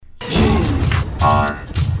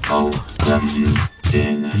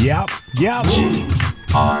Yep.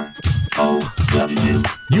 G-R-O-W.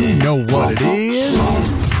 You know what it is.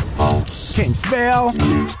 Can't spell.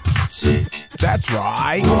 That's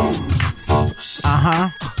right.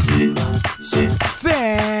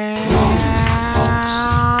 Sam.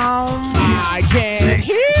 I can't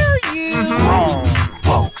hear you.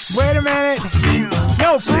 Wait a minute.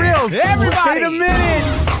 No, for real. Everybody. Wait a minute.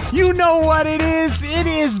 You know what it is. It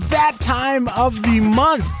is that time of the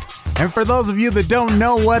month. And for those of you that don't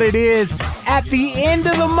know what it is, at the end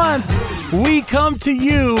of the month, we come to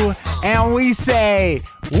you and we say,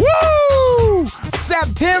 woo!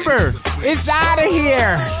 September, it's out of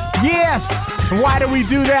here. Yes. Why do we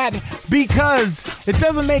do that? Because it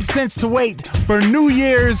doesn't make sense to wait for New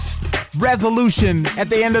Year's resolution at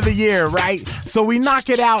the end of the year, right? So we knock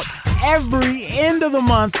it out every end of the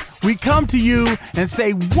month. We come to you and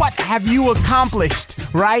say, what have you accomplished,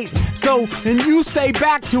 right? So, and you say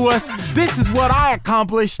back to us, this is what I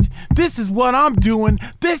accomplished. This is what I'm doing.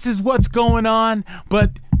 This is what's going on.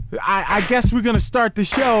 But I guess we're going to start the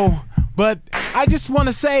show. But I just want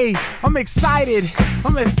to say, I'm excited.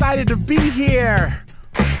 I'm excited to be here.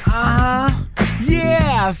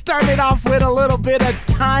 Yeah, started off with a little bit of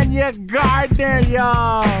Tanya Gardner,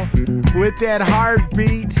 y'all. With that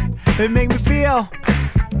heartbeat. It made me feel.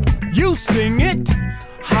 You sing it.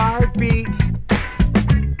 Heartbeat.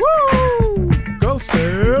 Woo! Go,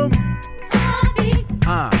 Sam. Heartbeat.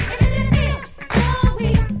 And it feels so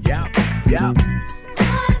weak. Yep.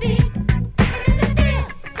 Heartbeat. And it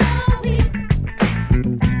feels so weak.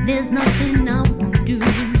 There's nothing I won't do.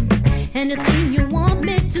 Anything you want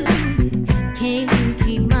me to. Can't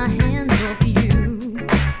keep my hands off you.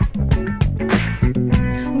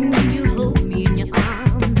 When you hold me in your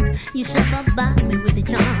arms, you shove up by me with the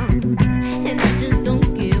charms, and I just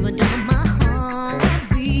don't give a damn. My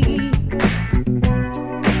heartbeat.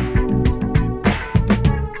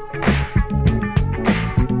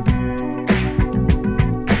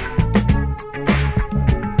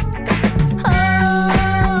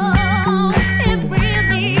 Oh, it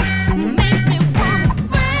really makes me wanna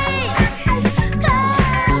freak. 'Cause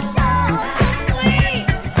you're so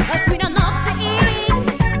sweet, sweet enough to eat.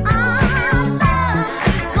 Our love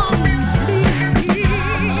is complete.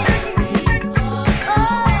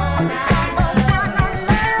 Oh, number one I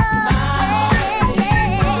love,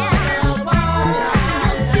 yeah.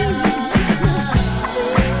 Oh,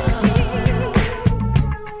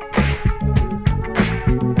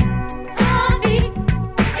 heartbeat,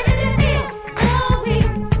 and it feels so weak.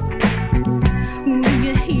 When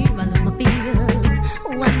you're here, I love my fears.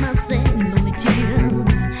 Wipe my sad and lonely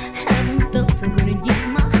tears. Haven't felt so good in years.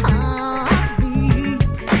 My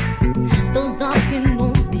heartbeat. Those dark and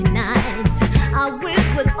lonely nights, I wish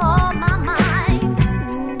with all my might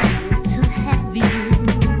to have you.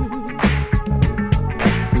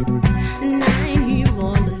 And I ain't here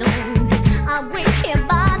all alone. I wait here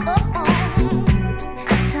by the phone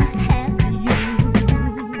to have you.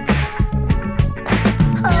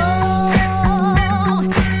 Oh,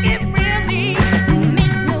 it really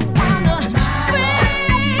makes me wanna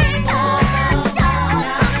freak. Oh, you're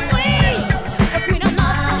so sweet, sweet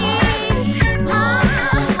enough to eat. Our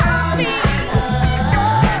heartbeat.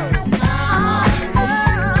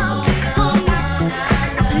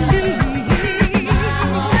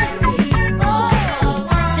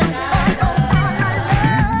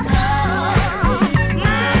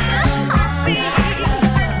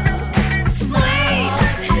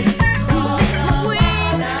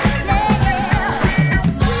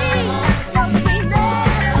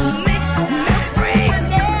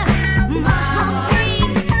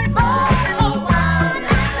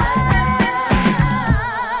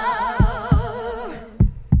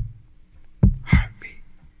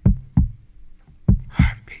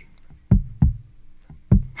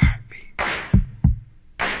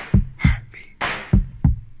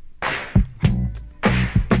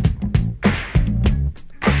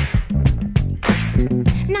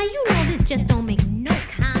 Now you know this just don't make no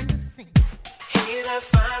kind of sense. He that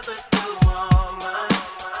finds a good woman.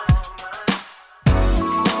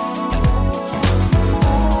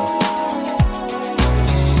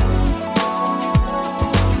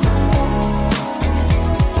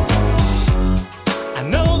 I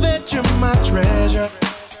know that you're my treasure,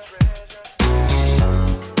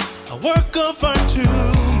 a work of art to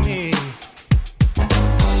me.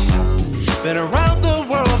 Been around the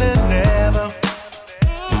world and never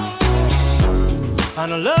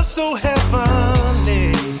found a love so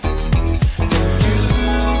heavenly. Then you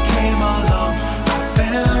came along, I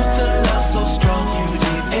felt a love so strong. You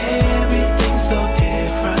did everything so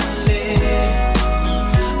differently,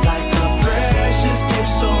 like a precious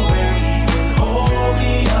gift so rare.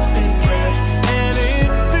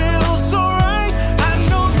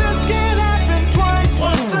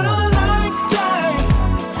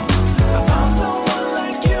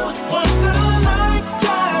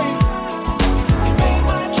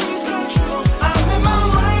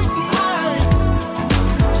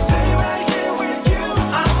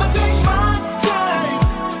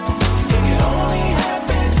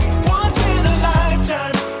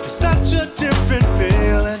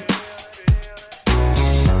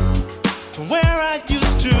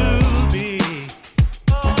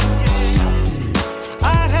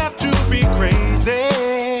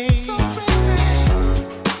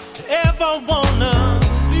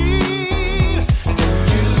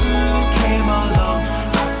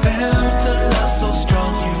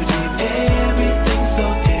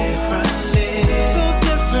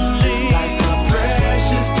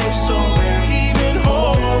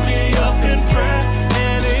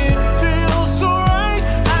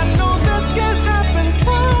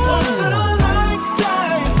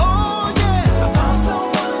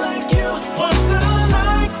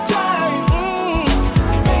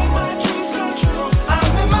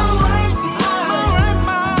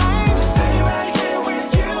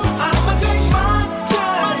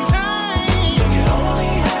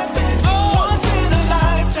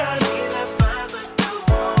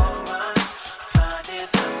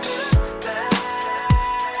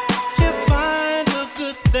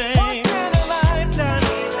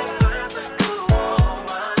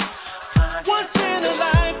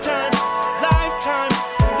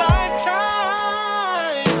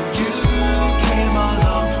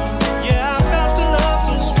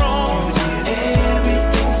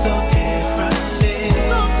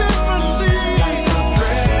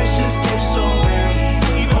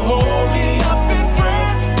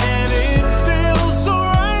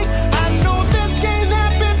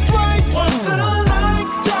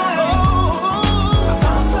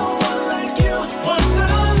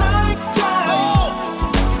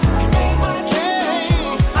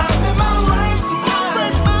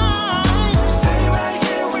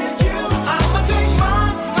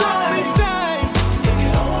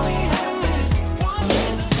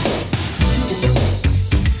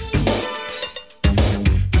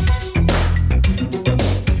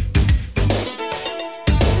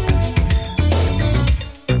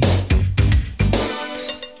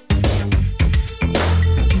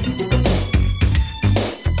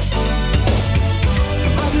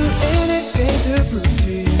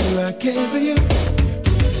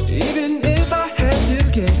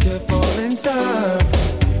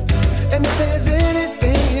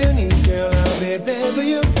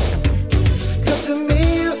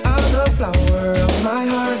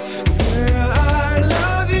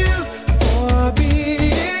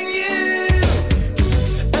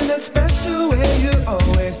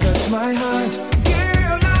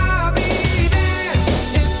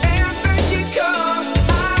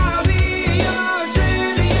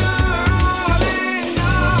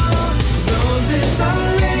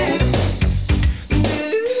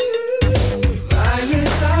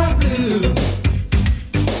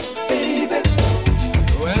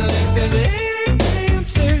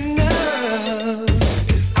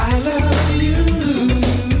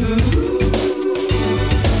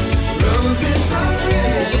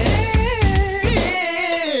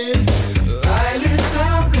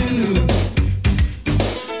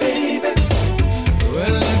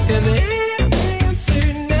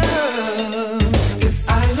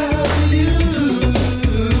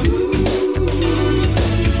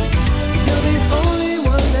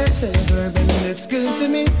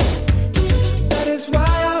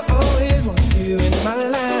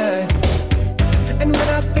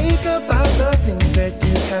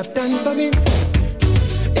 have done for me.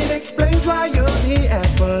 It explains why you're the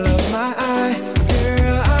apple of my eye.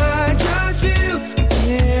 Girl, I trust you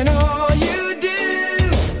in all you do.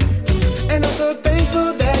 And I'm so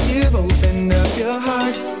thankful that you've opened up your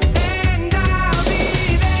heart. And I'll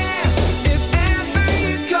be there if ever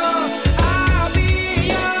you call. I'll be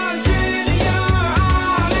yours till you're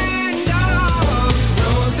all and all.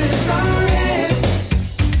 Roses are red,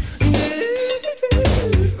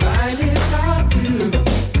 violets are blue,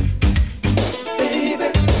 baby.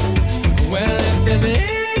 Well, if there's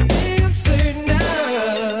anything I'm certain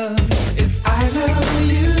of, it's I love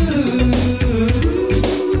you.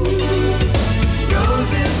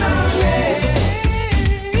 Roses are red,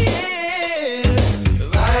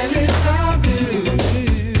 violets are blue,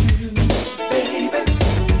 baby.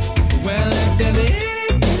 Well, if there's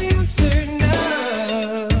anything I'm certain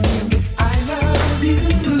of, it's I love you.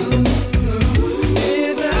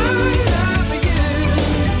 It's I love you.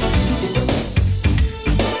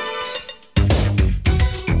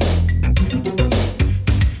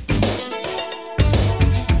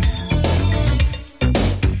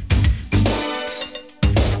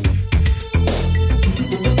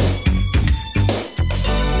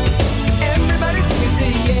 Everybody sing and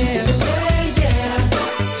say yeah, yeah,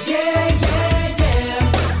 yeah, yeah, yeah,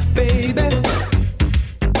 baby, baby.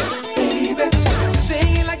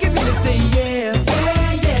 Sing it like you mean it, say yeah,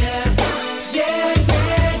 yeah, yeah, yeah,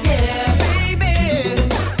 yeah, yeah, baby.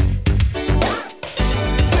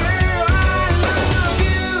 Girl, I love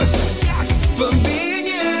you just for being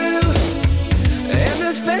you, and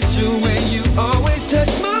the special way you always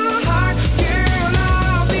touch my heart. Girl,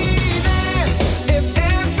 I'll be there if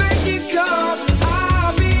ever you call.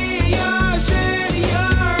 I'll be yours till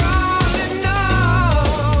you're all in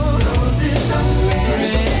all. Roses are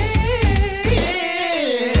red,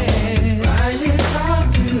 violets are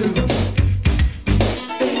blue,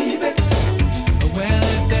 baby. Well,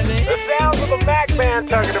 if there's The sounds of the Mac Band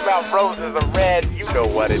talking about roses are red. You know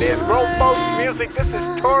what it is. Grown Folks Music. This is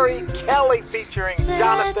Tori Kelly featuring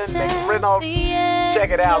Jonathan McReynolds.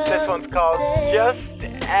 Check it out. This one's called Just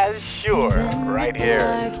As Sure right here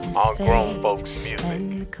on Grown Folks Music.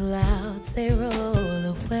 And the clouds they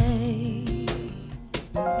roll away,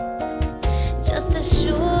 just as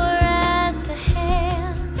sure as the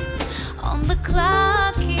hands on the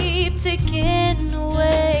clock keep ticking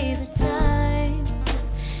away the time,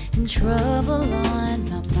 and trouble on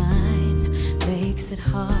my mind makes it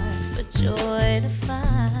hard for joy to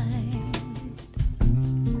find.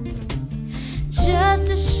 Just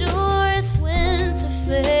as sure as winter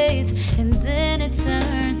fades and then it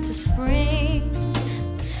turns to spring,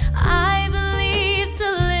 I believe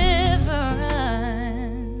deliverance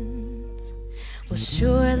will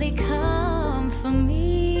surely come for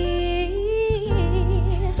me.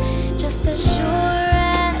 Just as sure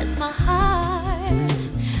as my heart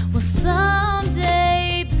will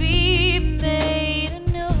someday be made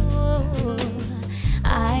anew,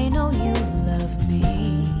 I know you love me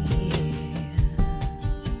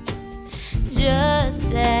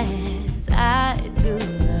just as I do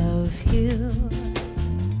love you.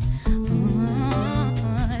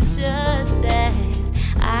 Just as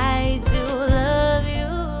I do love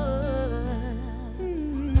you.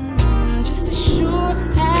 Just as sure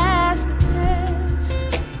as the test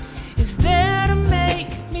is there to make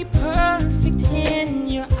me perfect in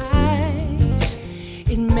your eyes.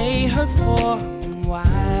 It may hurt for a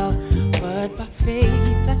while, but by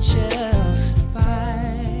faith I shall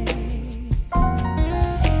survive.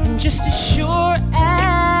 And just as sure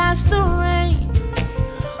as the rain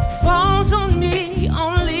falls on me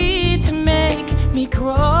only to make me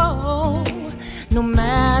grow, no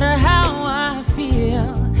matter how I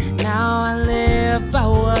feel, now I live by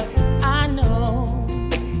what I know.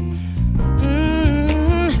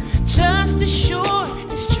 Just as sure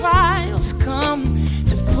as trials come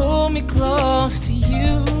to pull me close to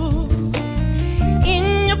you,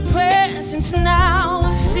 in your presence now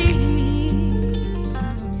I see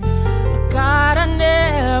a God I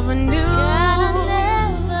never knew.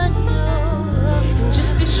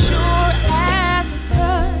 Just as sure as a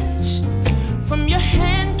touch from your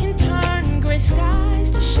hand can turn gray skies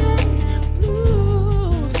to shades of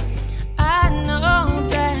blue, I know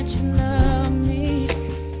that you love me.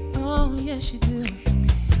 Oh, yes you do.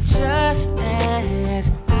 Just as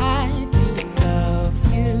I do love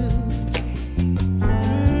you.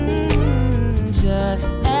 Just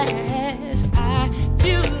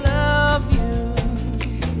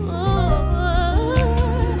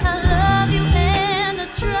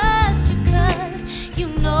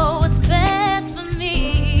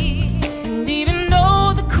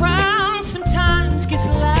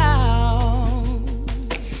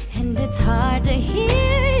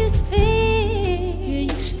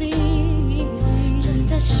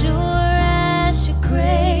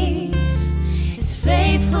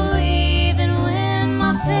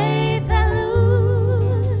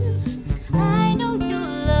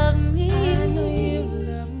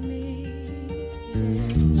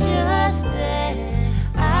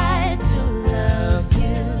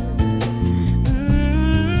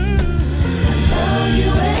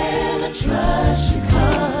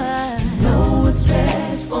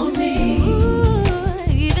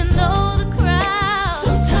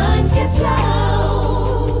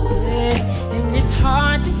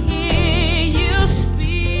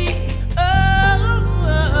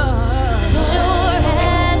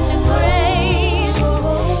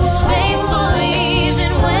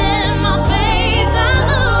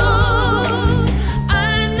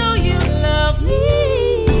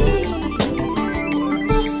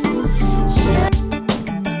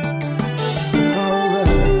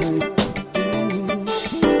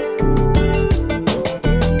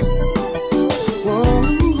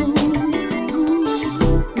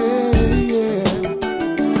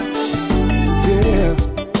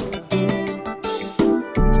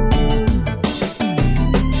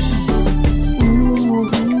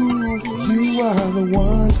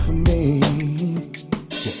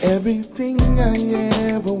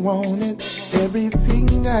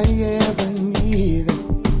everything I ever need.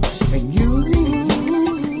 And you're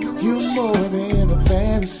more than a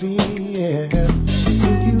fantasy, yeah.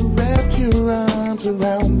 When you wrap your arms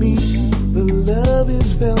around me, the love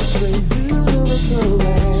is felt straight through the soul.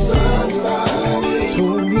 Somebody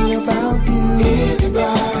told me about you.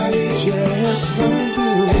 Anybody just won't do.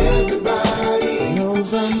 Everybody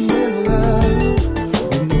knows I'm in love,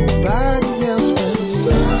 and nobody else will.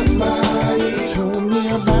 Somebody told me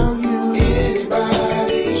about you.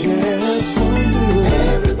 Anybody just won't do.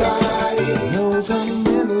 Everybody knows I'm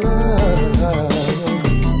in love.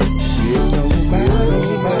 Yeah,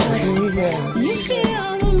 nobody, yeah. You feel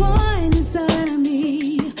the wine inside of me.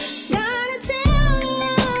 Gotta tell you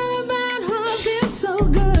right about how I feel so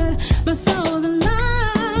good. My soul's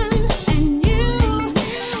alive, and you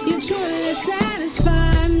truly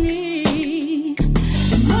satisfy me.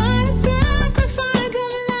 What a sacrifice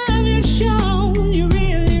of love you've shown. You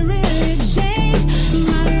really, really changed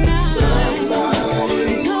my life.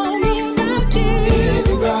 Somebody told me about you.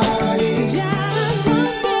 Anybody just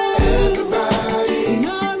won't do. Everybody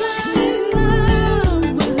know that I'm in love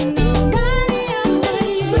with nobody else but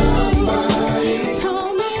you. Somebody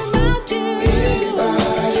told me about you.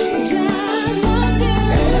 Anybody just won't do.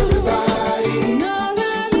 Everybody know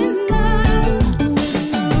that I'm in love with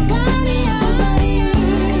nobody else but you.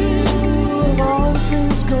 Of all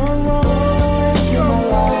things gone wrong, you're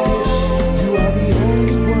my life. You are the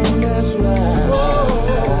only one that's right.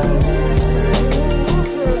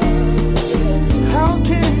 How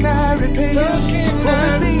can I repay you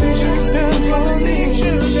for the things you've done for me?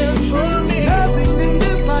 Nothing in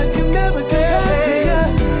this life can never compare to your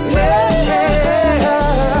love.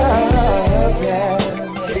 Yeah.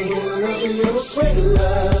 Can't get enough of your sweet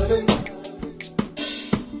loving.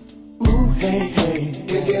 Ooh, hey, hey.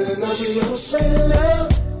 Can't get enough of your sweet love.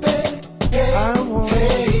 I want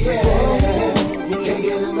can't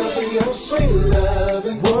get enough of your sweet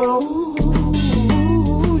loving. Whoa,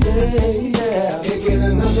 yeah, yeah. Can't get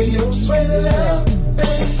enough of your sweet love.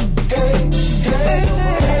 Hey, hey,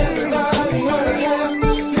 everybody ought to have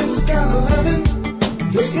this kind of loving.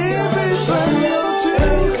 Everybody ought to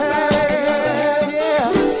have, yeah,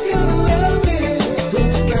 this kind of loving.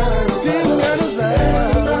 This kind of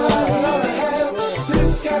love. Everybody ought to have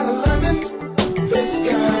this kind of loving. This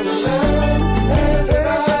kind of love.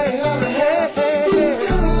 Everybody ought to have this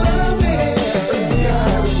kind of loving. This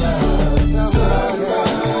kind of love.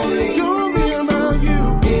 Somebody told me about you.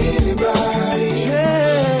 Anybody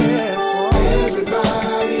just want.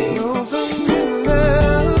 Everybody knows I'm in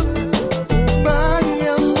love. Nobody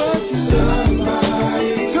else but you.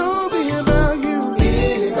 Somebody told me about you.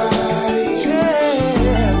 Anybody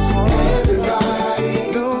just want. Everybody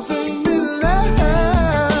knows I'm in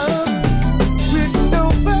love with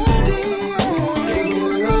nobody. Can't get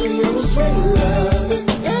enough of your sweet loving.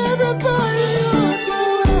 Everybody ought to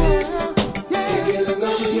have. Can't get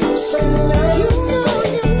enough of your sweet love. You know.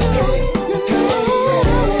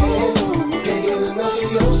 Can't get enough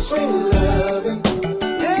of your sweet loving.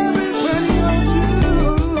 Everybody ought to.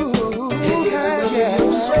 Can't get enough of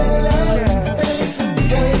your sweet love.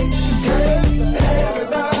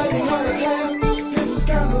 Everybody ought to have this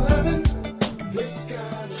kind of loving. This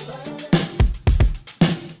kind of loving.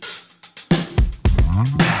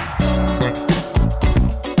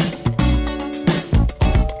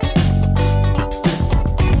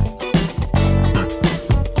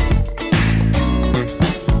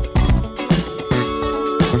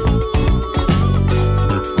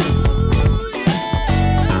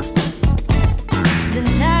 The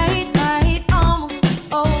night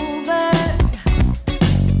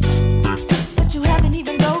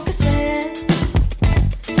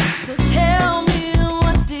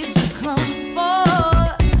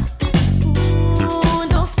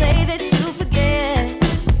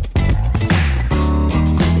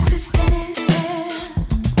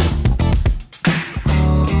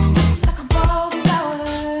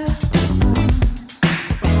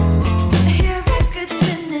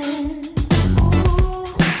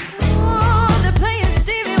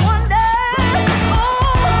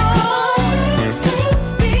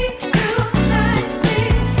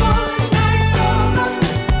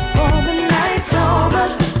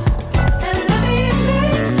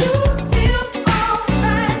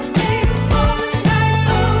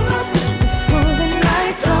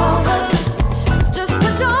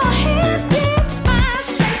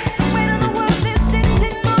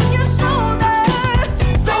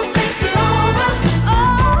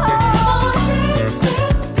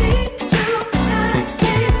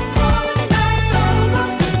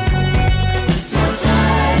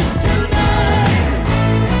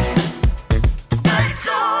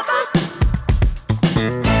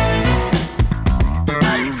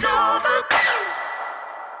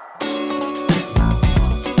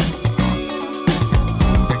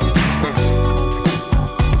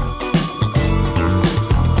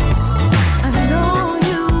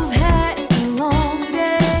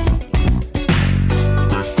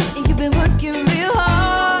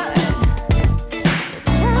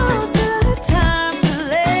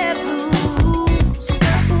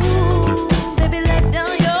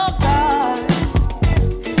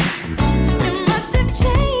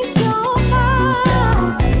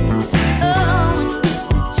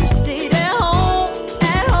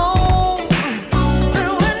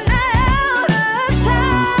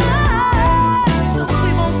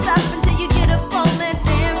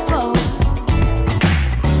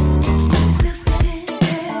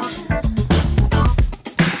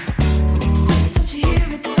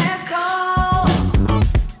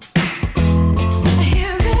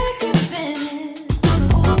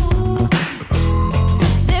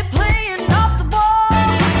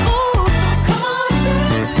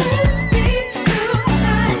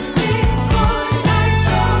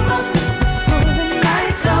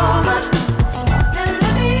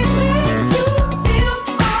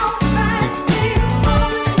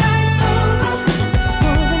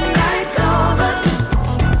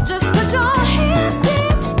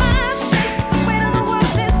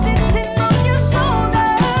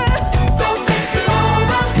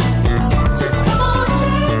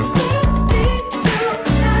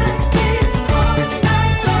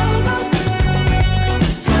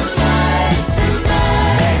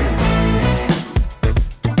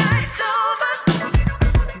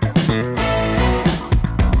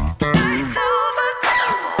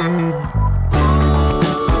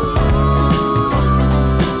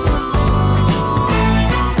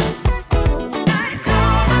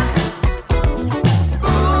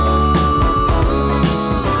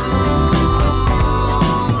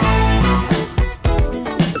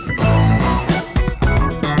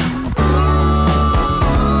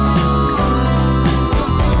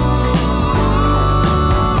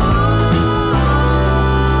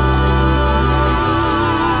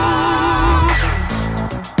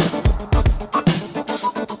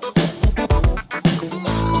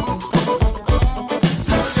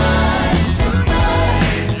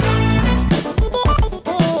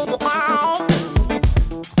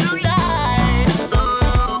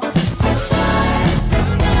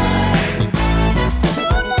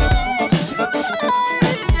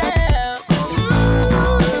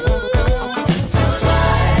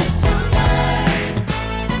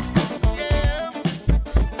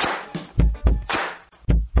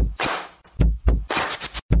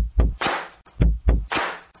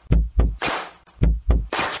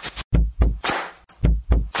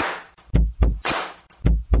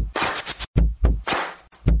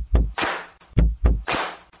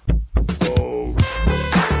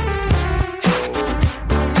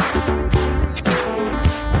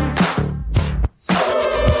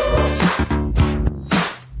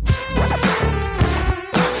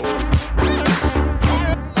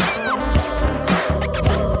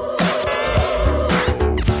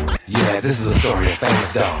This is a story of a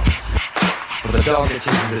famous dog. But the dog that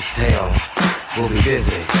chases its tail will be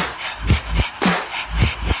busy.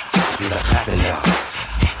 These are clapping dogs,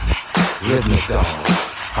 rhythmic dogs,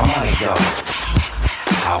 harmonic dogs,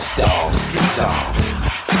 house dogs, street dogs,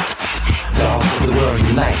 dogs of the world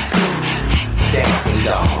unite, dancing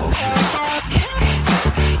dogs.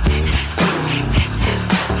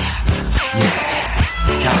 Yeah,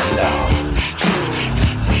 counting dogs,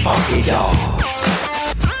 funky dogs,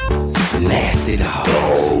 nasty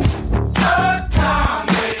dogs.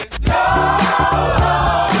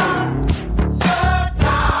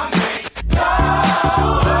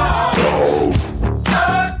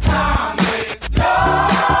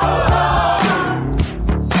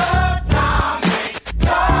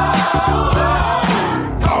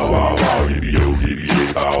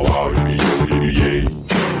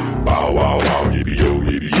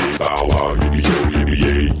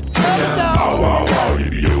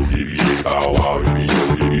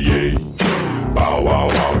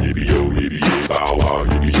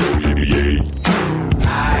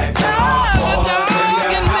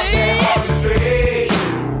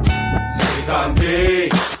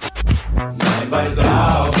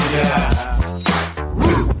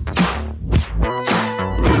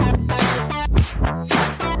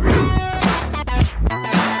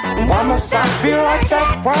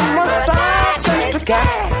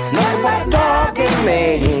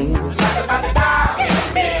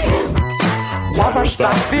 I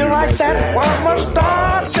feel like that. Why must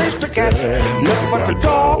I chase the cat? Nothing but the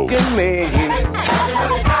dog in me.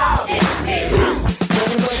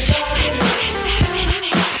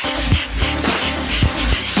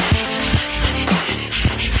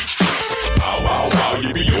 Wow, wow, wow,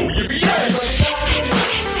 yippee yo, yippee yay.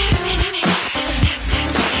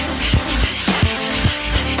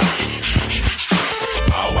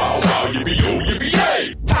 Wow, wow, wow, yippee yo, yippee yay.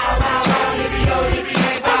 Wow, wow, wow, yippee yo, yippee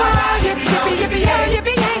yay.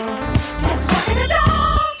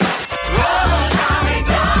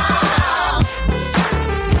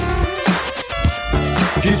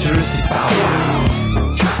 Futuristic bow wow.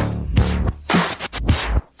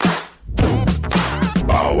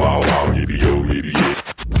 Bow wow wow, yippee yo, yippee yay.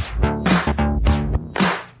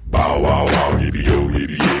 Bow wow wow, yippee yo,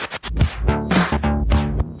 yippee yay.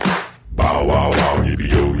 Bow wow wow, yippee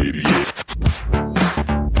yo, yippee yay.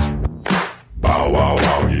 Bow wow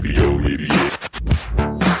wow, yippee yo, yippee yay.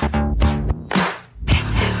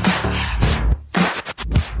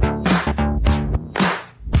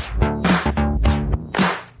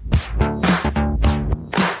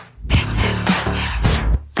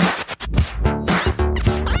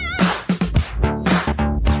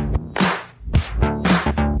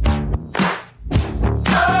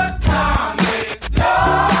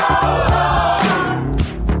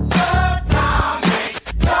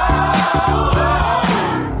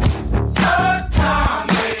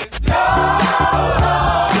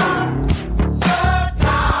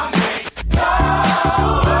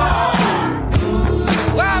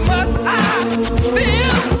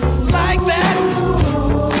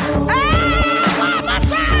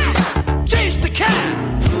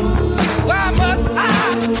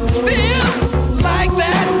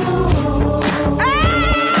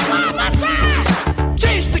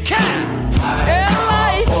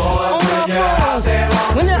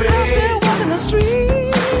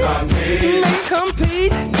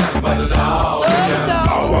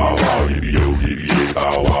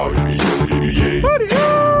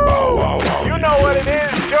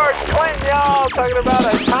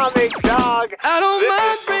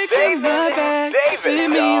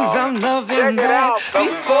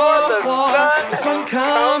 The sun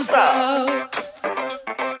comes up.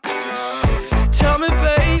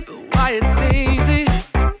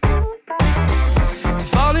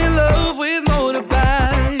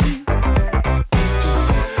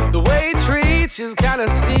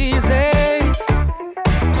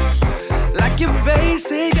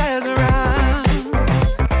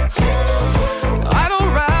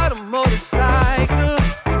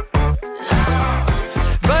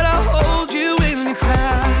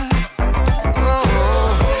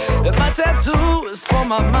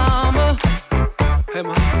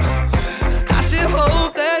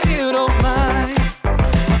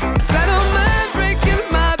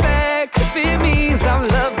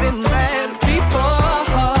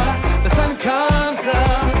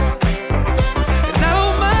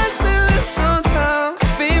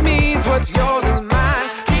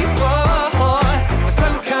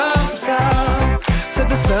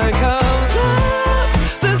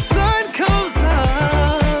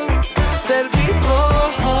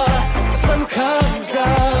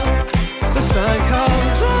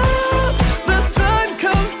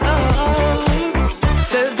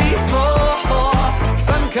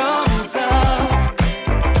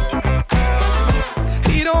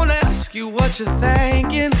 ask you what you're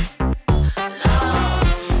thinking.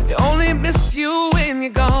 You only miss you when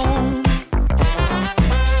you're gone.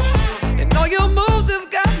 And all your moves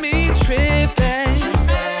have got me tripping.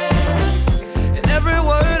 And every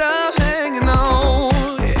word I'm hanging on.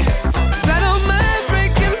 Yeah. 'Cause I don't mind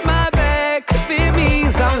breaking my back if it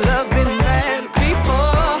means I'm loving that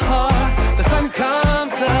before the sun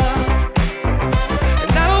comes up.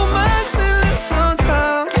 And I don't mind spending some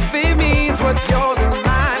time if it means what's yours is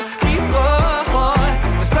mine before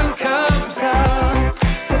the sun comes up.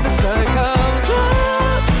 Said the sun comes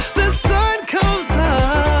up, the sun comes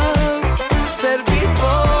up. Said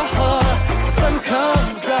before the sun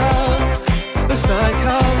comes up, the sun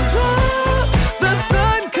comes up, the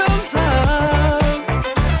sun comes up.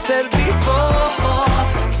 Said before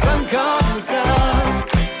the sun comes up.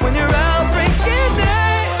 When you're out breaking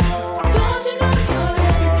necks, Don't you know you're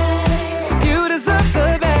everything? you deserve the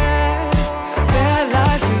best that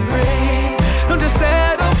life can bring. Don't just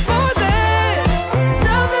settle for this.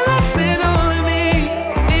 Nothing less than only me.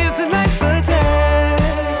 If tonight's a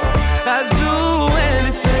test, I'd do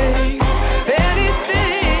anything,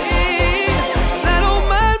 anything. I don't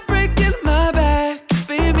mind breaking my back if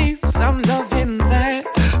it means I'm loving that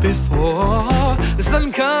before the sun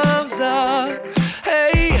comes up.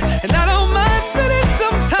 Hey, and I don't mind spending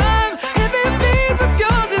some time if it means what's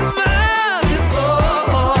yours is mine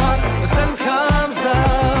before the sun comes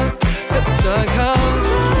up. Said the sun comes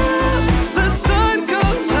up, the sun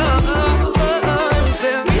comes up.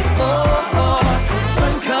 Said before the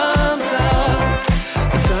sun comes up,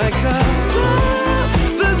 the sun comes up,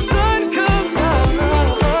 the sun comes up.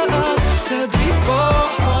 Said before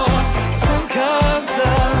the sun comes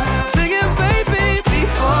up, singing baby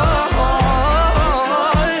before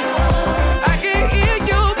I can hear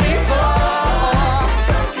you before.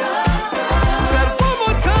 Said one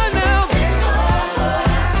more time now.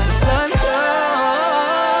 The sun comes.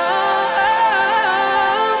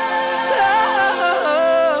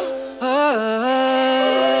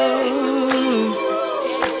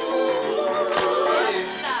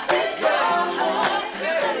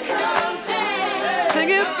 Sing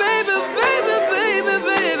it, baby, baby, baby,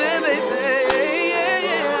 baby, baby, yeah,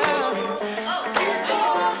 yeah.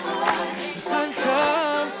 The sun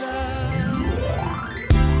comes up.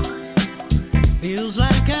 Feels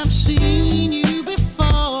like I've seen you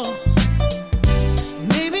before.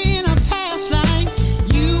 Maybe in a past life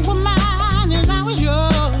you were mine and I was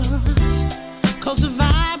yours. 'Cause the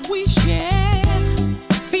vibe we share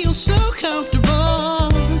feels so comfortable.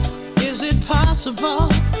 Is it possible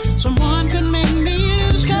someone could make me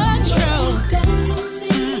lose control?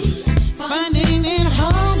 Finding it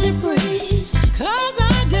hard to breathe. 'Cause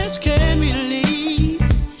I just can't believe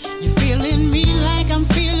you're feeling me like I'm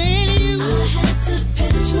feeling you. I had to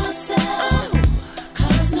pinch myself,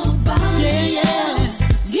 'cause nobody else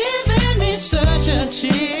Giving me such a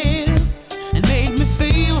chill and made me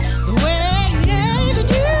feel the way that you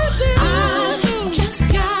do. I just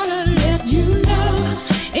gotta let you know,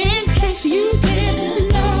 in case you didn't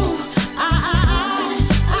know. I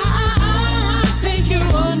think you're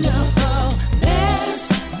wonderful. There's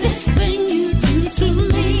this thing you do to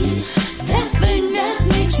me, that thing that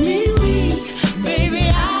makes me weak, baby.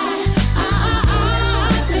 I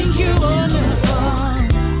think you're wonderful.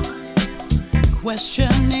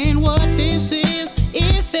 Questioning what this is,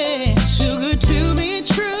 if it's too good to be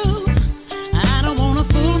true. I don't wanna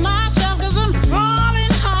fool myself 'cause I'm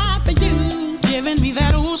falling hard for you. Giving me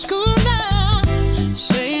that old school love,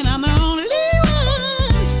 saying I'm the only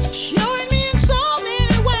one. Showing me in so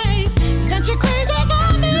many ways that you're crazy for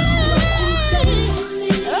me.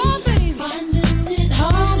 Oh, baby. finding it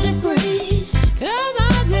hard to breathe. 'Cause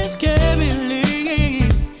I just can't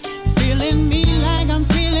believe you're feeling me like I'm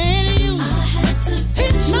feeling you. I had to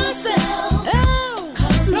pinch myself,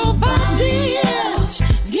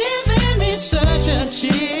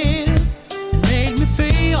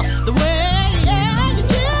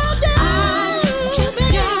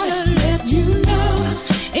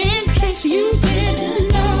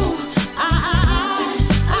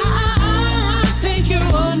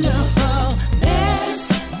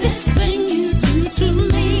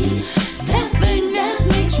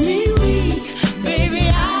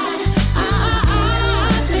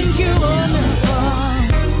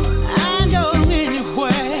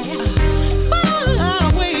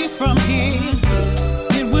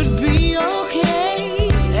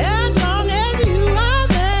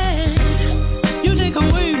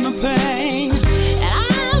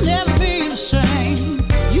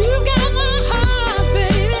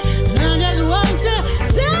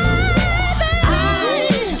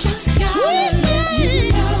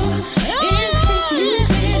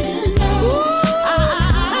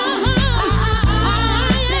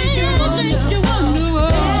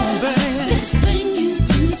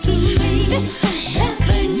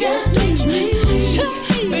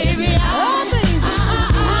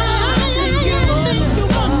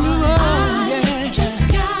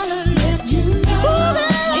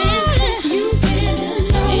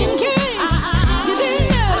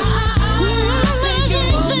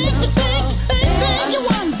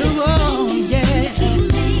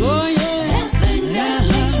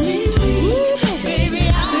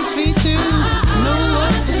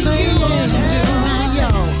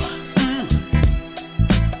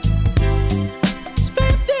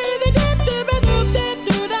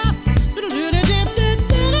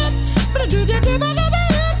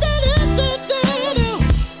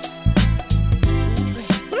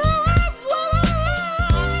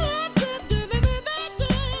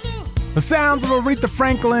 sounds of Aretha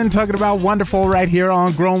Franklin talking about Wonderful right here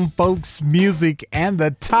on Grown Folks Music. And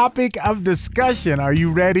the topic of discussion, are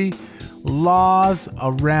you ready? Laws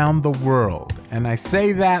around the world. And I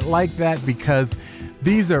say that like that because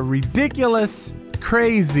these are ridiculous,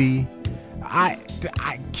 crazy. I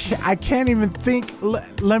can't even think.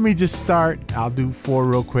 Let me just start. I'll do 4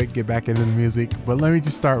 real quick, get back into the music. But let me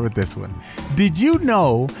just start with this one. Did you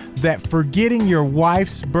know that forgetting your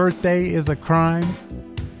wife's birthday is a crime?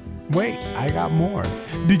 Wait, I got more.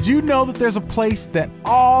 Did you know that there's a place that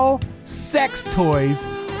all sex toys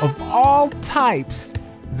of all types,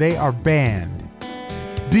 they are banned?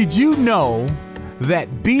 Did you know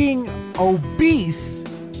that being obese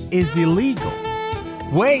is illegal?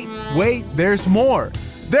 Wait, there's more.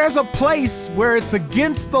 There's a place where it's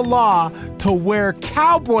against the law to wear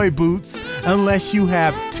cowboy boots unless you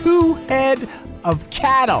have 2 head of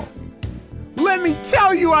cattle. Let me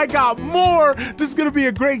tell you, I got more. This is going to be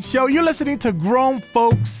a great show. You're listening to Grown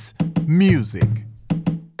Folks Music.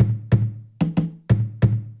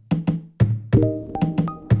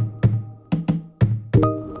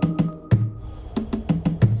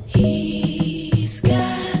 He's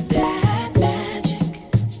got that magic.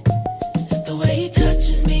 The way he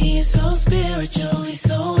touches me is so spiritual. He's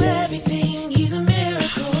so everything. He's a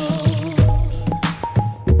miracle.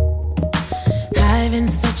 I've been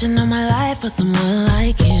searching all my life for someone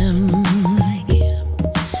like him.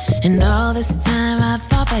 And all this time I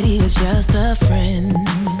thought that he was just a friend.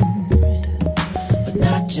 But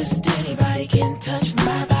not just anybody can touch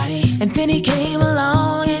my body. And then he came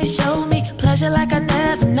along and he showed me pleasure like I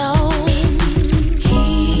never known.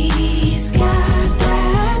 He's got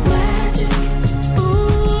that magic.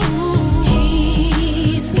 Ooh,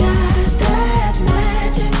 he's got that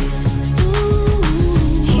magic.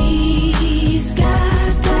 Ooh, he's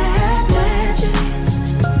got that magic.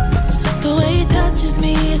 The way he touches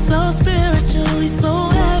me is so spiritual. He's so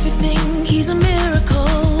everything. He's a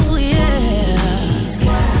miracle, yeah. He's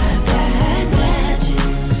got that magic.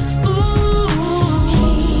 Ooh,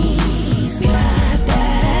 he's got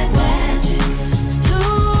that magic.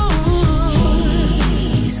 Ooh,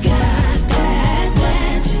 he's got that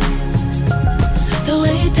magic. The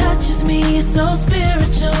way he touches me is so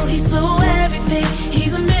spiritual. He's so everything.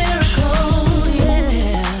 He's a miracle,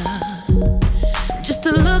 yeah. Just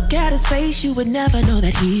to look at his face, you would never know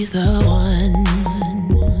that he's the one.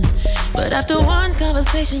 But after one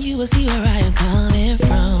conversation, you will see where I am coming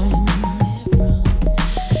from.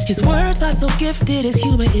 His words are so gifted, his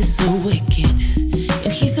humor is so wicked.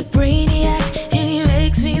 And he's a brainiac, and he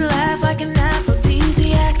makes me laugh like an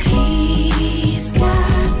aphrodisiac. He's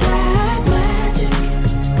got that magic.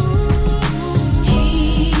 Ooh,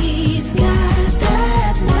 he's got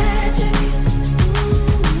that magic.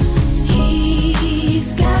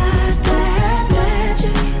 He's got that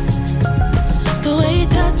magic. The way he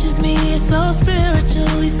touches me is so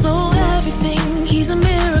spiritual. He's so everything. He's a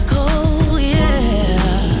miracle, yeah.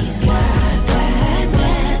 He's got that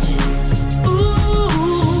magic.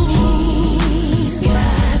 Ooh, he's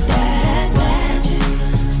got that magic.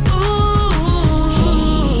 Ooh,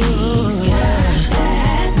 he's got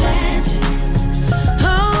that magic.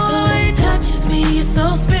 Oh, the way he touches me is so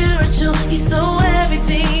spiritual. He's so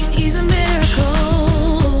everything. He's a miracle.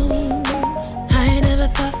 I never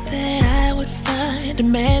thought that I would find a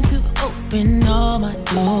man to open all my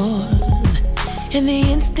doors. And the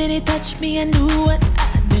instant he touched me, I knew what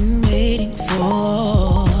I'd been waiting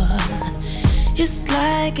for. It's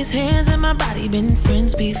like his hands and my body been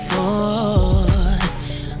friends before.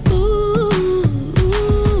 Ooh,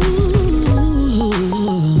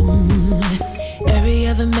 every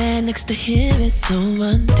other man next to him is so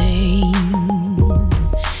mundane.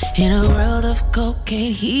 In a world of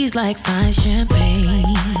cocaine, he's like fine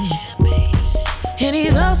champagne. And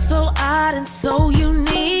he's all so odd and so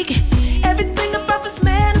unique. Everything about this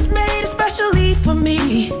man is made especially for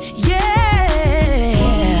me. Yeah.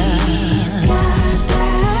 He's got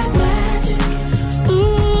that magic.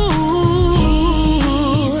 Ooh.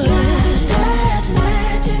 He's got that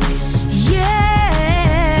magic. Yeah.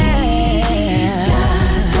 He's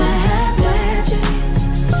got that magic.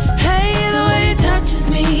 Hey, the way he touches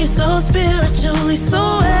me is so spiritual. He's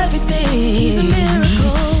so everything. He's a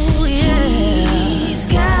miracle, yeah. He's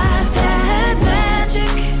got that magic.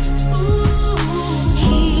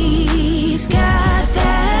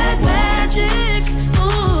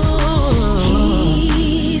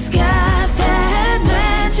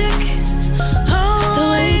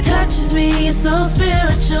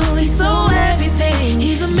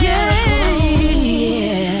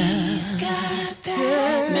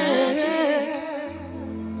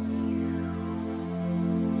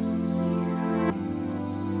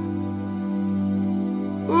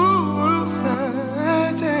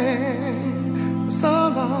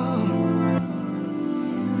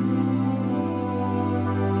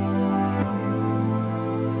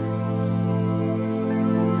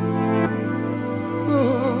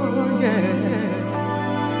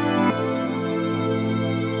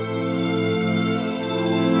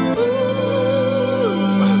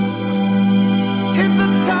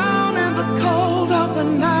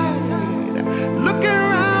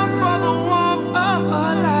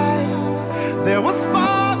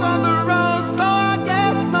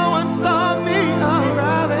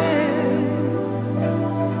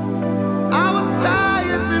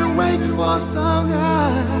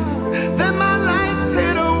 high. Then my lights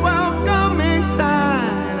hit a welcoming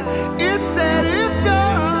sign. It said, if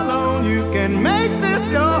you're alone, you can make this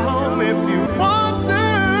your home if you want to.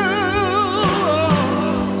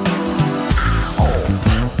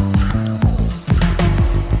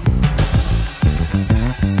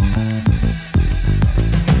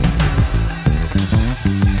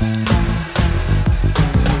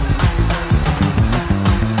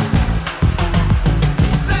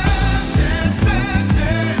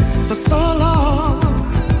 For so long,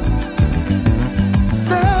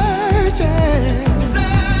 searching,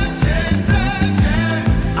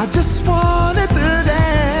 I just wanted to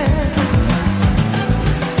dance.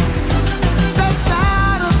 Stepped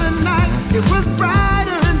out of the night, it was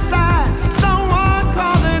brighter inside. Someone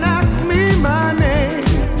called and asked me my name.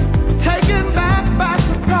 Taken back by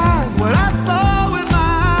surprise, what I saw with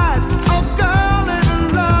my eyes, a girl in a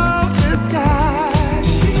love disguise.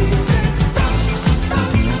 She said, stop,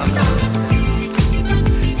 stop, stop.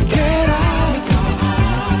 Get out.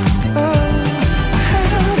 Oh,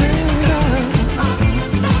 held it up.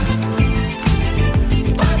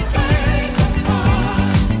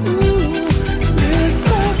 Ooh,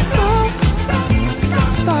 Mr. Stop, stop, stop,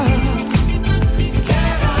 stop.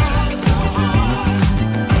 Get out your heart.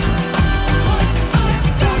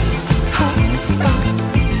 Stop.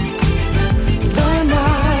 The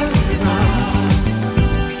night is on.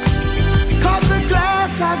 Caught the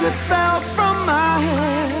glass as it fell from my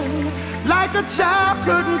hand. Like a child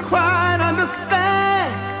couldn't quite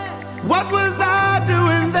understand. What was I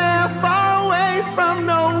doing there, far away from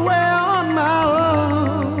nowhere on my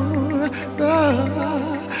own?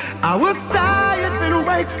 I was tired, been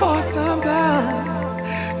awake for some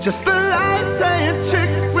time. Just the light playing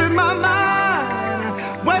tricks with my mind.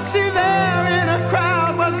 Was she there in a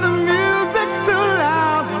crowd? Was the music too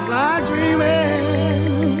loud? Was I dreaming?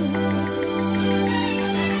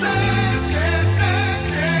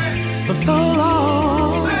 Searching for so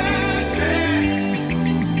long.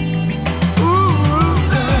 Ooh,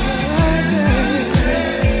 searching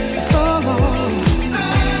for so long.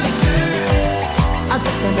 I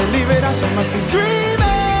just can't believe it. I sure must be dreaming.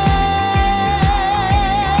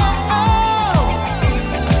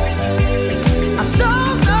 I sure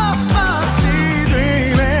enough must be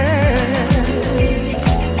dreaming.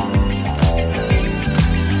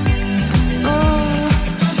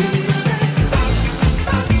 She said, stop,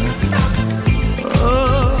 stop, stop.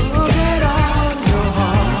 Oh, get out your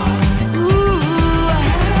heart. Ooh, I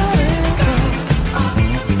held it up.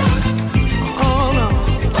 Oh, no.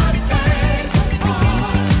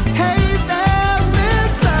 Hey there,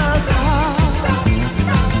 Mr. Stop,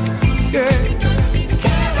 stop, yeah.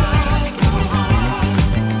 Get out your heart.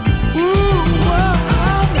 Ooh, oh,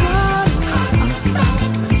 stop.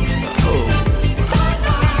 Oh, the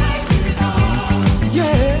night is on.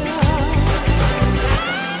 Yeah.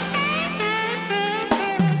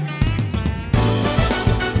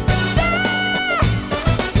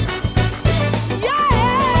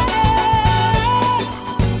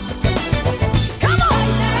 Come on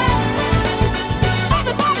now.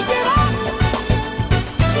 Everybody get up.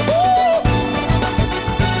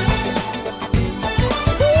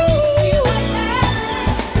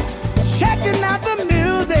 Checking out the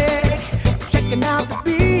music, checking out the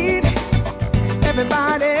beat.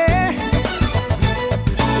 Everybody.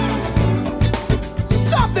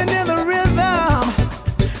 Something in the rhythm,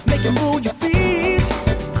 make you move your feet.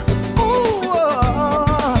 Ooh,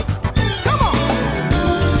 come on.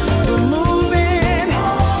 We're moving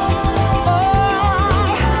all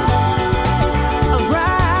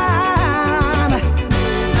around,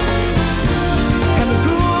 and we're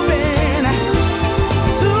grooving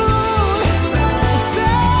to the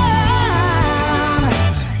sound.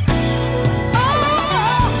 Oh,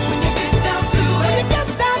 when you get down to it,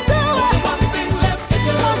 one thing left to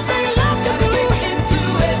do. Into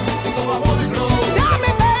it, so I wanna know. Tell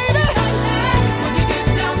me, baby. When you get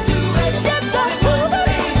down to it, one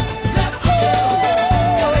thing left to do.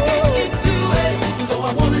 Gotta get into it, so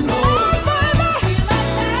I wanna know. Feel like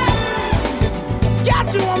that. Got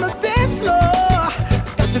you on the dance floor,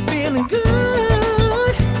 got you feeling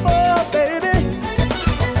good. Oh, baby.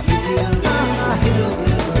 Feel like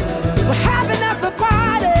we're having us a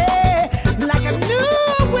party like I knew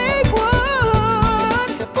we would.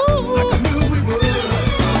 Ooh,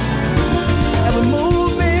 and we're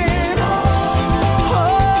moving all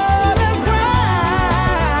around.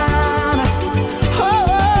 Oh,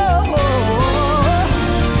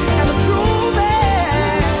 and we're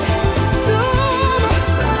grooving to the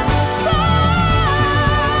sun.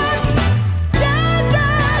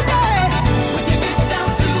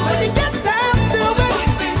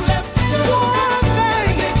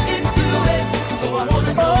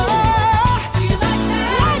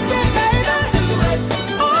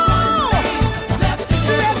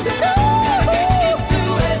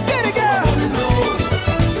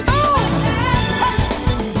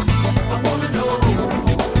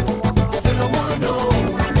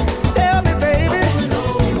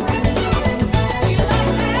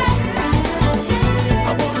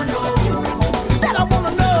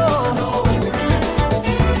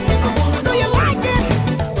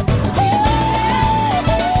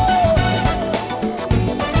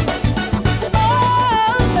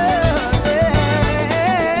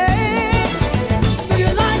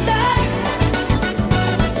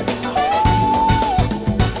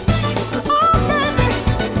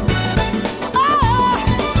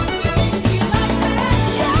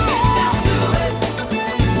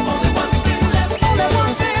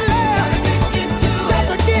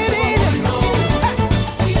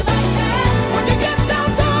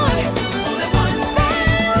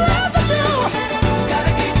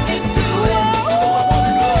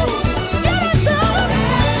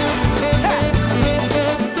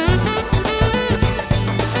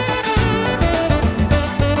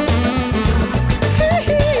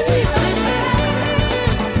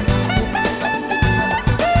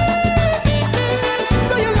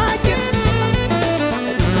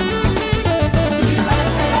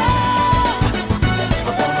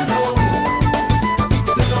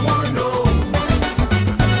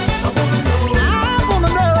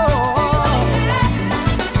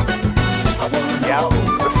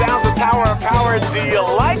 Tower of Power, Do You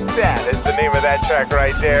Like That? Is the name of that track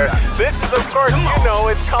right there. This is, of course, you know,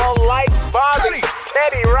 it's called Like Bobby.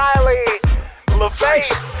 Teddy Riley,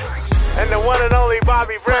 LaFace, and the one and only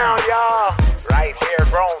Bobby Brown, y'all. Right here,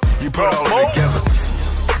 bro. You put all of it together.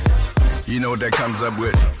 You know what that comes up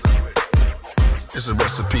with? It's a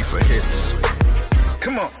recipe for hits.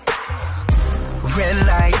 Come on. Red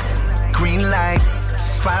light, green light,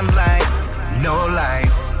 spotlight, no light.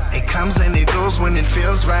 It comes and it goes when it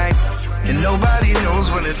feels right, and nobody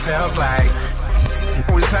knows what it felt like.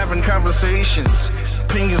 Always having conversations,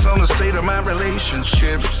 opinions on the state of my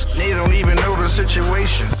relationships. They don't even know the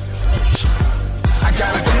situation. I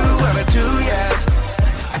gotta do what I do, yeah.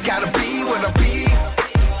 I gotta be what I be.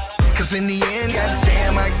 Cause in the end,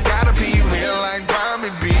 goddamn, I gotta be real like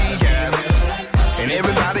Bobby B, yeah. And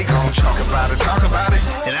everybody gon' talk about it,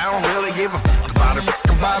 and I don't really give a fuck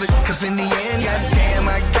about it, cause in the end, goddamn,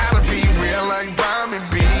 I gotta be real like Bobby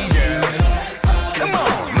B, yeah. Come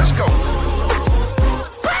on, let's go.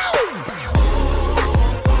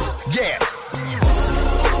 Yeah.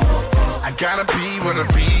 I gotta be what I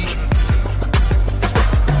be.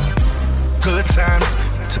 Good times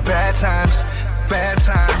to bad times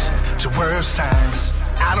to worse times.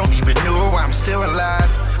 I don't even know why I'm still alive.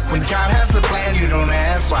 When God has a plan, you don't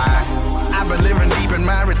ask why. I've been living deep in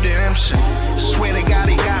my redemption. Swear to God,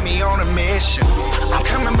 he got me on a mission. I'm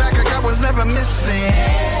coming back like I was never missing.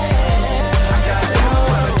 I gotta do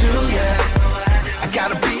what I do, yeah. I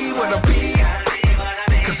gotta be what I be.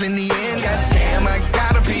 Cause in the end, goddamn, I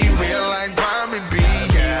gotta be real like Bobby B,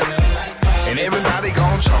 yeah. And everybody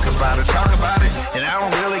gon' talk about it, and I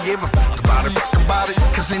don't really give a fuck about it.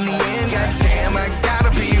 Cause in the end, goddamn, I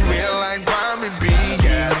gotta be real like Bobby B,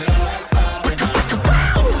 yeah.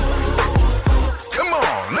 Come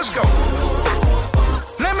on, let's go.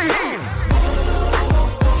 Let me hear it.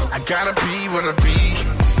 I gotta be what I be.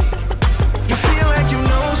 You feel like you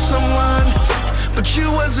know someone, but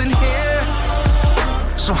you wasn't here.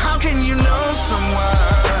 So how can you know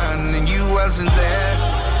someone and you wasn't there?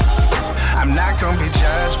 I'm not gonna be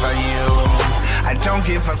judged by you. I don't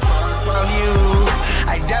give a fuck about you.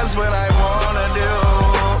 I does what I wanna do.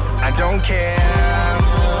 I don't care.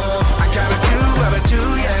 I gotta do what I do,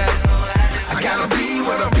 yeah. I gotta be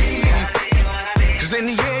what I be. Cause in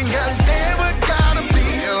the end, goddamn, I gotta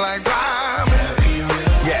be like Bobby.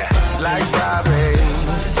 Yeah, like Bobby.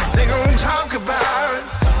 They gon' talk about it.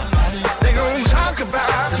 They gon' talk about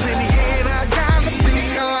it. Cause in the end, I gotta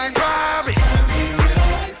be like Bobby.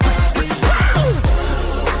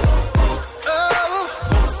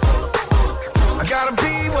 I gotta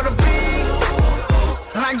be what I be,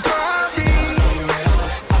 like Bobby.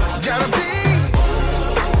 Gotta be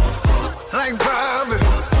like Bobby.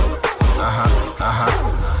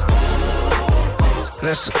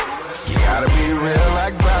 Listen, you gotta be real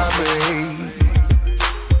like Bobby.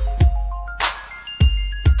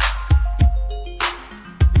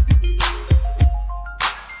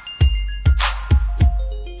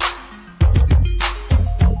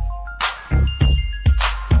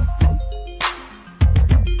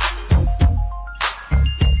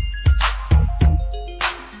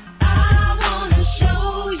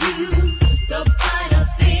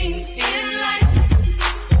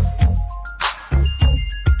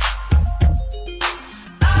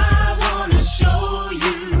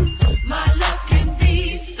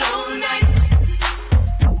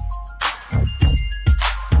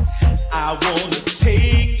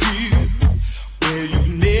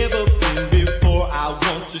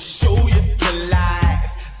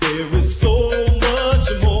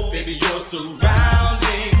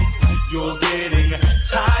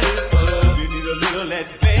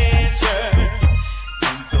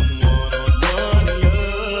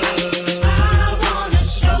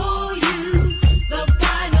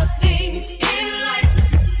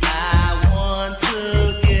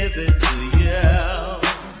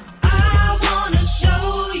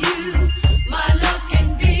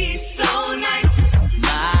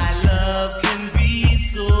 My love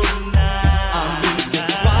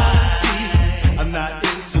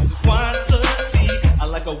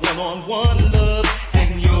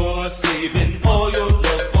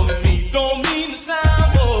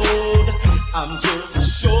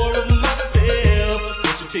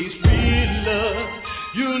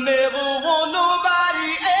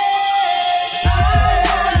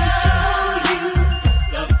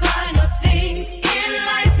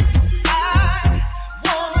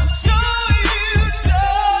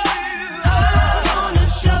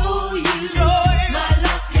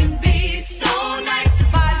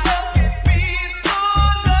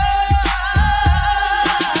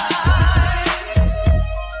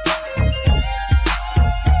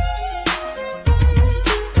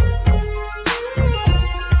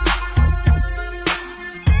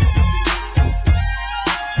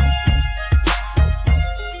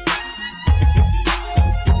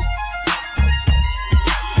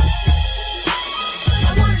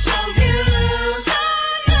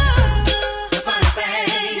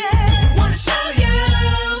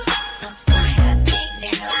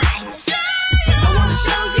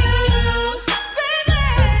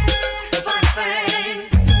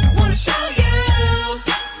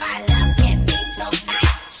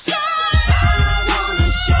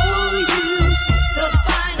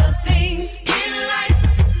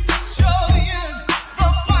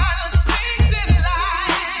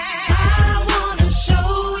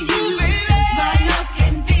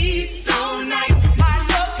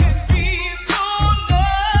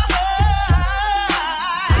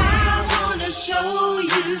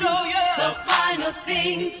The finer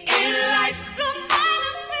things in life. The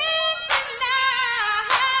finer things in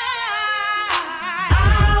life.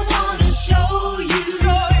 I wanna show you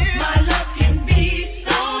my love can be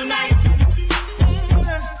so nice.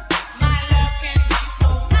 My love can be so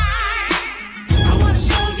nice. I wanna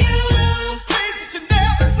show you things that you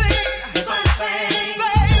never seen. The finer things. Baby.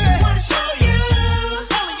 I wanna show you.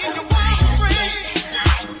 Only in your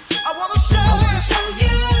widescreen. I wanna show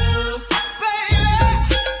you.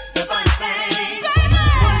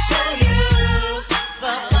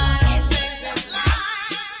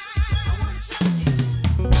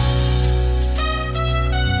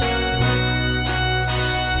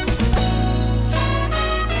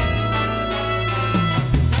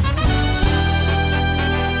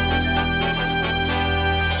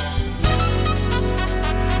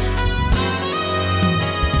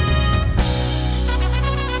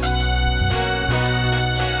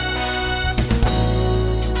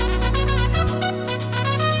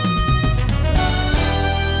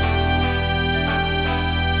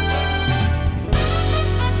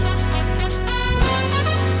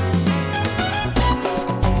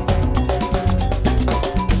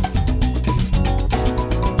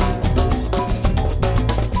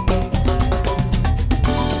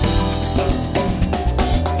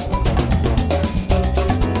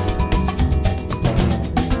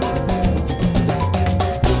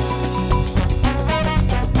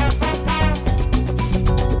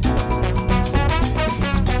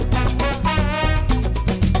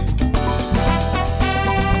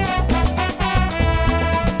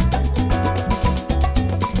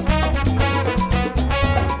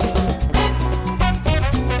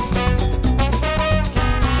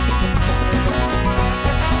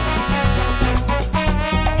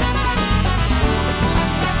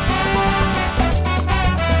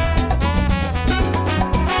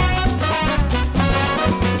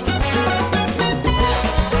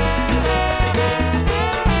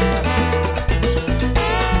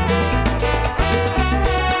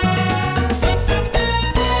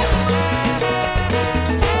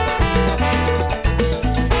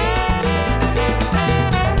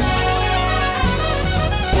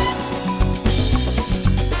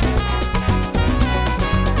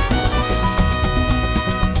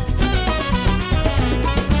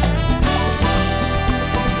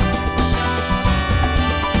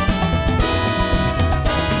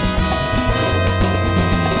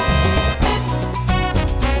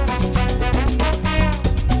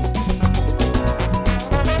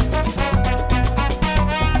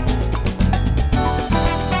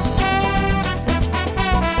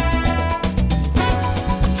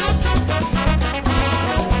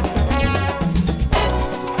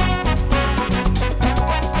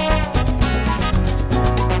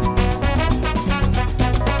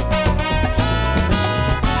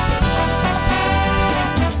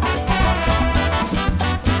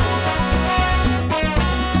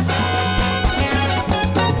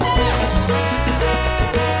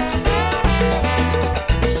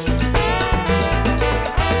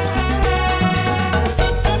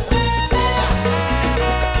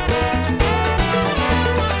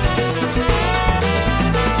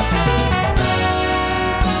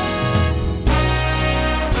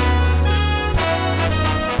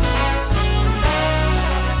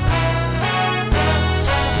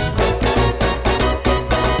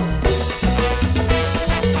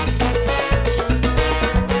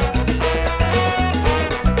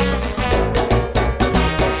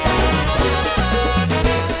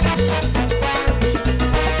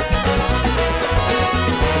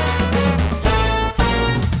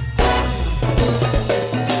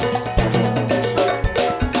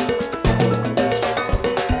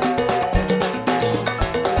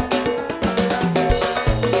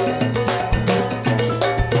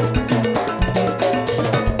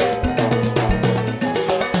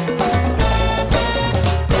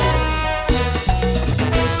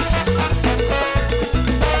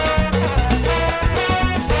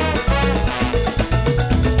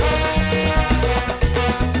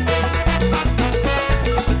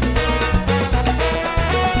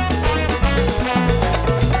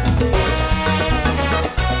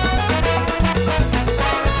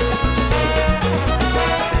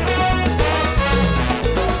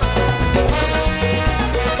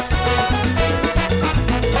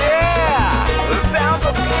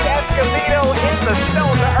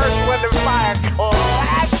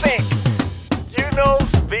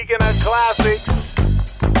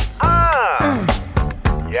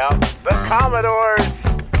 Commodores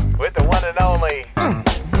with the one and only.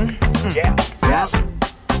 Yeah.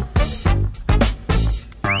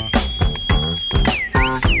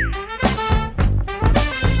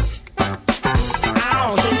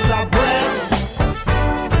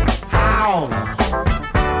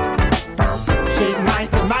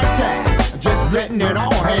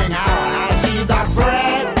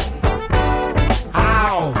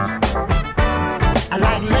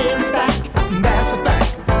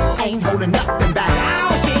 holding nothing back.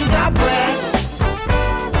 Oh, she's a brick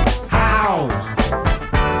house.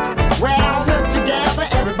 Well, look together,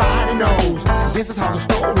 everybody knows this is how the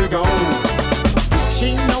story goes.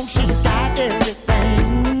 She knows she's got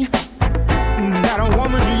everything that a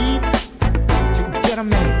woman needs to get a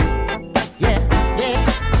man. Yeah, yeah.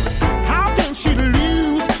 How can she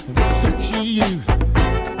lose the suit she used?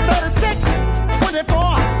 36,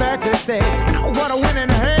 24, 36. What a winning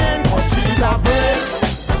hand, 'cause she's a brick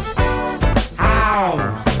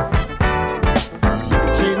house.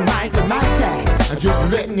 She's mighty, mighty,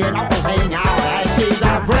 just letting it all hang out. And she's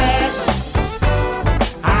a brick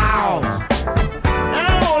house.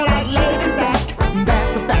 Oh, like Lady Stack,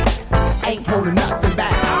 that's a fact. Ain't holding nothing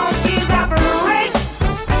back. Oh, she's a brick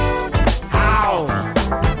house.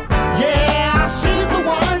 Yeah, she's the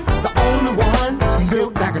one, the only one,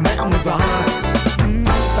 built like an Amazon.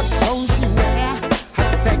 The clothes she wear, her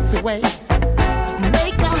sexy ways,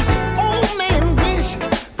 make a old man wish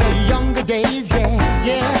for younger days. Yeah,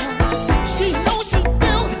 yeah. She knows she's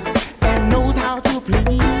built and knows how to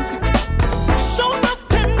please. Sure enough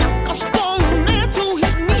can knock a strong man to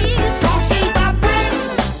his knees. 'Cause she's a brick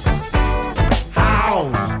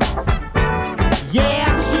house. Yeah,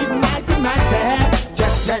 she's mighty, mighty,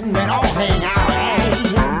 just letting it all hang out. Hey,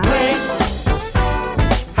 brick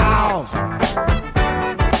house.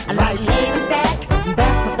 Like Lady Stack,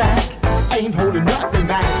 that's a fact. Ain't holding nothing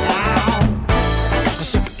back now.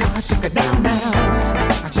 Shake it down now.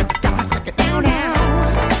 Shake it down now.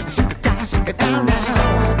 Shake it down now.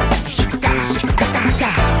 Shake it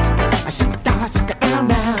down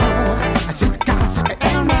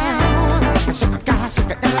now.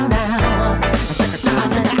 Shake it down now. Shake it down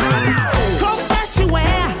now. Clothes that she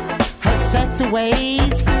wear, her sexy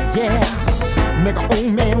ways, yeah, make an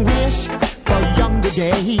old man wish for younger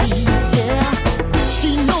days. Yeah, she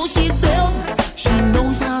knows she's built, she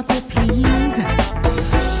knows how to please.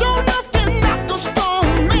 Sure enough can knock a strong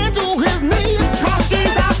man to his knees. 'Cause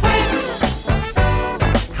she's a brick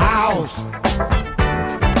house.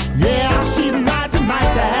 Yeah, she's mighty,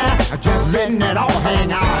 mighty, just letting it all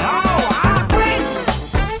hang out. Oh, a brick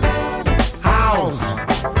house.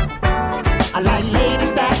 I like Lady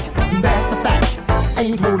Stack, that's a fact.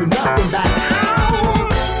 Ain't holding nothing back. Oh,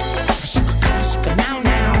 shake it now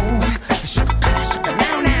now. Shake it now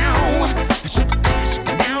now. Shake it now now. Shake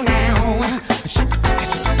it now now. Shake it now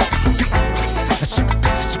now. Shake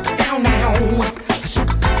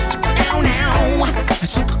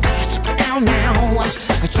it now now.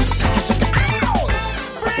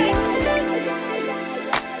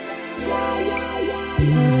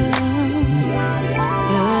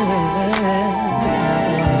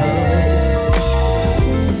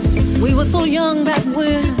 We were so young back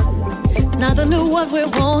when neither knew what we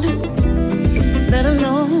wanted, let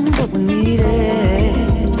alone what we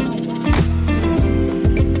needed.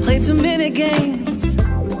 Played too many games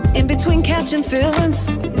in between catching feelings.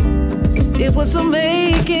 It was the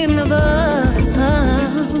making of us.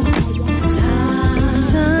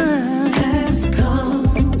 Time has come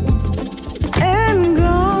and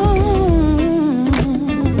gone.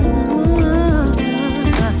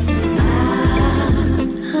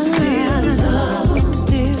 I still love,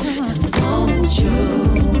 still want you.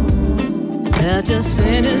 I just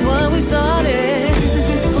finished what we started.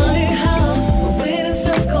 Funny how we went in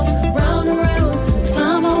circles, round and round,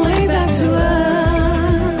 found my way back to us.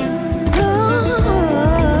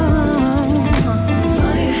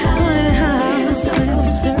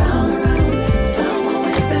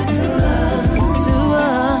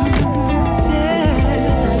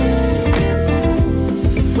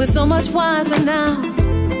 So much wiser now,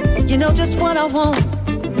 you know just what I want,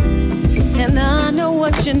 and I know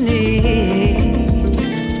what you need.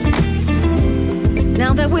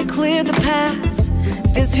 Now that we cleared the past,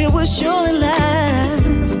 this here will surely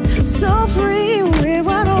last. So free, we're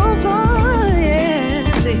wide open, yeah.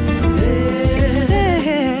 See,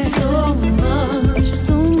 there's so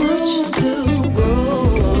much to grow.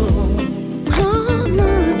 Oh,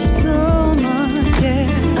 much, so much, yeah.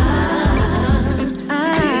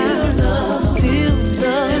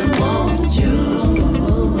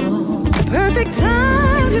 Perfect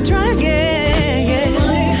time to try again. Yeah.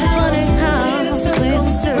 Funny how with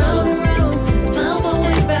the circles, found my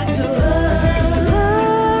way back to us. Love.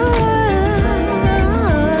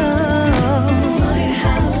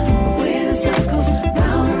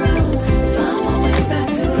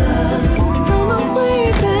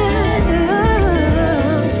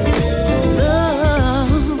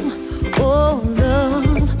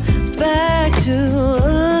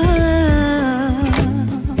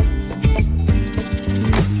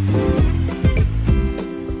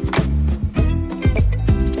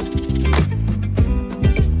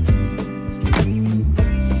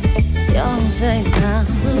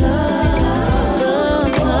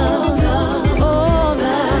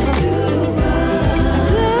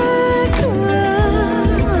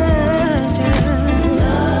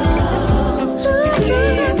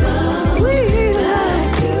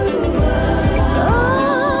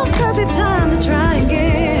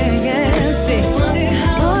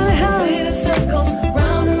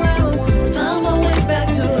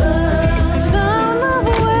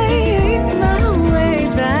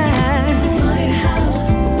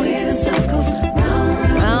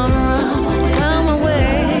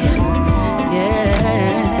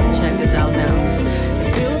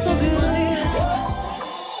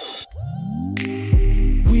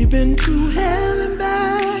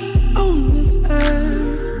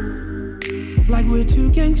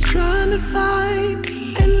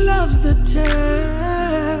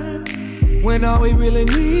 when all we really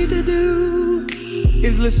need to do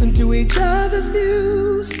is listen to each other's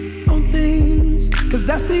views on things, 'cause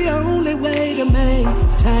that's the only way to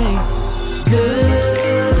maintain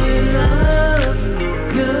good love,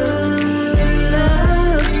 good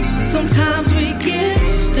love. Sometimes we get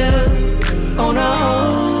stuck on our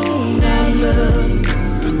own and love,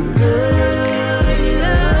 good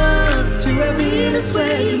love. To every innocent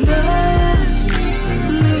way you must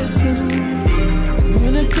listen,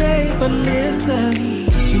 communicate, but listen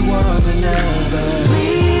to one another. We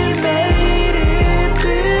made it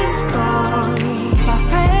this far by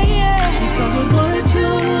faith, because we wanted to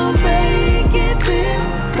make it this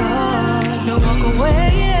far. No walk away,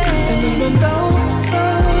 and even though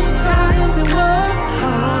sometimes it was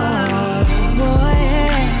hard, boy,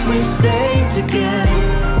 we stayed together.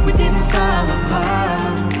 We didn't fall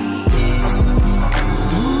apart.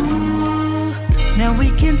 Ooh, now we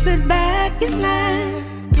can sit back and laugh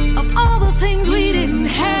of all the things we didn't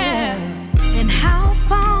have and how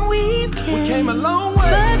far we've came. We came a long way,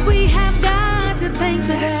 but we have God to thank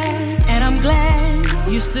for that. And I'm glad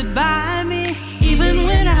you stood by me even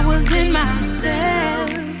when I was in myself.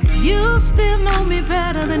 You still know me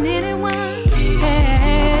better than anyone. Good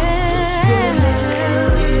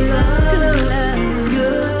love,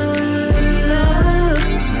 good love.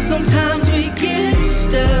 Sometimes we get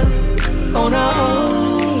stuck on our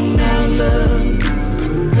own and love.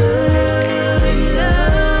 Good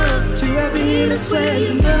love. To every innocent way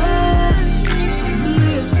you must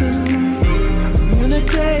listen,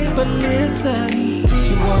 communicate, but listen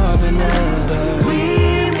to one another. We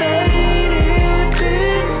made it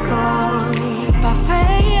this far by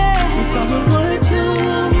faith, because we wanted to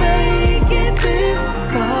make it this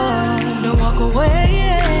far. Don't walk away,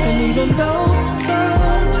 and even though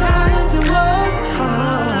sometimes it was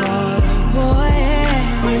hard, boy,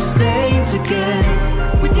 we stayed together.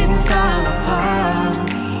 We didn't fall apart.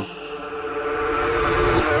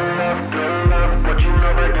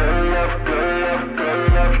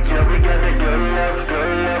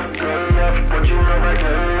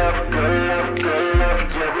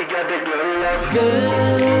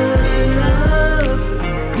 Good love,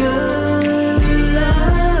 good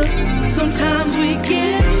love. Sometimes we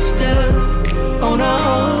get stuck on our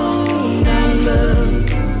own and love.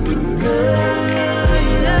 Good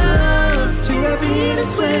love. To every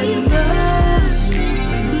innocent way you must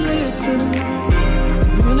listen,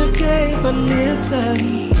 communicate, but listen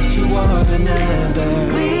to one another.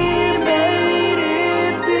 We made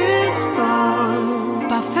it this far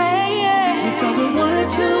by faith, because we wanted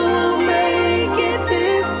to make it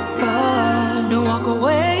this far. Don't walk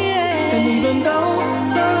away, and even though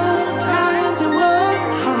sometimes it was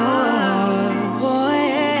hard, boy,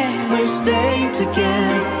 we stayed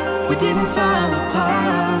together. We didn't fall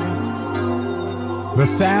apart. The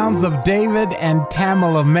sounds of David and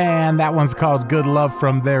Tamala Mann. That one's called Good Love,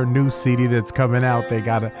 from their new CD that's coming out. They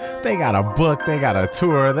got a book, they got a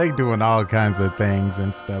tour, they doing all kinds of things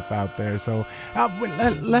and stuff out there. So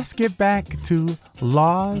let's get back to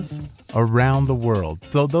laws around the world.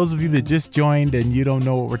 So those of you that just joined and you don't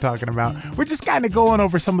know what we're talking about, we're just kind of going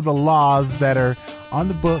over some of the laws that are on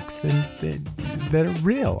the books and that are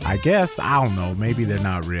real, I guess. I don't know. Maybe they're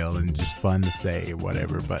not real and just fun to say or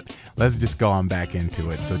whatever, but let's just go on back into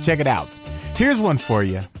it. So check it out. Here's one for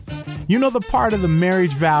you. You know the part of the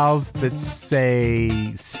marriage vows that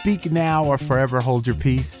say, speak now or forever hold your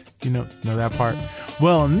peace? You know that part?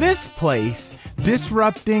 Well, in this place,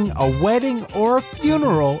 disrupting a wedding or a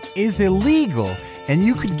funeral is illegal, and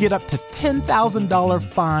you could get up to $10,000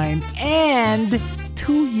 fine and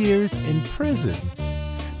 2 years in prison.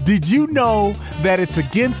 Did you know that it's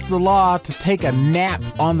against the law to take a nap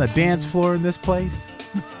on the dance floor in this place?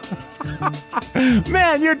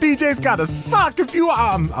 Man, your DJ's gotta suck if you...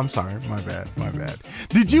 I'm sorry, my bad.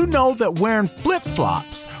 Did you know that wearing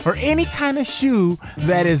flip-flops or any kind of shoe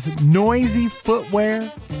that is noisy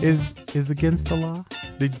footwear is against the law?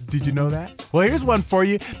 Did you know that? Well, here's one for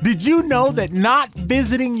you. Did you know that not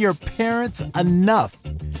visiting your parents enough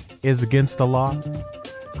is against the law?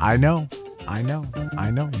 I know.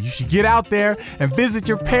 You should get out there and visit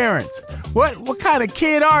your parents. What kind of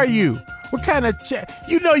kid are you? What kind of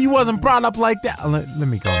you know you wasn't brought up like that. Let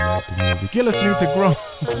me go back to music. You're listening to Grown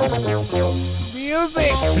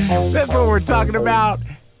Music. That's what we're talking about.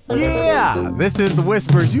 Yeah, this is The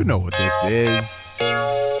Whispers. You know what this is.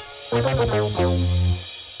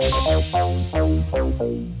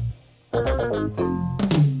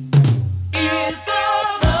 It's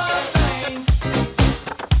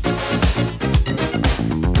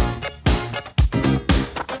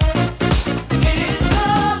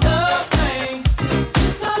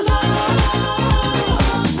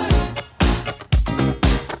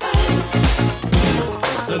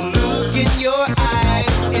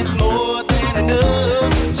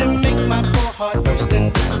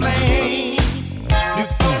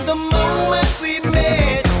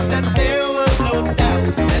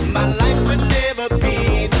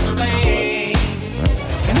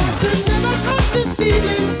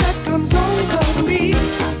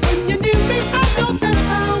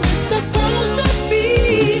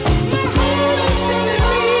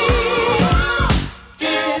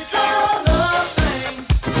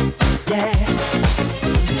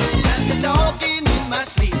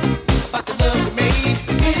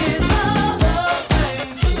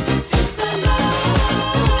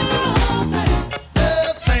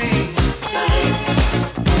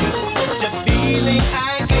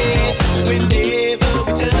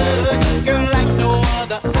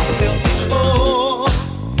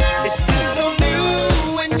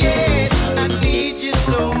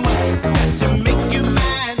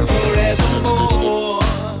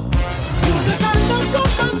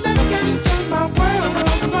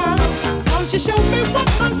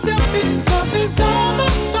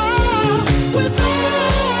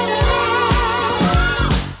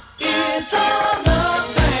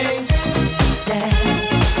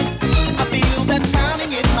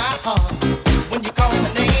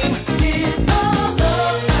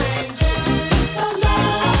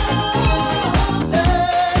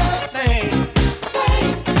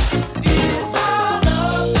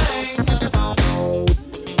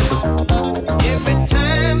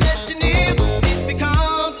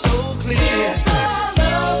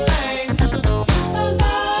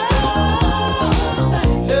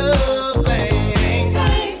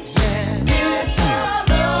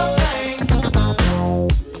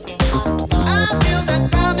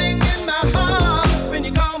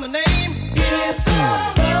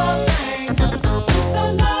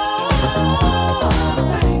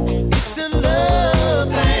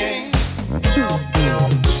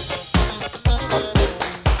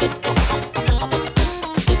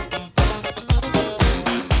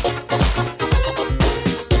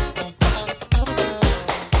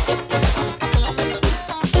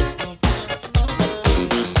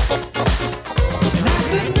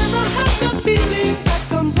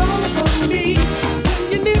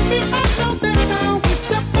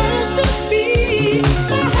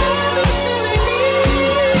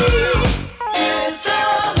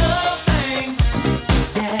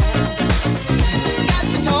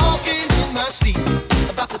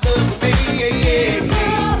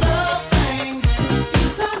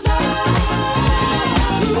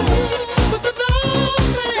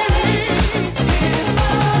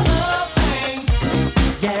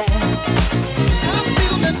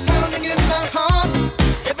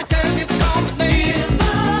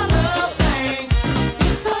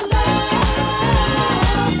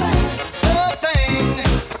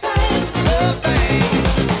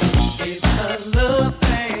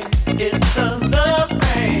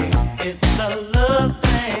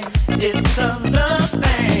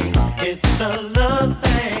Down.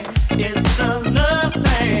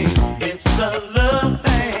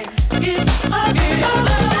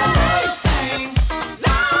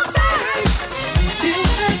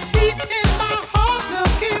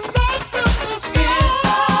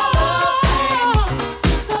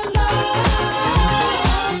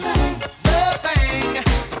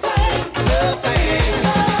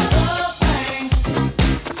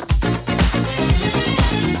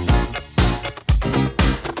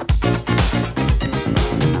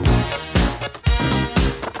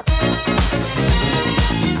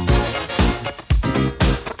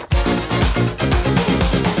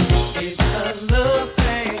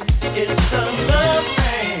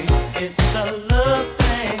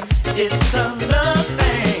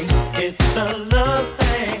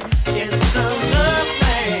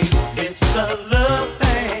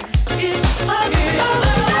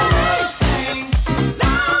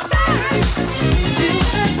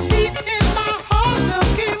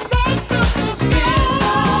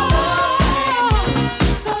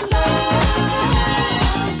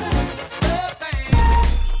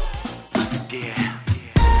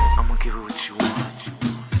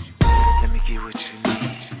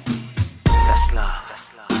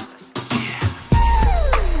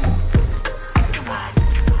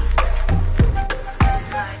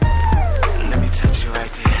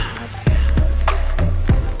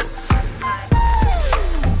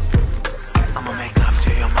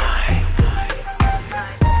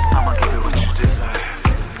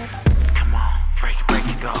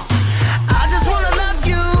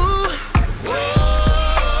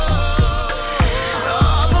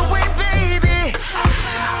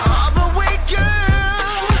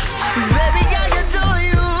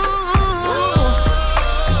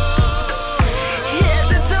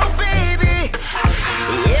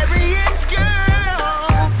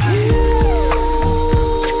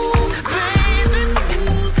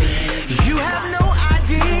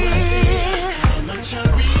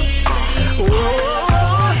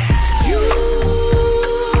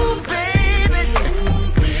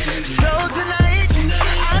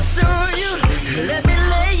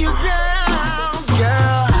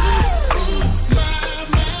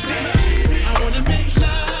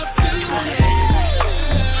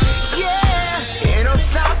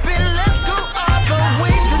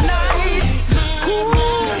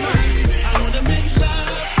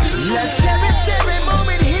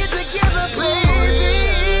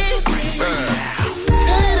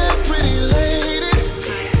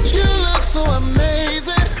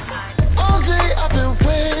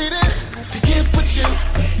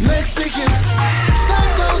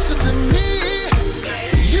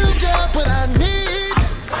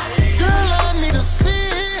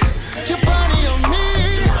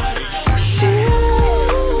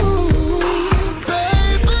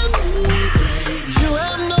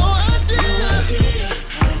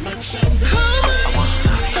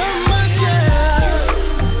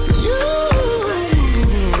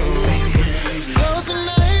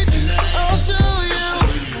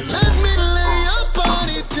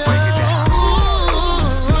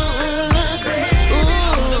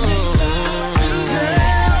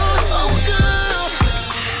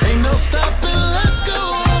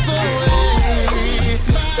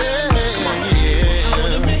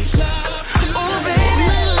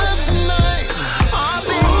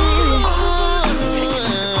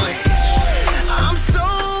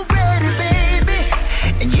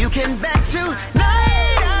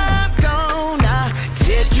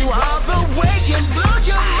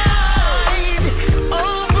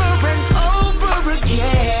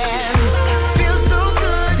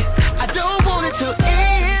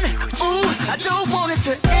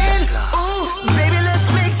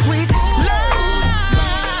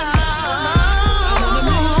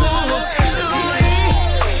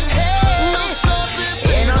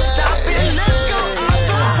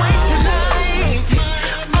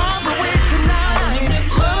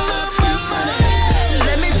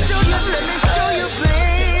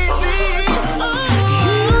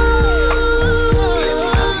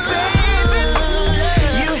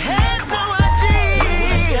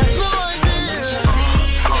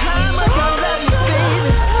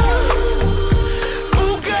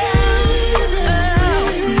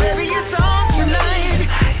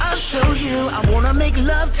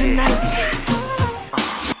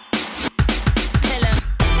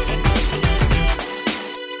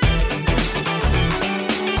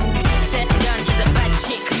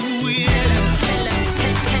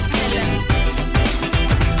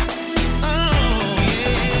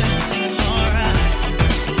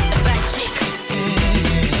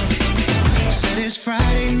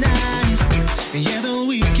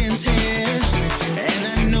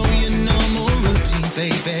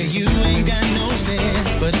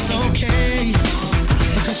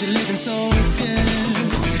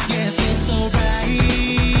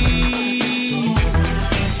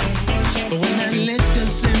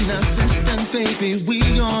 baby, we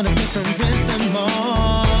on a different rhythm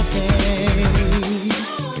all day.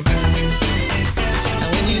 And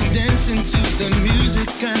when you dance into the music,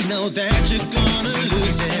 I know that you're gonna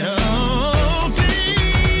lose it all, baby.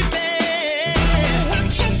 What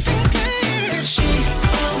you thinking? She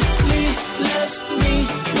only loves me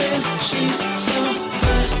when she's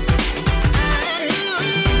sober.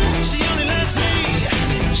 She only loves me.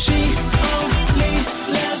 She only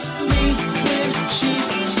loves me when she's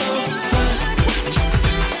sober.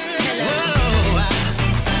 Whoa,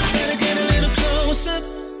 I'm trying to get a little closer,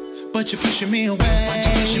 but you're pushing me away. I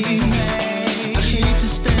hate to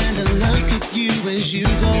stand and look at you as you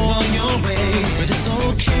go on your way, but it's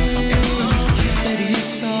okay, baby,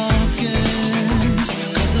 it's all good.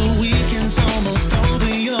 'Cause the weekend's almost over,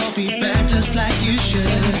 you'll be back just like you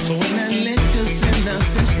should. But when that liquor's in our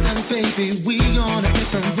system, baby, we on a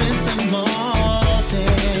different rhythm all day.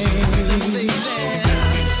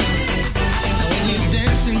 And when you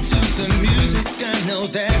dance into the music, I know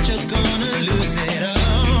that you're gonna lose it all.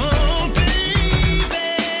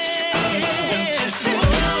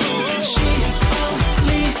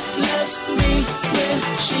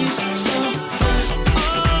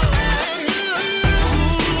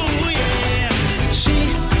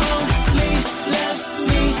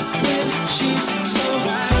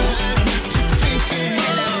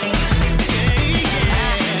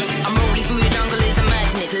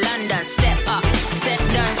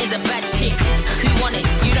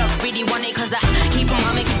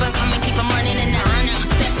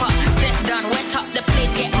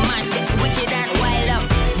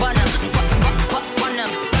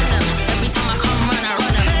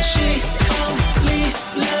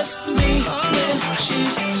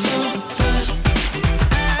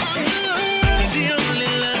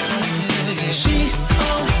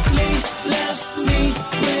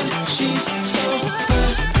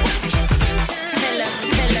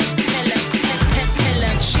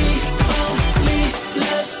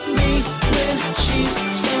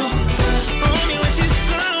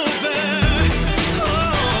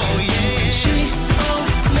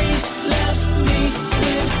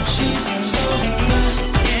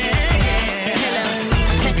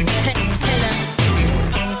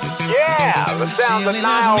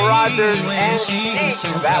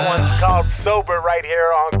 That one's called Sober right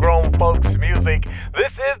here on Grown Folks Music.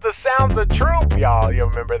 This is the Sounds of Troop, y'all. You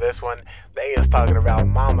remember this one? They is talking about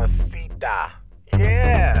Mamacita.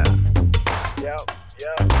 Yeah. Yep.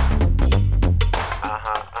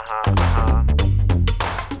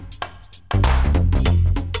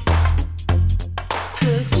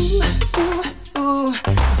 Say ooh, ooh, ooh.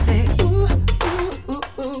 Say ooh, ooh, ooh,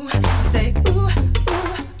 ooh. Say ooh,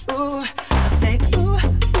 ooh, ooh. Say ooh,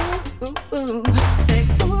 ooh, ooh. Say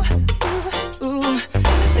ooh, ooh, ooh.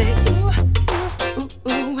 Say ooh, ooh,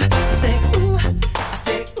 ooh. Say ooh,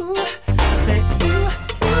 say ooh, say ooh,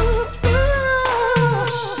 ooh, ooh.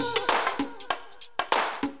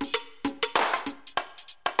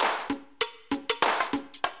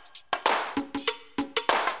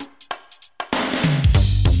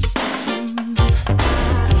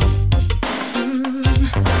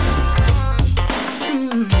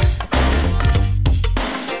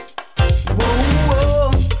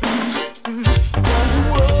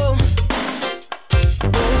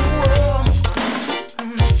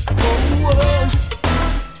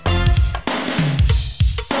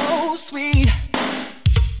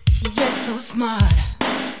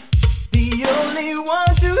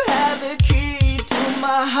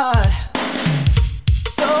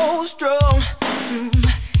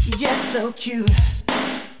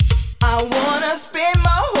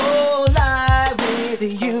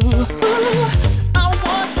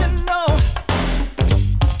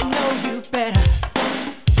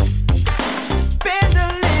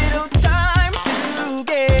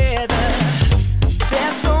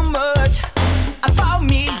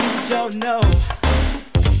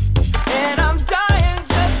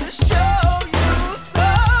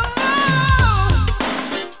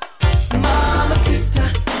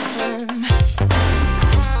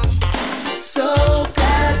 So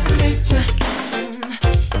glad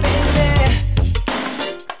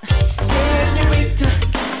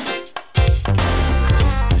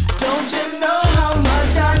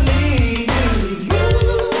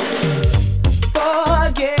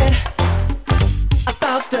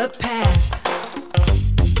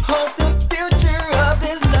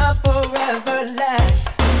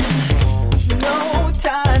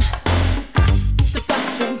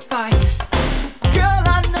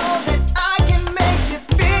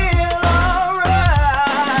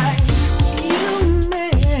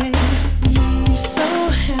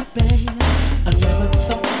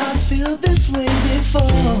way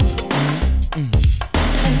before.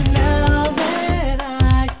 And now that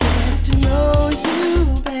I get to know you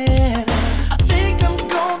better, I think I'm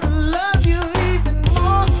gonna love you even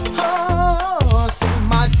more. So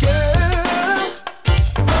my girl,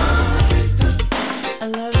 I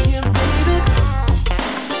love you, baby.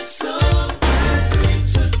 So glad to meet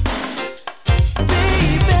you,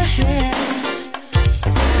 baby.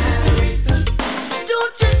 Senorita,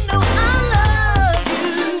 don't you know I love you?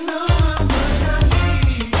 Don't you know how much I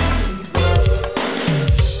need you?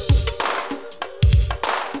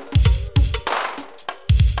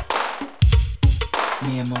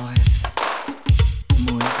 Mi amor es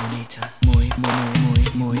muy bonita,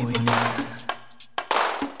 muy bonita.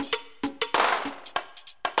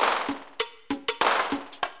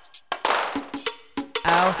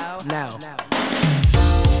 Out now.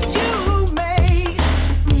 You make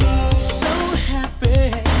me so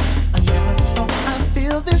happy. I never thought I'd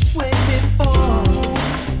feel this way before.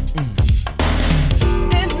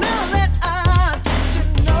 And now that I get to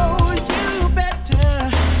know you better,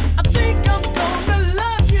 I think I'm gonna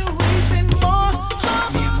love you even more.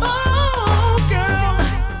 Oh, girl.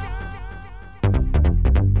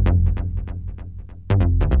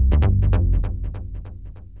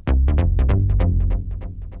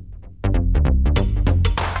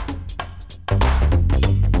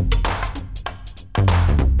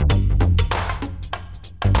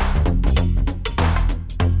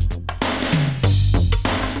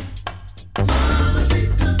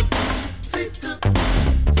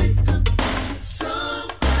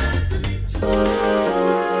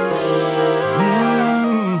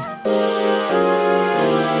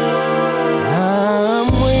 I'm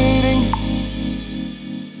waiting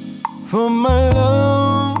for my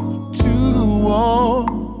love to walk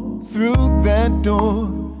through that door.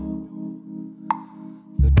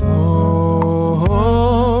 The door,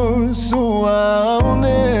 so I'll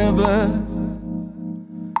never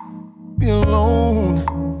be alone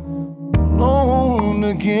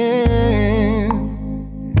again.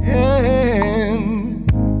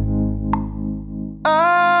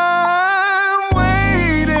 I'm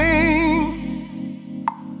waiting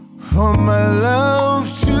for my love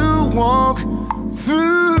to walk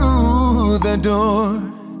through the door.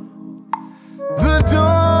 The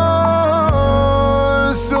door,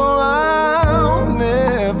 so I'll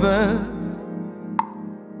never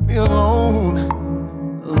be alone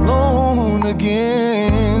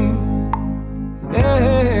again.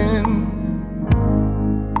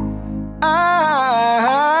 I'm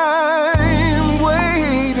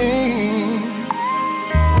waiting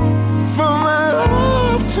for my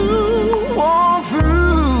love to walk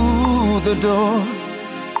through the door.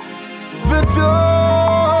 The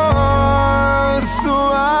door, so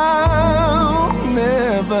I'll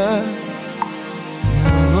never be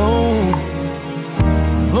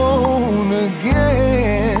alone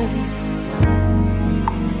again.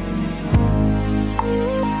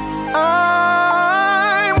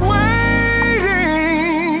 I'm waiting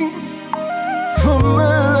for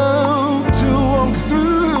my love to walk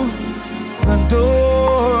through the door.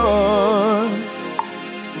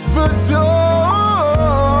 The door,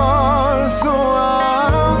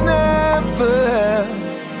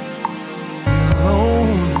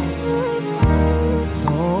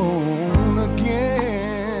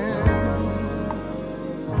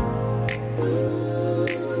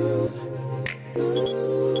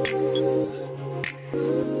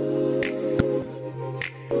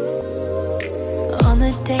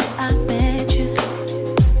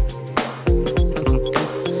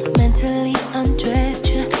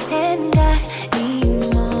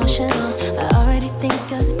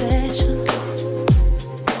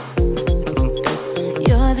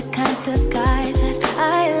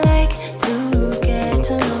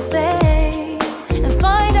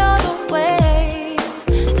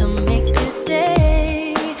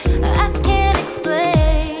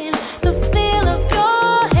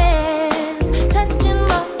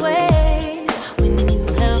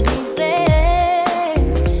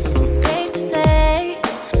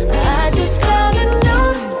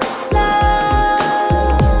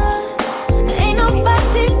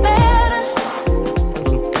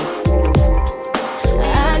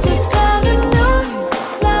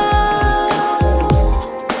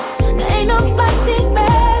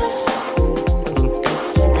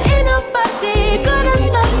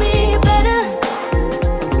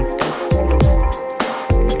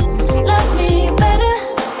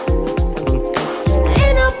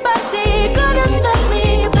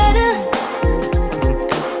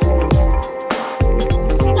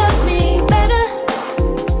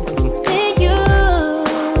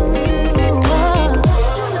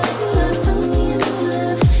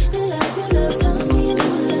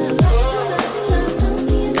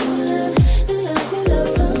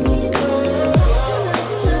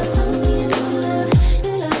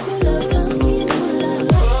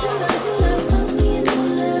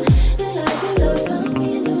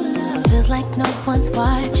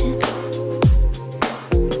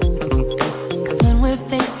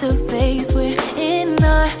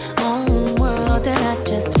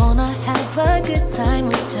 time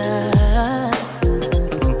we touch.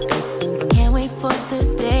 Can't wait for the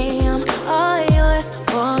day I'm all yours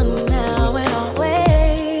for now and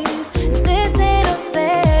always. This ain't a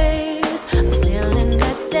phase, a feeling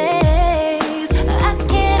that stays. I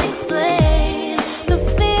can't explain the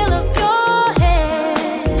feel of your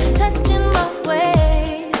hands touching my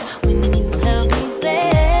waist when you held me,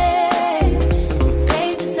 babe. It's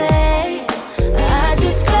safe to say I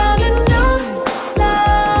just found a new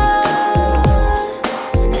love.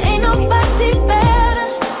 Ain't nobody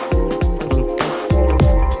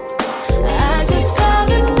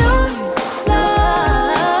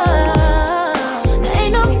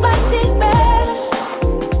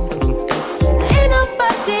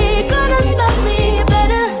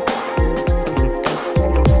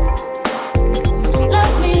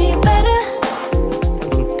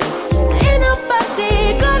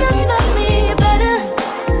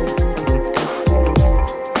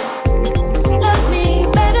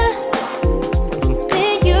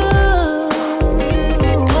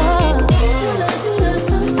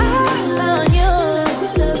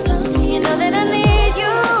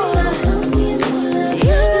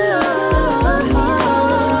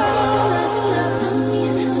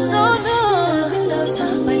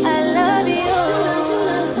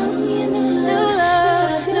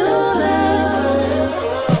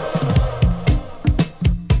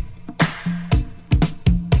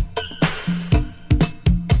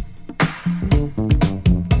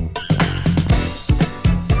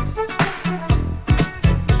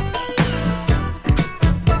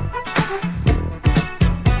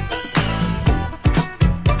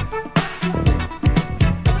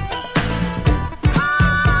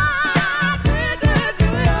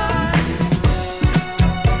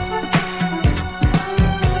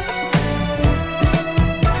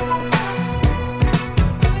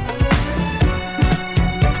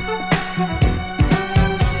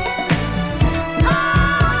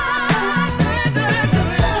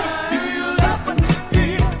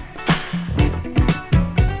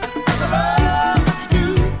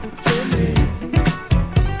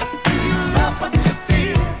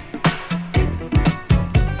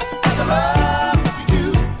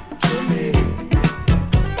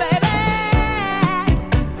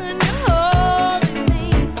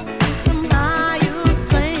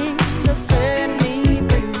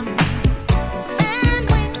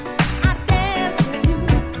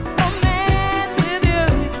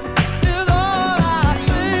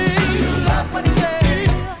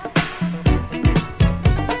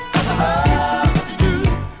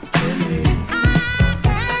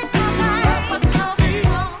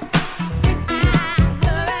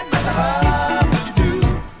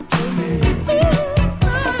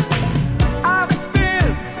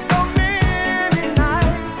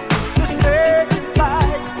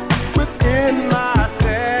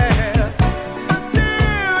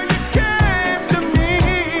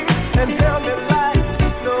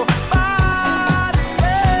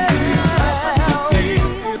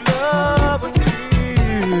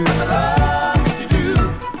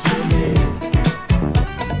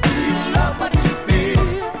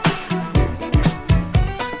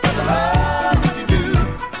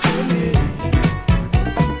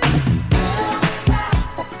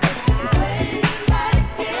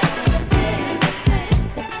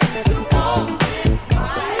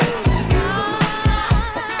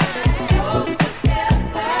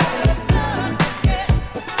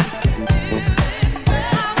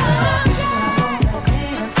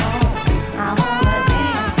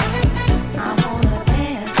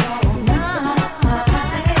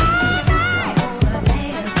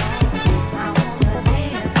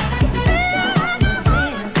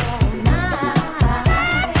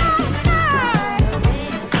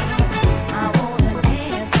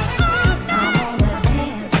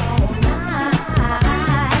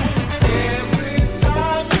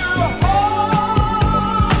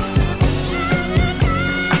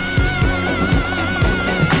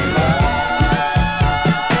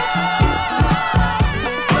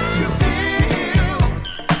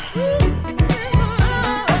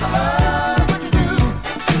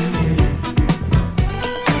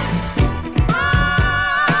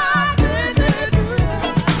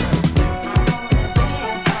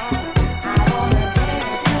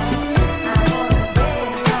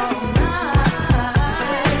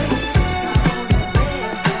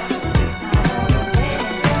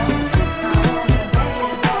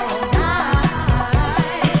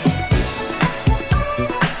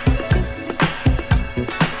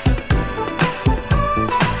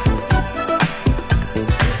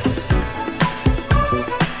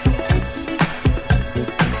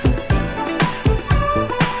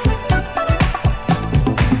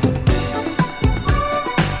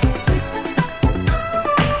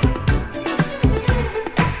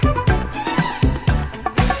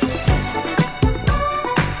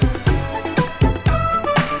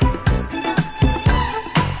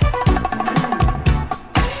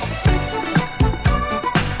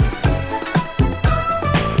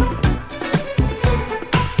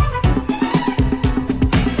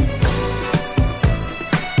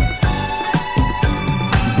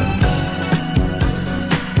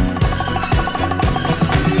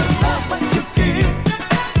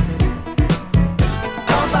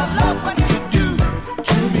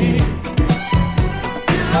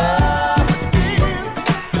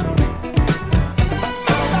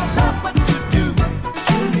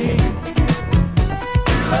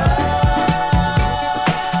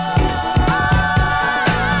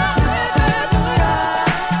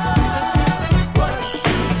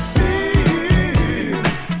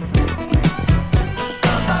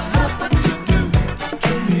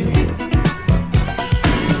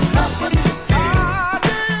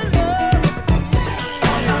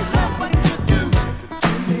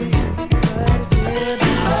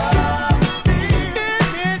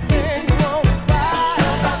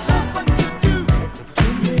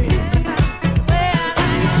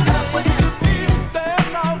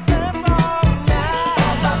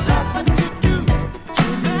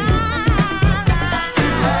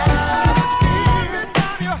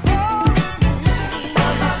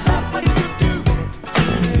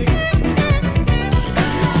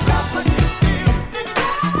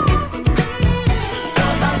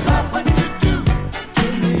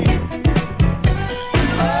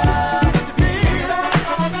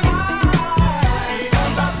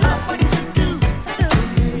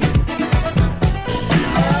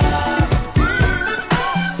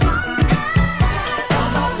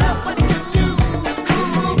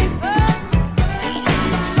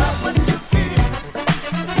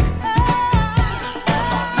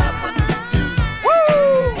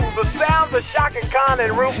Sean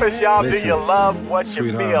and Rufus, y'all, Listen, do you love what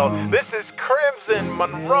you sweetheart, feel? This is Crimson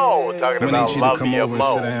Monroe talking I need about you to Love come You over and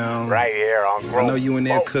sit down. Mo right here on Grown I know you in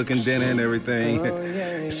there Folks. cooking dinner and everything.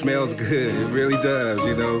 It smells good. It really does,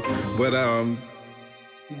 you know. But I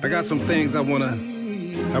got some things I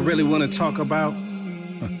really wanna talk about.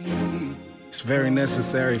 It's very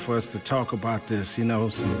necessary for us to talk about this, you know,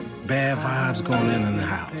 some bad vibes going in the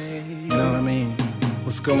house. You know what I mean?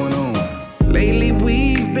 What's going on? Lately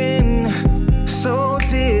we've been so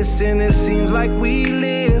distant, it seems like we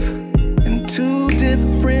live in two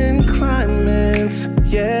different climates,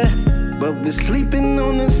 yeah. But we're sleeping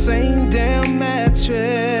on the same damn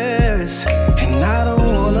mattress. And I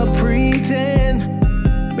don't wanna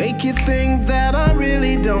pretend, make you think that I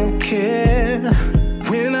really don't care.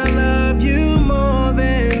 When I love you more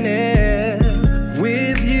than air,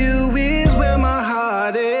 with you is where my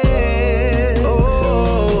heart is.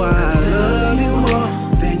 Oh, I love you more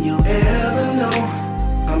than you'll ever know.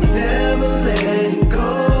 I'm never letting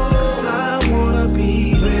go, 'cause I wanna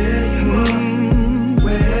be where you are,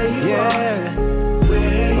 where you are,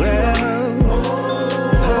 where you are.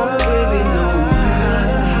 Oh, baby, no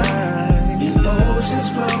matter how emotions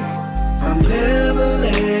flow, I'm never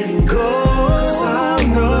letting go, 'cause I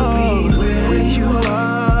wanna be where you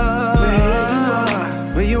are,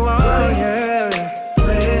 where you are, yeah.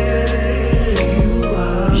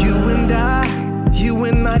 You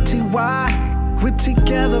and I, T.Y., we're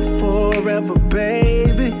together forever,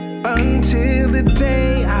 baby, until the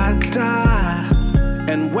day I die,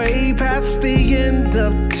 and way past the end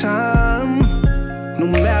of time. No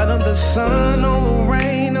matter the sun or the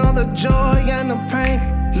rain or the joy and the pain,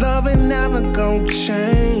 love ain't never gonna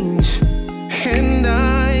change, and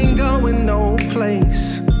I ain't going no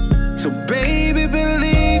place. So baby,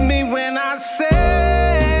 believe me when I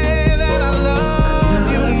say that I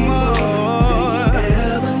love you more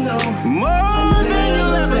than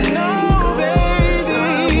you'll ever know,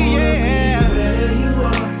 baby, yeah.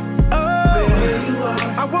 Oh,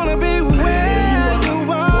 I wanna be where you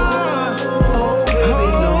are.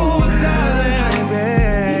 Oh, darling,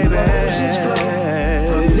 baby,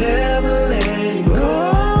 I'm never letting go,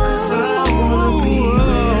 'cause I wanna be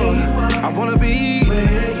where you are. I wanna be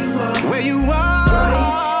where you are.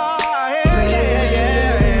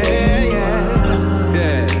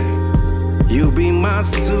 Yeah. You be my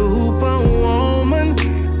superwoman,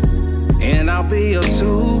 and I'll be your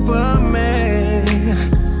Superman.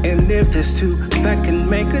 And if there's two that can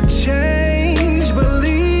make a change,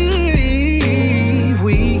 believe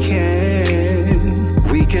we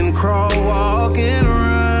can crawl, walk, and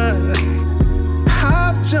run,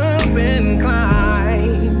 hop, jump, and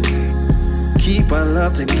climb. Keep our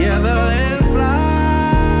love together and fly.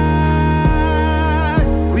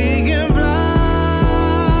 We can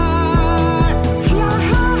fly, fly.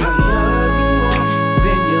 I love you more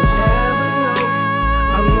than you'll ever know.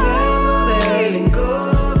 I'm never letting go,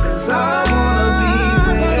 'cause I wanna be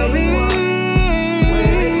where you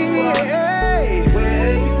are,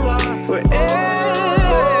 where you are, wherever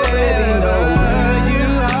you are, baby.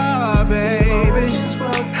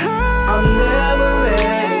 I'm never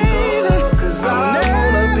letting go, 'cause I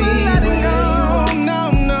wanna be where you are,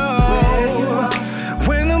 where you are.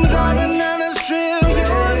 When I'm driving down the strip, you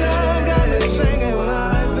know, got me singing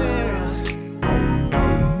like this.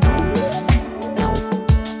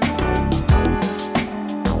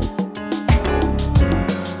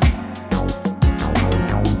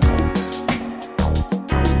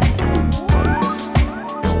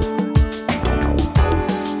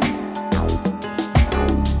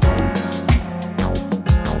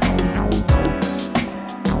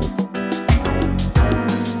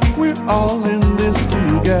 We're all in this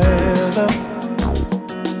together.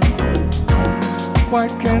 Why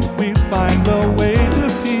can't we find a way to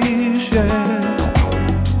peace? Yeah.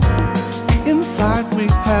 Inside we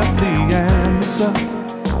have the answer.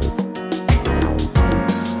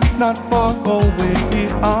 Not far away,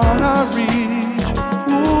 beyond our reach.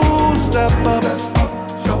 Ooh, step up,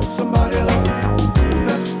 show somebody love.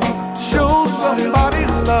 Step up, show somebody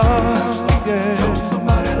love. Yeah. Show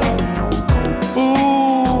somebody love.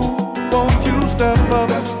 Ooh, won't you step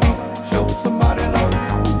up, show somebody love.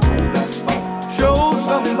 Step up, show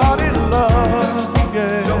somebody love.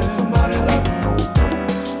 Yeah. Show somebody love.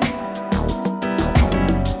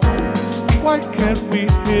 Why can't we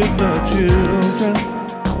hear the children?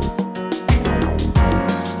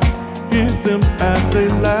 Hear them as they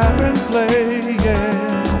laugh and play, yeah.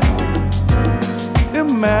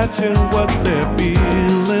 Imagine what they're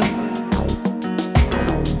feeling.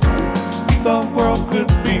 The world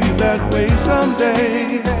could be that way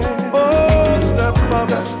someday. Oh, step up,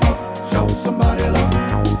 show somebody love.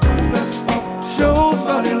 Step up, show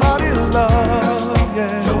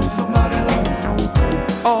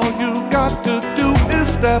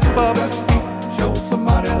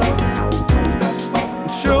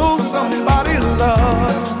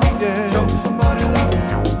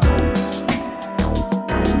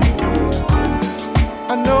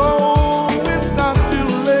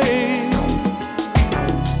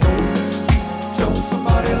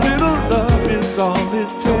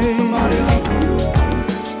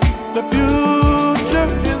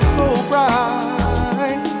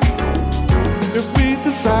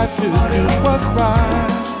just right.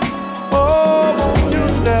 Oh, won't you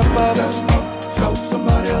step up, show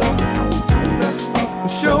somebody love, step up,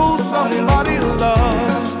 show somebody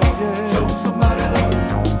love, yeah. Show somebody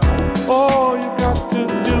love. All you got to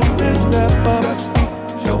do is step up,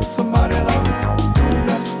 show somebody love,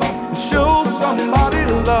 step up, show somebody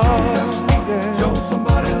love, yeah. Show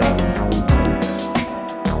somebody love.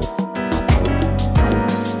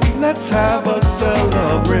 Let's have a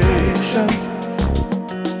celebration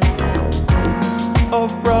of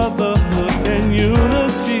brotherhood and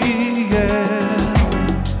unity, yeah.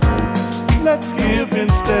 Let's give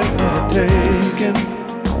instead of taking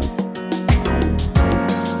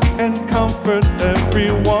and comfort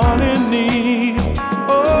everyone in need.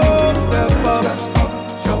 Oh, step up,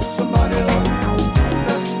 show somebody love.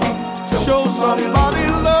 Step up, show somebody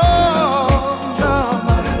love. Show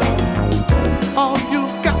somebody love. All you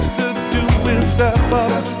got to do is step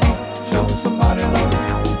up, show somebody love.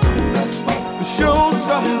 Show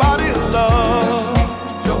somebody love.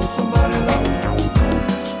 Show somebody love.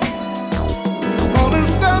 On and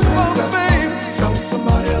step up, babe. Show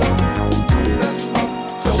somebody love. Step up.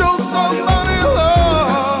 Show somebody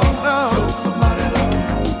love now. Show somebody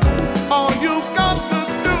love. All you got to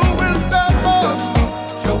do is step up.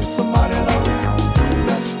 Show somebody love.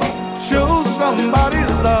 Step up. Show somebody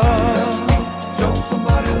love. Show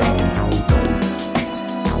somebody love.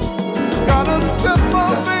 Gotta step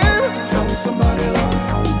up, babe. Show somebody love.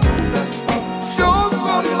 Step up. Show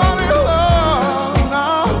somebody love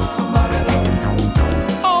now. Show somebody love.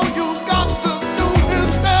 All you got to do is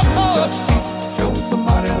step up. Show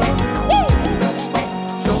somebody love. Woo! Step up.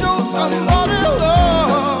 Show somebody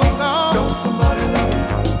love now. Show somebody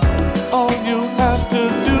love. All you have to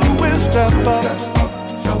do is step up.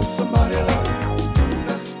 Show somebody love.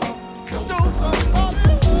 Step up. Show somebody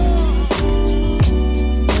love.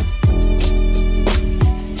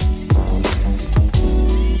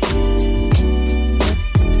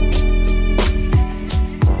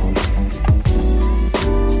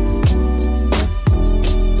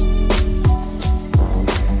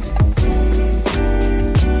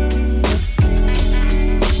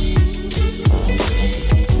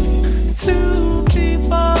 Two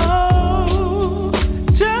people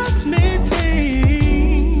just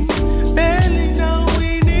meeting, barely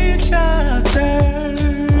knowing each other.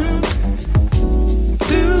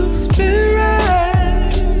 Two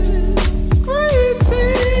spirits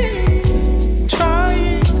greeting,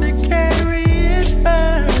 trying to carry it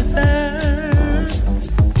further.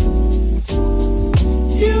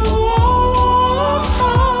 You are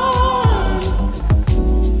one,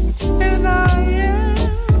 and I am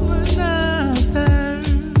another.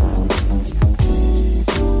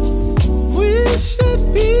 We should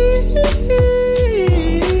be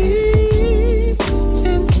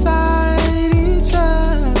inside each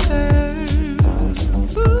other.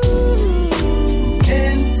 Ooh.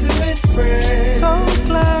 Intimate friends. So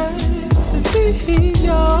glad to be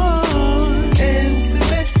yours.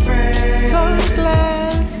 Intimate friends. So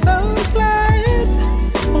glad, so glad.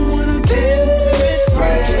 I wanna be intimate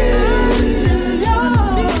friends. Just wanna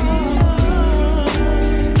be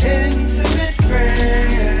intimate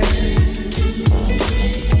friends.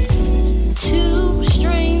 Two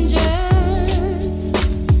strangers,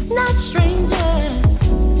 not strangers,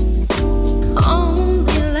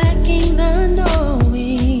 only lacking the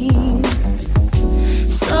knowing.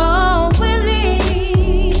 So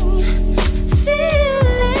willing,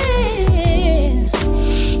 feeling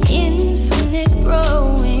infinite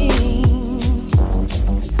growing.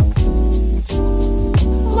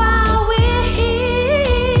 While we're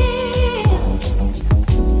here,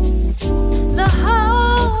 the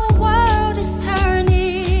whole world is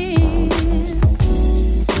turning.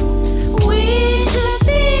 We should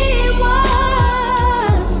be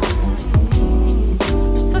one,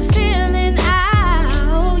 fulfilling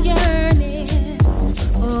our yearning.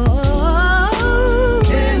 Oh,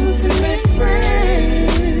 Intimate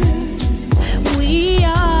friends. we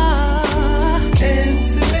are.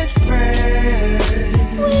 Intimate friends.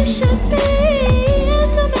 We should be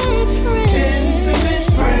intimate friends. Intimate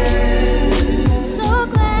friends. So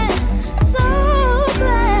glad, so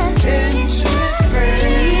glad. Intimate We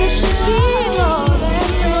friends. should be more than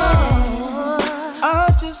yours. I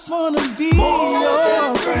just wanna be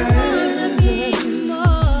your friend. Be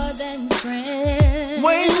more than friends.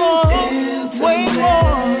 Way more, way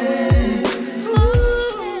more. More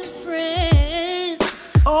than friends.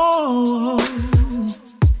 Oh,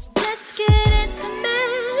 Let's get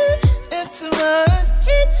intimate. intimate.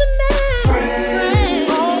 Intimate Friends.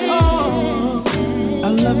 friends. I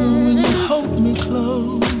love it when you hold me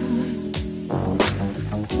close.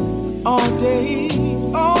 All day,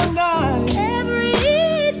 all night.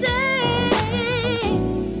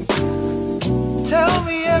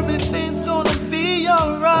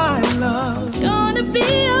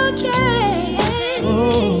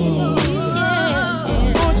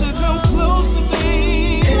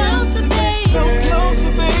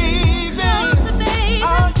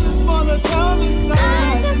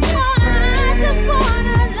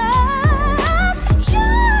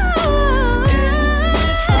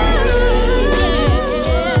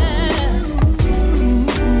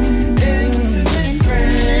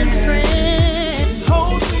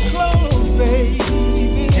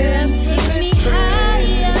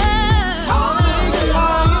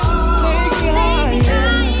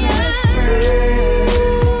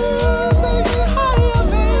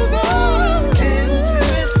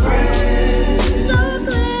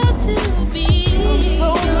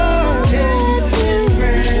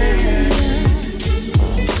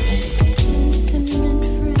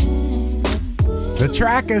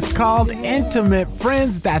 track is called Intimate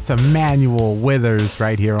Friends. That's Emmanuel Withers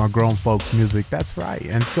right here on Grown Folks Music. That's right.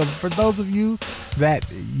 And so for those of you that,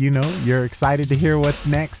 you're excited to hear what's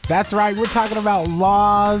next, that's right. We're talking about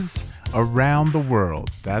laws around the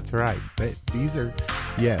world. That's right. These are,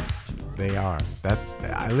 yes, they are.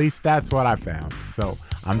 At least that's what I found. So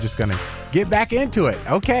I'm just going to get back into it.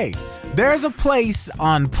 Okay. There's a place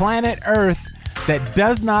on planet Earth that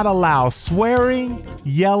does not allow swearing,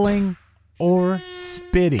 yelling, or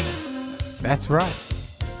spitting. That's right.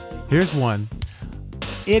 Here's one.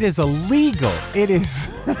 It is illegal. It is,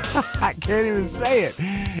 I can't even say it.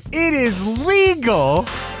 It is legal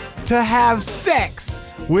to have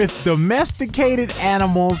sex with domesticated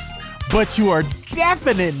animals, but you are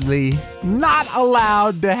definitely not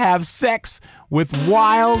allowed to have sex with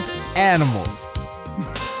wild animals.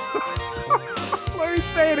 Let me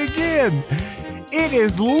say it again. It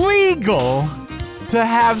is legal to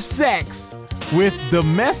have sex with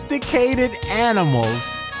domesticated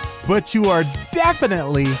animals, but you are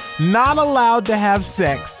definitely not allowed to have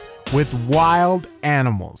sex with wild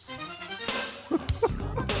animals.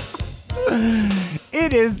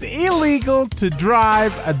 It is illegal to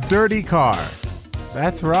drive a dirty car.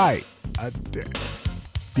 That's right.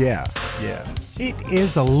 Yeah. It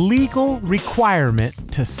is a legal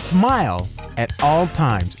requirement to smile at all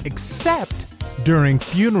times, except during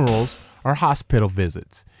funerals or hospital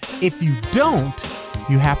visits. If you don't,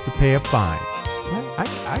 you have to pay a fine.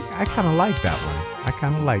 I kind of like that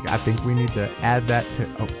one. I think we need to add that to...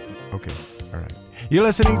 Oh, okay. All right. You're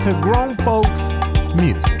listening to Grown Folks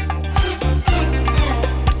Music.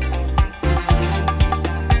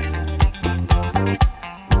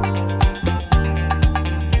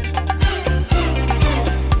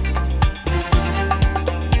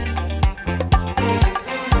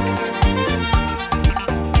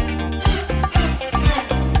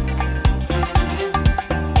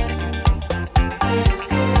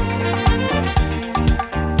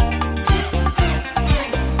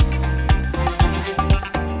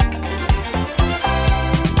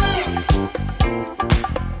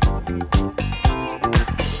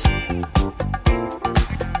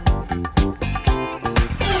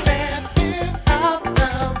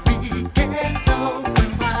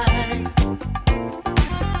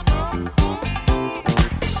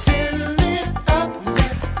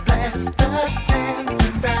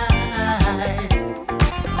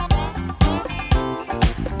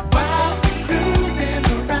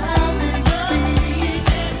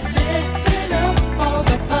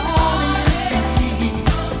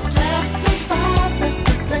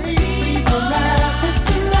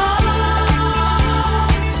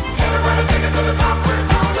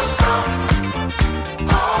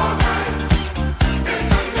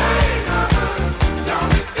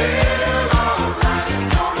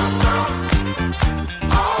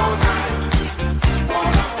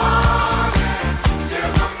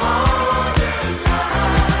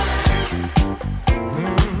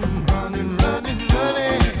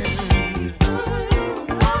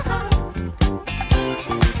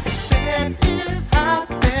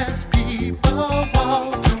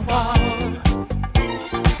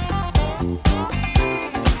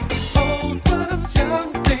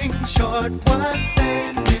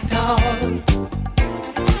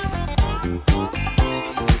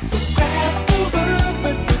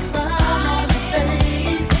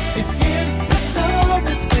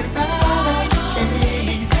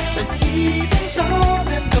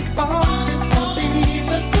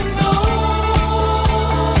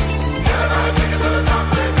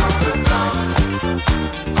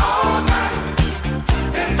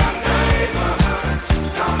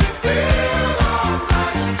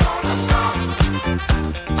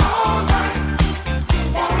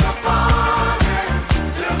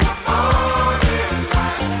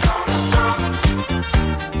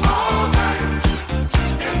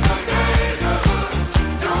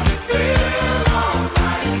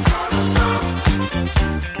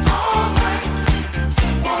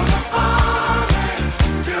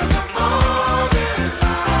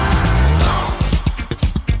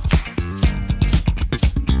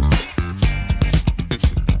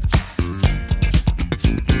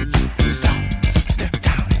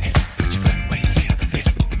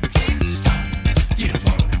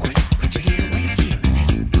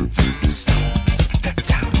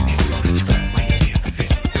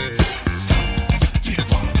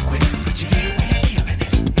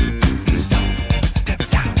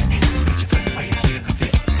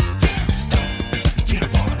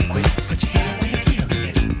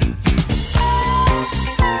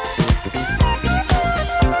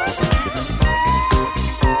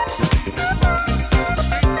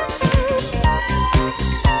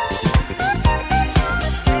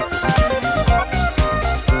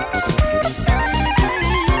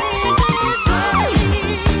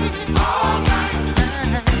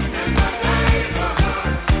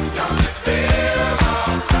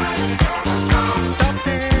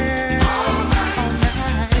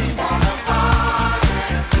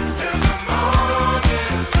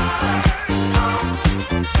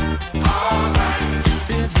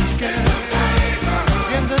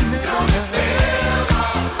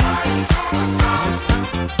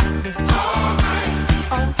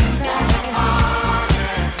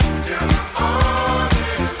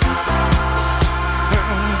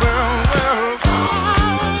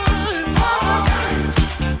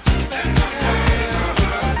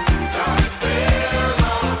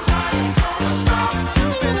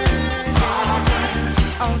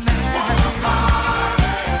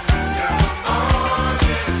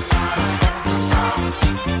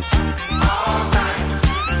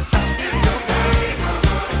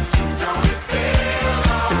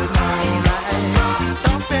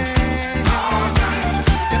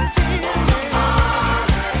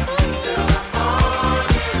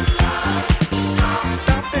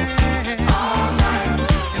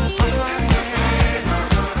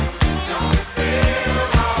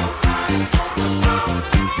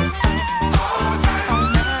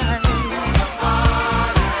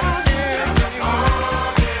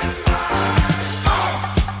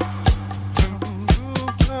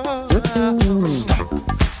 Stop,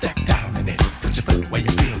 step down in it. Put your foot where you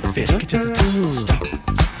feel it fit. Take it to the top. Stop.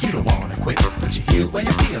 You don't wanna quit. Put your heel where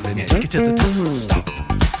you feeling it. Take it to the top. Stop.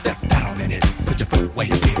 Step down in it. Put your foot where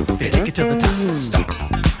you feel it fit. Take it to the top. Stop.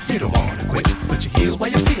 You don't wanna quit. Put your heel where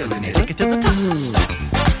you feeling it. Take it to the top. Stop.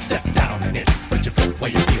 Step down in it. Put your foot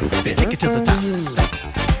where you feel it fit. Take it to the top. Stop.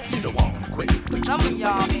 You don't wanna quit. Some of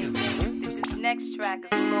y'all may think that this next track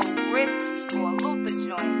is a little risky or a Luther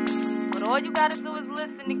joint, but all you gotta do is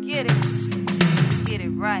listen to get it. Get it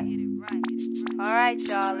right. Alright,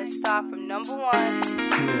 y'all, let's start from number 1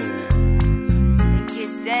 and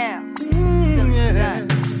get down till it's done.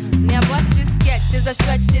 Now what's this sketch as I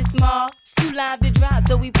stretch this mall? 2 lines to drive,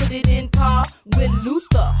 so we put it in par with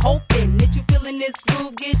Luther, hoping that you feeling this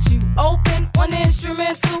groove, get you open on the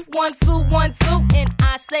instrumental. 1, 2, 1, 2, and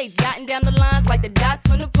I say jotting down the lines like the dots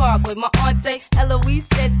on the parkway. My auntie Eloise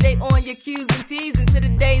said stay on your Q's and P's into the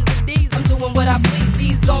days of these. I'm doing what I please,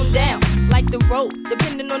 ease on down like the road,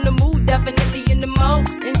 depending on the mood, definitely in the mode.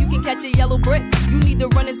 And you can catch a yellow brick. You need to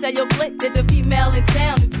run and tell your clique that the female in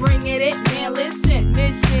town is bringing it. Man, listen,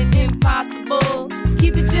 mission impossible.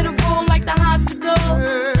 Keep it general like the hospital.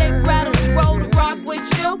 Shake, rattle, and roll to rock with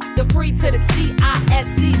you. The free to the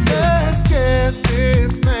CISC. Let's get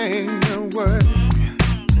this thing to work.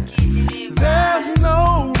 There's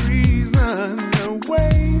no reason to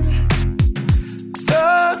wait.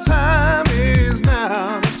 The time is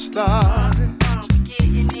now to start.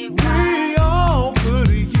 We all could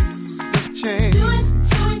use the change.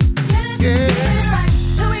 Yeah.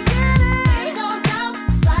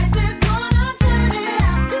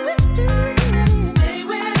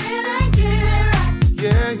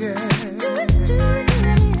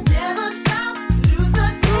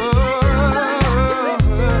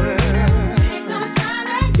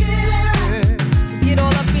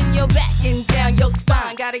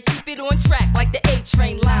 Gotta keep it on track like the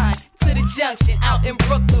A-train line to the junction out in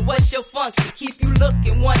Brooklyn. What's your function? Keep you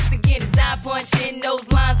looking once again as I punch in those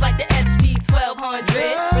lines like the SP 1200.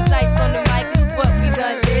 Precise on the mic is what we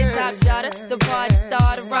done did. Top shotter, the party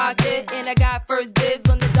starter rocked it, and I got first dibs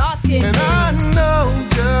on the dark skin. And I know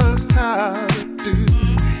just how to do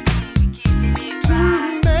to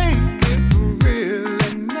make it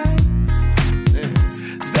really nice.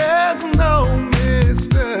 There's no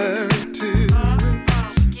mystery.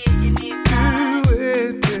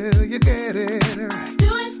 You get it right. Do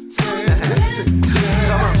it, so we get it.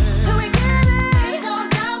 Come on. So we get it. Ain't no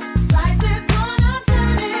doubt. Slice is gonna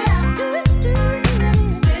turn it out. Do it,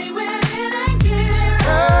 stay with it and get it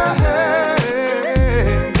right.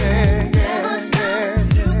 Never stop.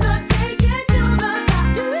 You could take it to the top.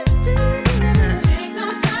 Do it, take the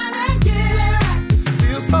time and get it right. It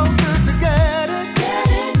feels so good to get it. Get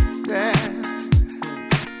it. Yeah.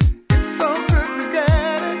 It's so good to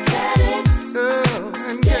get it. Get it. Oh,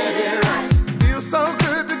 and get it. So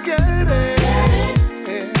good to get it.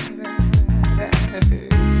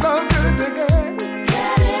 So good to get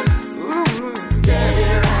it. Ooh, get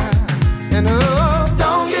it right. And oh,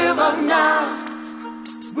 don't give up now.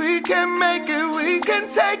 We can make it, we can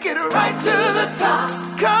take it right to the top.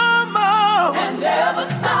 Come on. And never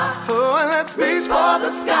stop. Oh, and let's reach for the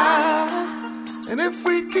sky. And if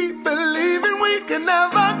we keep believing, we can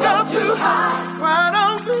never go too high. Why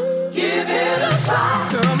don't we give it a try?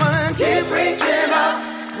 Come on and keep reaching up.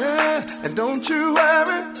 Yeah. And don't you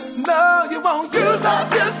worry, no, you won't use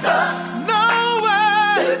up your stuff. No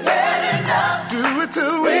way to get enough. Do it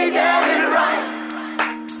till we get it right.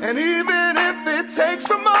 And even if it takes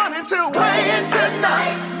some morning till way into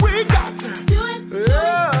night, we got to do it.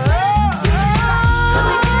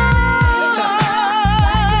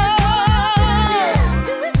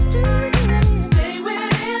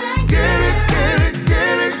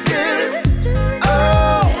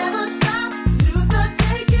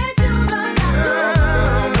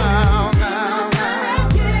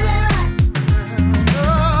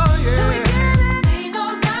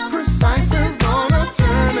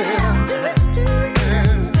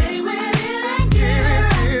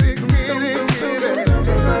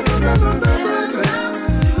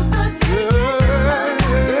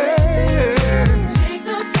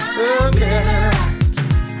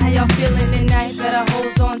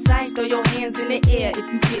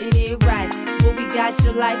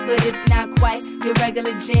 Your life, but it's not quite your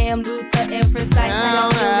regular jam. Luther and Precise. How y'all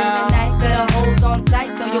feeling tonight? Better hold on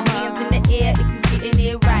tight. Throw your hands in the air if you getting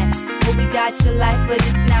it right. Well, we got your life, but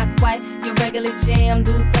it's not quite your regular jam.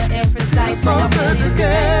 Luther and Precise. How y'all feeling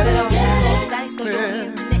tonight? Better hold on tight. Throw your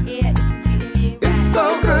hands in the air if you getting it right. It's so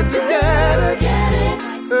good to get it.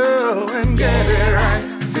 Oh, and get it right.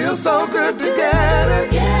 Feels so good to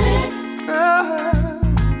get it. Oh,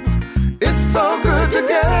 it's so good to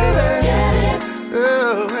get it.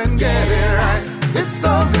 so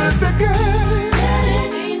good to get it.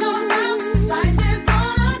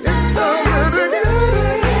 It's so good to get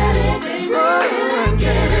it. Oh, and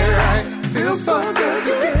get it right. Feels so good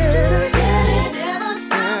to get it.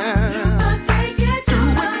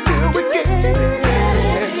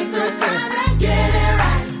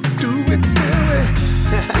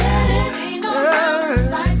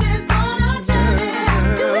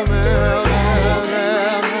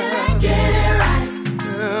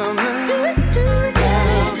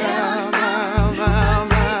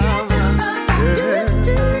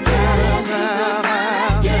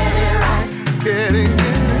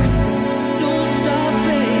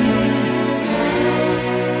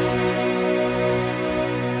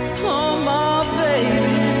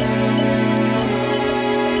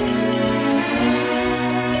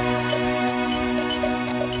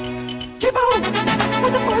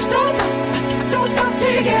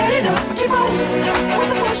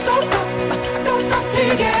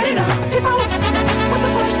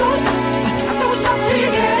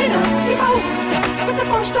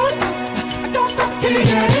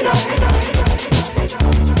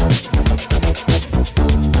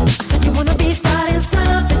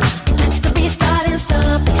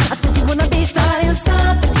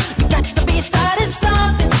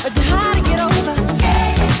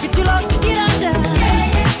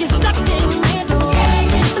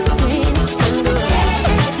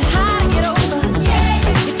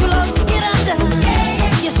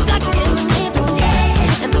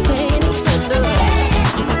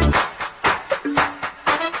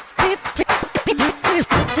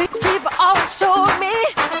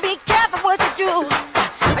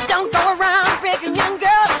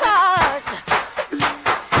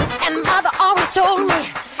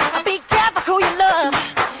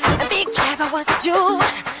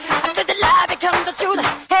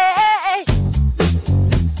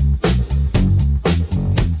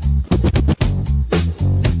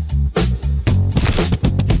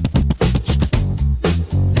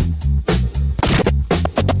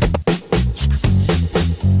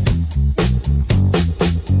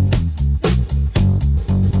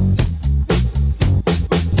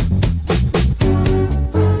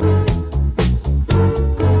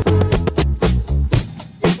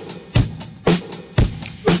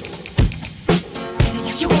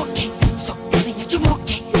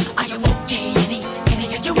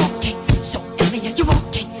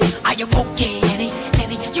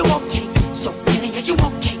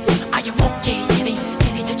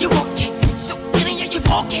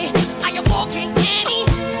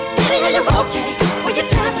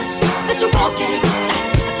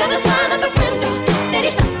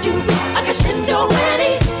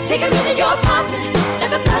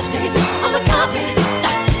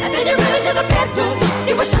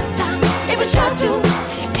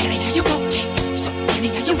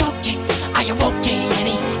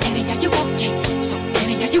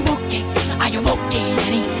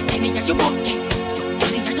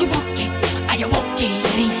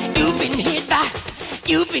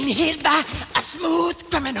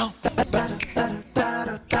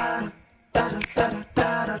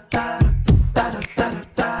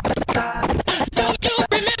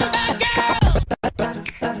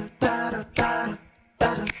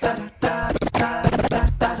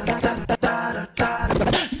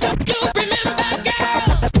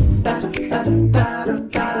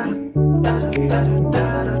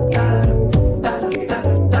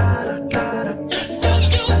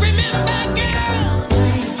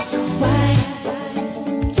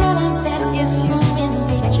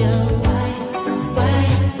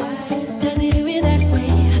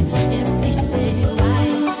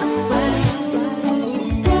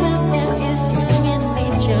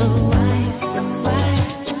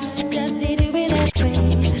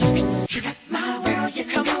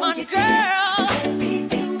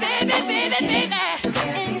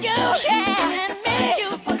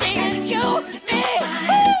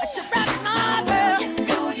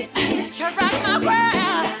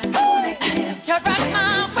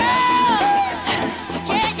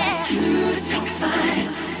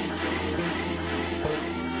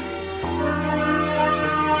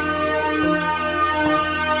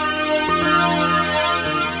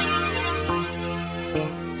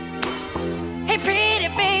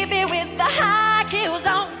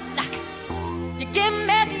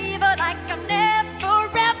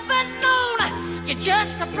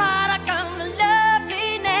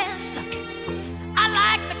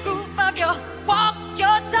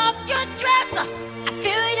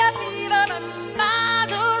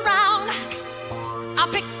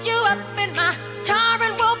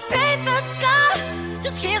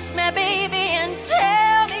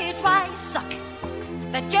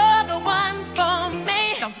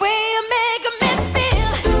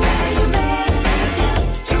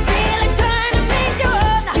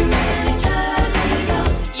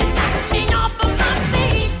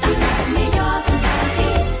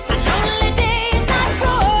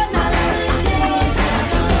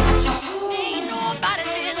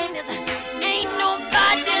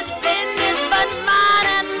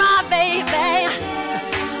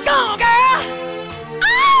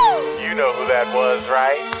 that was,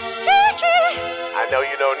 right? I know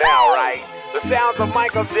you know now, right? The sounds of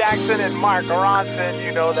Michael Jackson and Mark Ronson,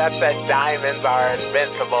 you know that's that Diamonds Are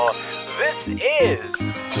Invincible. This is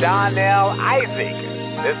Donnell Isaac.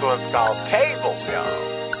 This one's called Table, y'all.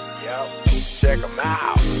 Yep, check them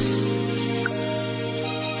out.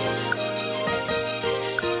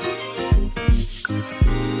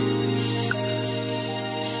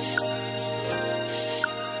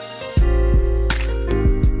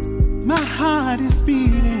 My heart is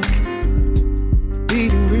beating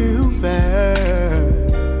real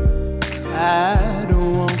fast. I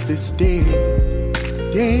don't want this day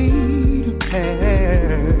to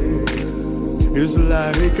pass. It's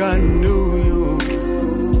like I knew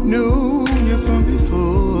you from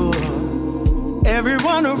before.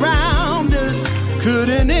 Everyone around us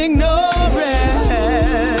couldn't ignore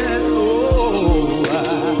it.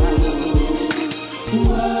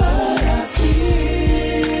 What I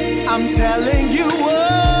feel, I'm telling you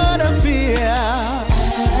what I feel.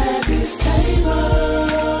 At this table,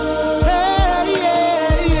 at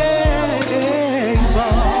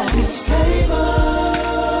this table.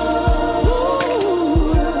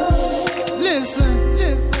 Listen,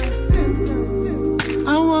 I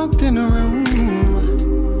walked in a room,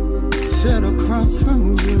 sat across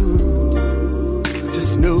from you.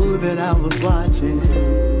 Just know that I was watching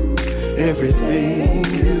everything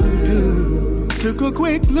you do. Took a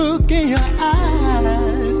quick look in your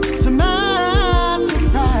eyes. To my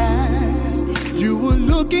surprise, you were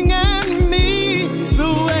looking at me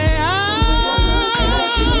the way I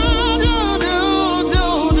do.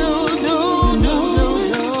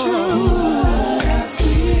 It's true.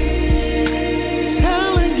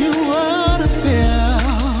 Telling you what I feel.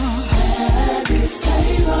 At this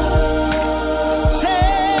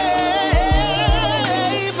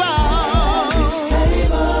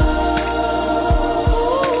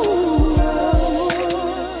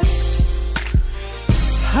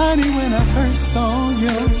honey, when I first saw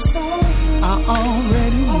you, I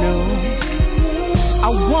already know I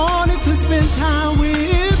wanted to spend time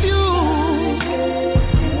with you.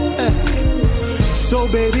 So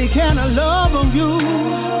baby, can I love on you?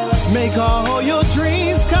 Make all your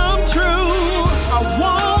dreams come true. I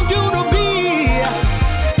want you to be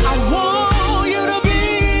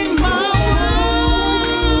mine.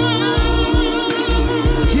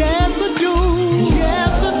 Yes, I do.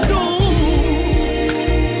 Yes, I do.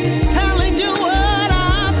 Telling you what I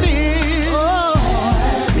feel. Oh,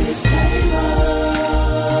 this table.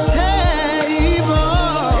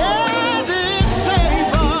 Yeah, this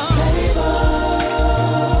table.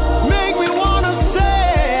 Make me wanna say,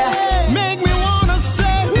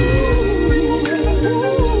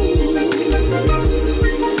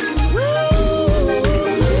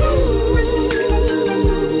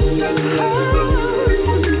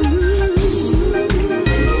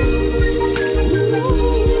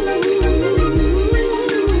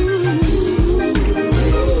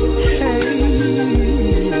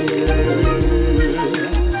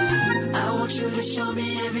 I want you to show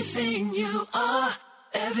me everything you are.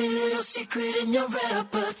 Every little secret in your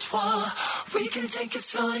repertoire. We can take it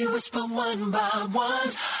slowly, whisper one by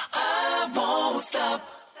one. I won't stop.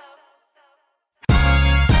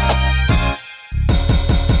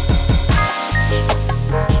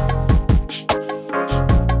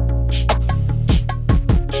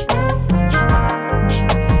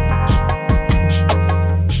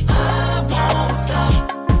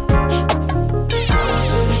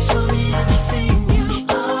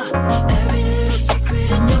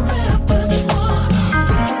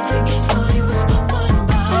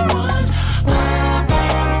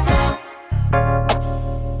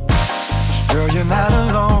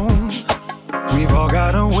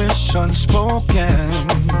 Unspoken.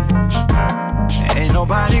 Ain't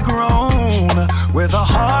nobody grown with a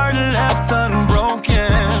heart left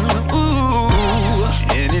unbroken. Ooh,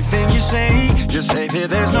 anything you say, just say that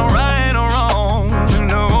there's no right or wrong.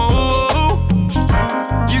 No,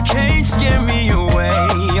 you can't scare me away.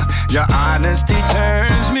 Your honesty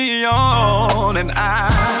turns me on, and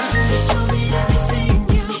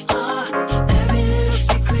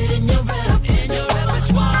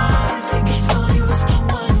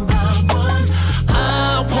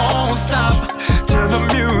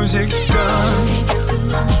music's done.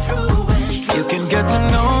 You can get to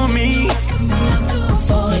know me.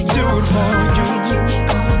 Do it for you.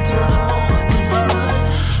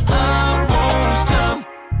 I won't stop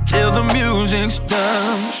till the music's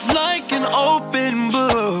done. Like an open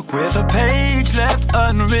book with a page left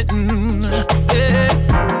unwritten. Yeah.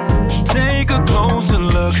 Take a closer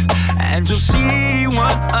look and you'll see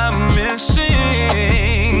what I'm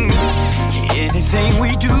missing. Anything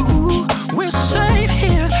we do, we're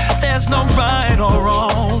no right or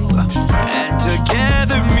wrong. And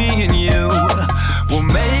together, me and you will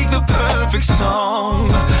make the perfect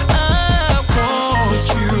song. I want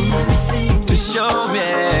you to show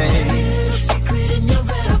me.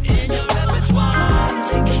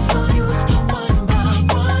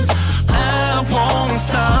 I won't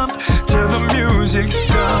stop till the music's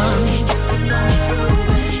done.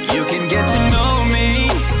 You can get to know me.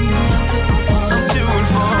 I'll do it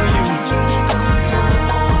for you.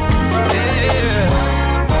 Yeah.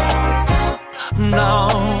 No.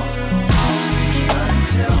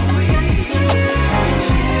 Until we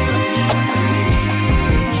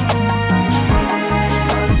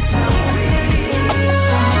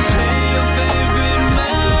play your favorite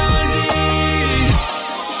melody.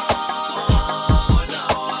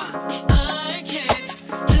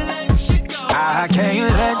 I can't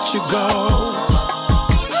let you go.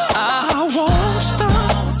 I won't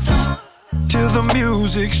stop till the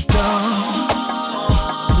music's done.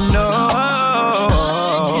 No,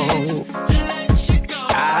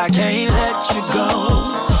 I can't let you go.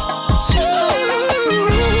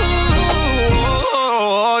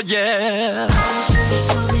 Oh, yeah.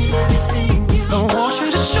 I want you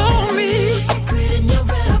to show me.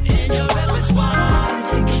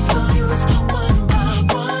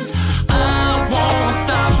 I won't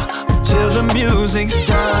stop till the music's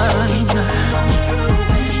done.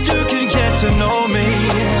 You can get to know me.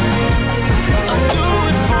 I'll do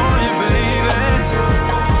it for you, baby.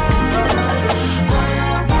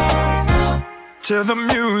 Till the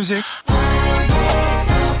music.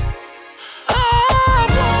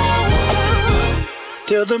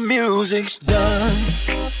 Till the music's done.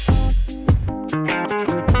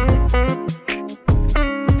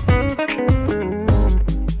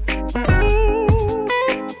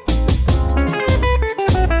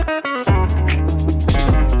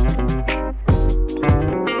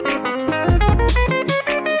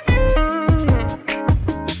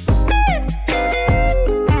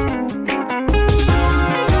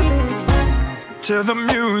 Till the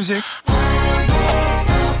music.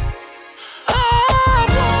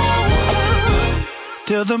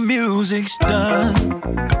 Till the music's done.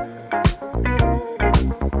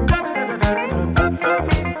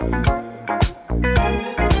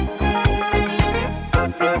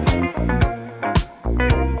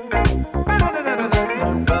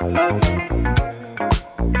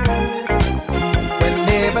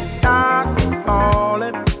 Whenever dark is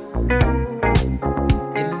falling,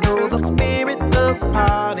 you know the spirit of the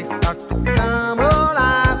party starts to come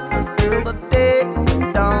alive until the day is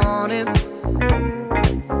dawning.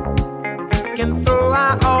 Can throw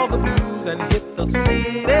out all the blues and hit the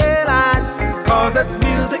city lights, 'cause there's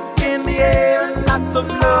music in the air and lots of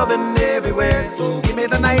loving everywhere. So give me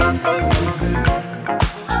the night.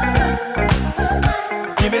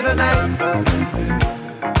 Give me the night.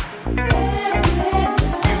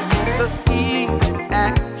 You need the heat,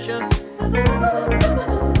 action,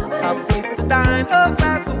 a place to dine, a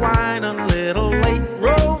glass of wine, a little late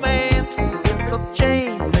romance. It's a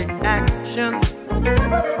chain reaction.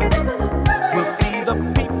 We'll see the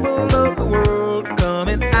people of the world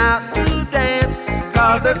coming out to dance,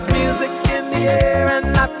 'cause there's music in the air and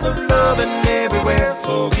lots of loving everywhere.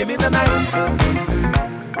 So give me the night.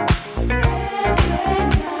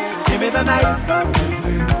 Give me the night.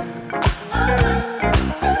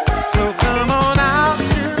 So come on out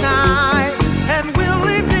tonight and we'll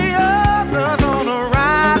leave the others on a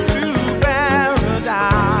ride through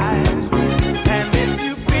paradise. And if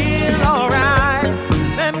you feel alright,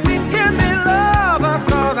 then we can be lovers,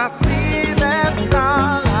 'cause I see that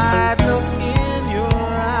starlight look in your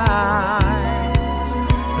eyes.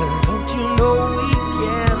 But don't you know we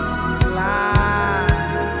can fly?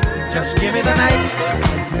 Just give me the night.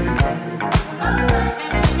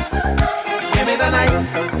 Give me the night.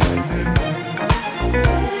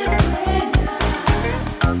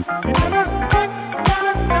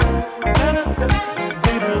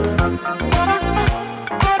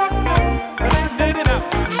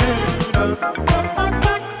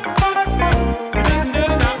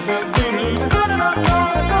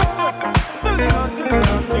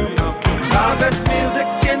 Cause there's music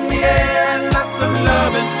in the air and lots of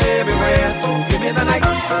loving everywhere. So give me the night.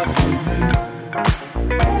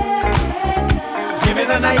 Give me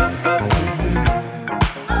the night.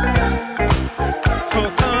 So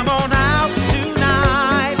come on out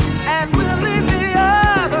tonight and we'll leave the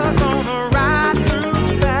others on a ride through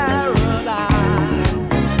paradise.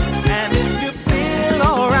 And if you feel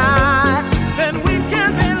alright, then we can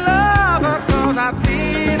be lovers, 'cause I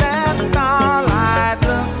see that starlight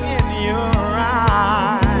look in your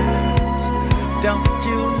eyes. Don't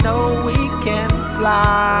you know we can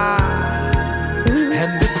fly?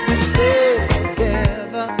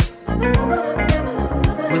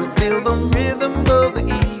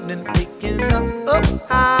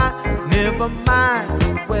 high. Never mind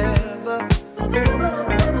the weather.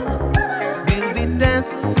 We'll be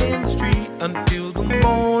dancing in the street until the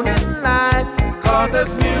morning light. 'Cause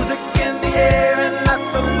there's music in the air and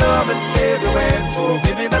lots of loving everywhere. So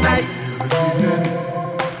give me the night.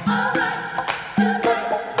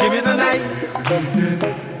 Give me the night.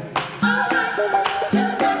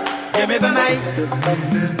 Give me the night.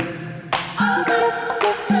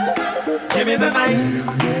 Give me the night.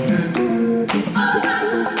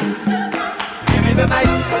 Give me the night.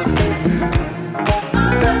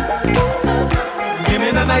 Give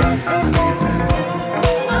me the night.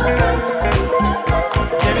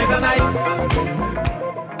 Give me the night.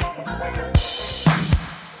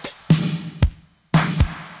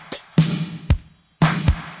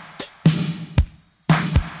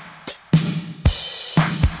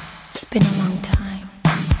 It's been a long time.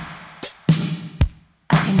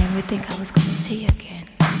 I never think I was gonna see you again.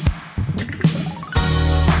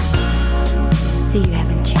 See, you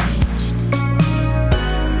haven't changed.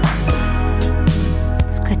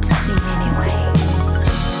 It's good to see you anyway.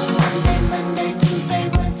 Sunday, Monday, Tuesday,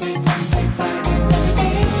 Wednesday, Thursday, Friday,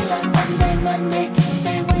 Saturday. Sunday, Monday,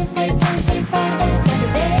 Tuesday, Wednesday, Thursday, Friday,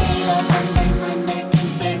 Saturday. Sunday, Monday,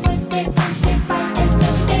 Tuesday, Wednesday, Thursday, Friday,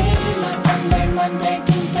 Saturday. Sunday, Monday,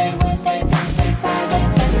 Tuesday, Wednesday, Thursday, Friday,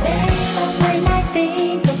 Saturday. When I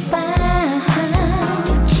think about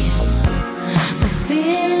you, my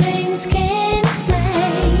feelings can't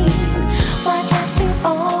explain what after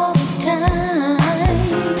all this time,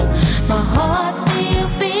 my heart still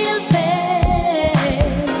feels pain.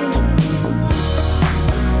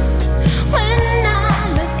 When I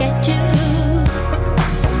look at you,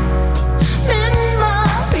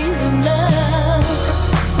 memories of love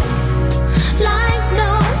like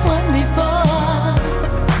no one before.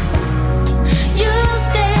 You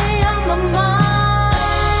stay on my mind.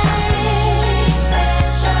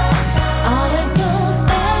 Always so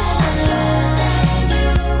special.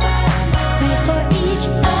 Wait for each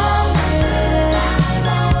other.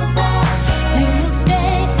 You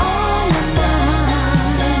stay on my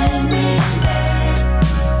mind.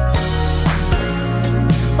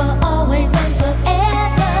 For always and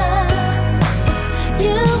forever.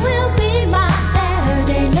 You will be my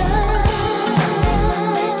Saturday love.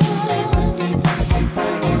 Sunday, Tuesday, Wednesday, Thursday,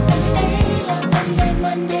 Friday, Saturday. Sunday,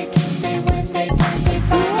 Monday, Tuesday, Wednesday, Thursday,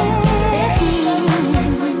 Friday, Saturday. Sunday,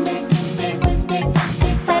 Monday, Tuesday, Wednesday,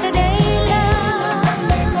 Thursday, Saturday.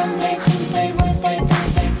 Sunday, Monday, Tuesday, Wednesday,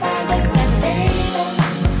 Thursday, Friday, Saturday.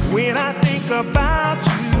 When I think about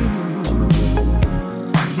you,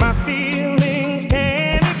 my feelings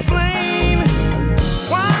can't explain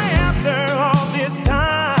why after all this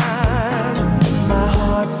time, my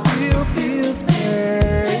heart still feels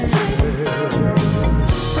pain.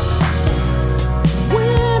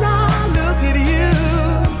 When I look at you,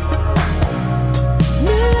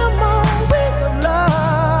 memories of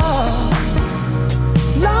love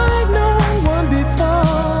like no one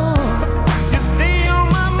before. You stay on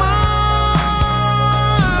my mind.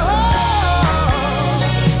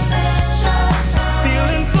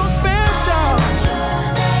 Feeling so special.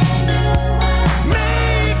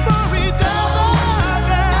 Made for each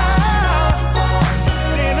other.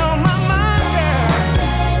 Staying on my mind,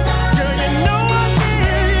 girl. You know I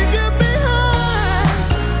can't leave you behind.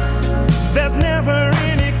 There's never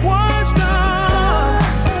any question.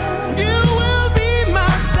 You will be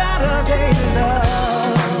my Saturday love.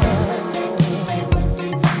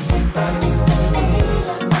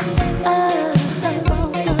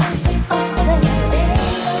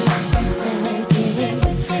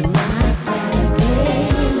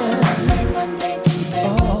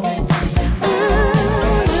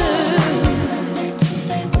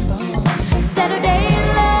 Saturday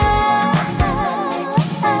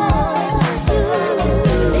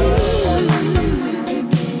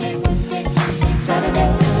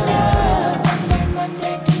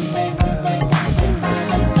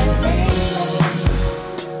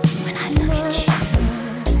when I look at you,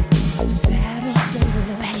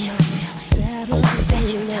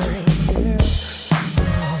 special time.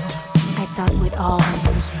 I thought we'd always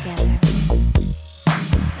be together.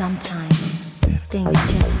 Sometimes things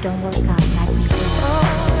just don't work out like we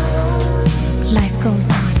thought. Life goes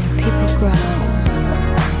on and people grow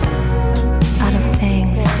out of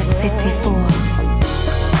things that fit before.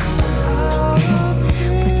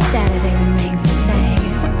 But Saturday remains the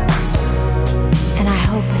same, and I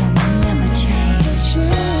hope it'll never change.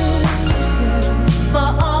 For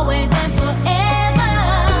always and forever,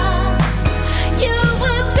 you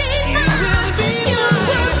will be mine. You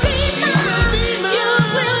will be mine. You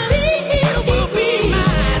will be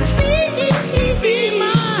mine. Be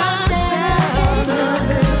mine. Saturday love.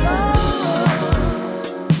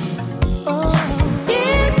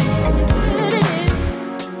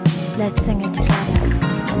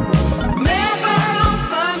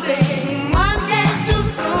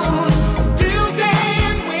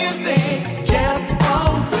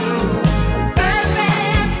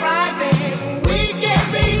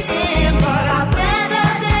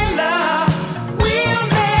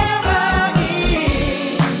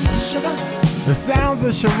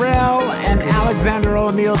 Sherelle and Alexander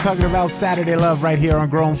O'Neal talking about Saturday Love right here on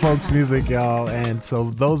Grown Folks Music, y'all. And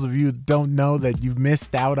so those of you who don't know that you've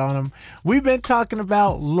missed out on them, we've been talking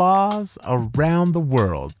about laws around the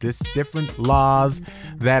world. Just different laws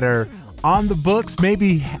that are on the books.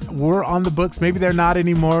 Maybe were on the books, maybe they're not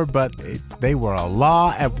anymore, but they were a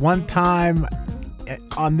law at one time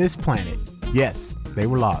on this planet. Yes, they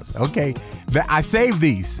were laws. Okay, I saved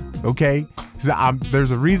these. Okay, so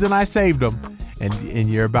there's a reason I saved them, and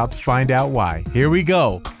you're about to find out why. Here we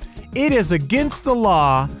go. It is against the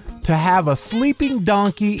law to have a sleeping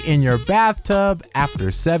donkey in your bathtub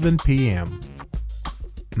after 7 p.m.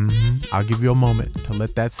 I'll give you a moment to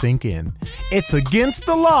let that sink in. It's against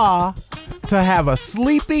the law to have a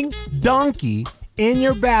sleeping donkey in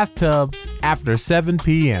your bathtub after 7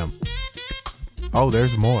 p.m. Oh,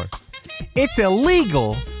 there's more. It's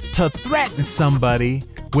illegal to threaten somebody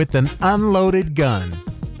with an unloaded gun.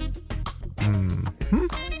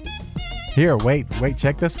 Here, wait,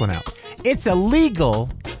 check this one out. It's illegal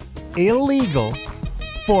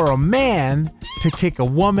for a man to kick a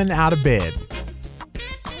woman out of bed.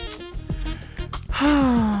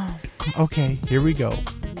 Okay, here we go.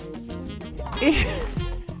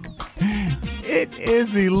 It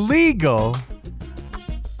is illegal.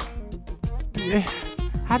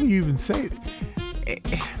 How do you even say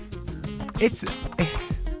it?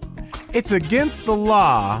 It's against the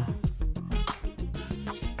law.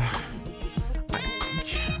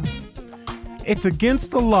 It's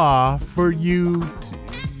against the law for you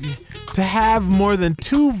to have more than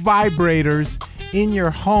 2 vibrators in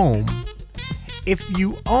your home. If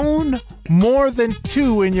you own more than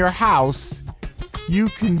 2 in your house, you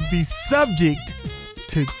can be subject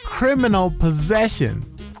to criminal possession.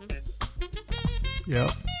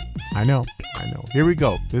 Yep, I know. Here we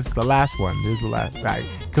go. This is the last one. This is the last.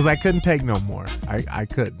 Because I couldn't take no more. I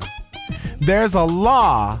couldn't. There's a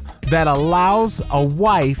law that allows a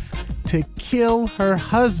wife to kill her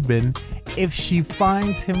husband if she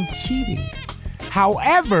finds him cheating.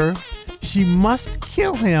 However, she must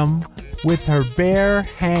kill him with her bare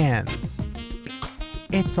hands.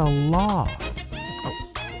 It's a law.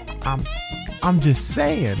 I'm just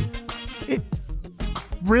saying. It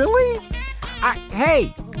really?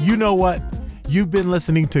 Hey, you know what? You've been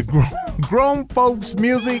listening to Grown Folks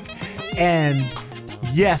Music, and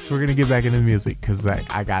yes, we're gonna get back into music because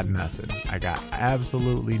I got nothing. I got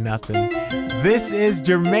absolutely nothing. This is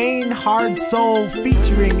Jermaine Hard Soul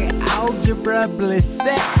featuring Algebra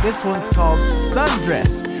Blissett. This one's called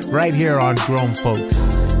Sundress right here on Grown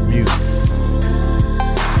Folks Music.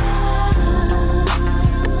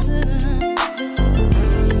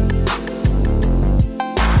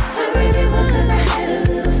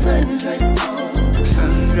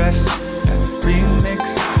 Sundress,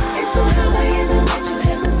 remix. And somehow I end up that you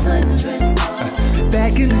had my sundress on.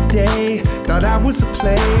 Back in the day, thought I was a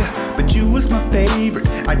player, but you was my favorite.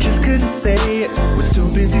 I just couldn't say it. Was too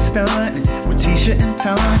busy stunting with Tisha and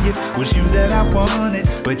Tanya. Was you that I wanted,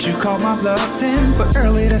 but you called my bluff then. But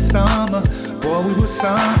early that summer, boy, we was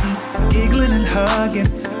something. Giggling and hugging,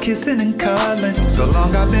 kissing and cuddling. So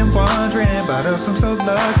long I've been wondering about us. I'm so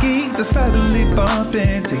lucky to suddenly bump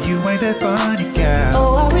into you. Ain't that funny, gal?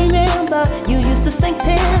 Oh, I remember you used to sing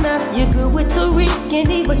tenor. You grew with Tariq and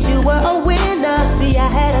E, but you were a winner. See, I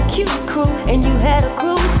had a cute crew and you had a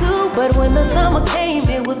crew too. But when the summer came,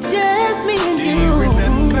 it was just me and you. Do you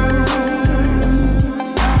remember?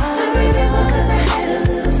 I remember 'cause I had a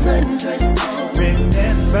little sundress on.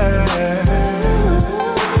 Remember?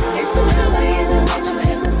 And somehow I end up that you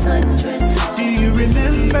had my sundress on. Do you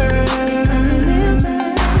remember?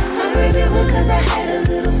 I remember 'cause I had a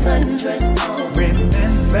little sundress on.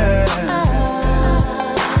 Remember?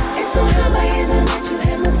 And somehow I end up that you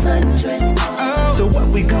had my sundress on. So what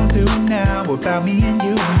we gon' do now about me and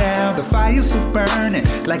you now? The fire's still burning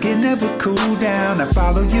like it never cooled down. I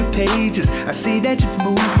follow your pages, I see that you've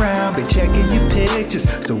moved around, been checking your pictures.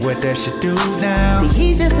 So what that should do now? See,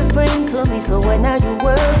 he's just a friend to me, so when now you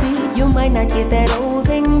worry, you might not get that old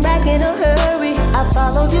thing back in a hurry. I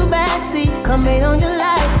followed you backseat, coming on your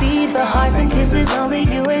live feed. The hearts and kisses only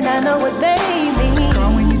you and I know what they mean.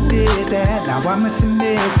 Girl, when you did that, now I must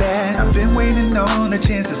admit that I've been waiting on a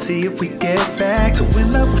chance to see if we get back to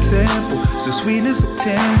when love was simple, so sweet and so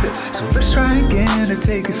tender. So let's try again to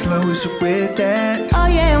take it slow as you're with that. Oh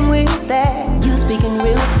yeah, I'm with that. You speaking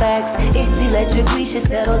real facts. It's electric, we should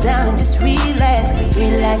settle down and just relax.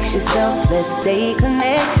 Relax yourself, let's stay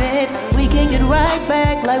connected. We can get right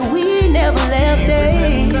back like we never left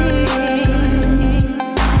it.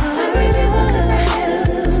 I remember 'cause I had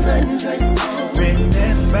a little sundress on.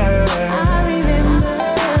 Remember? I remember.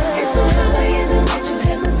 And somehow I end up that you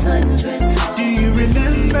had my sundress on. Do you remember?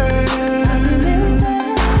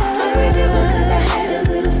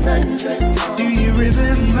 sundress. Do you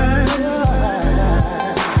remember?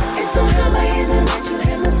 It's so hot by in the night, you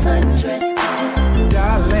had my sundress.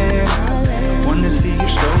 Darling, wanna see you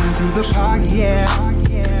strolling through the park, yeah.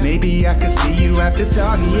 Maybe I could see you after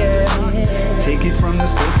dark, yeah. Take it from the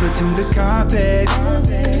sofa to the carpet.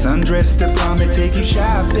 Sundress to prom and take you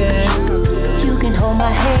shopping. You can hold my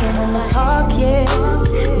hand in the park, yeah.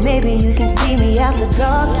 Maybe you can see me after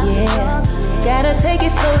dark, yeah. Gotta take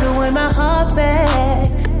it slow to win my heart back.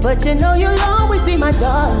 But you know you'll always be my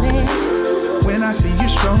darling. When I see you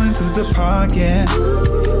strolling through the park, yeah.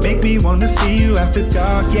 Make me wanna see you after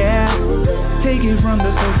dark, yeah. Take it from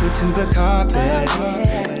the sofa to the carpet.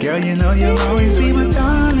 Girl, you know you'll always be my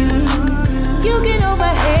darling. You can hold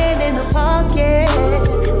my hand in the park, yeah.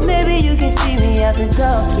 Maybe you can see me after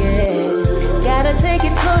dark, yeah. Gotta take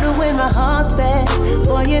it slow to win my heart back.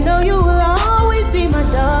 Boy, you know you will always be my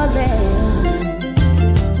darling.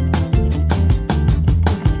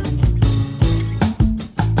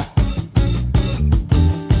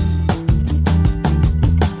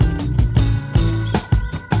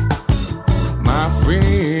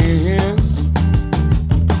 Friends,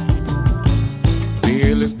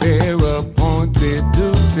 feel it's their appointed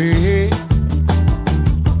duty.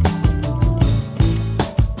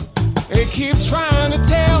 They keep trying to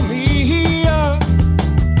tell me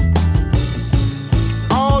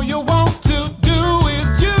all you want to do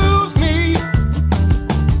is use me.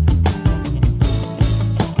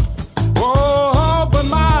 Oh, but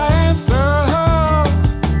my answer,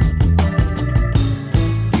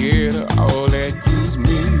 yeah, all that use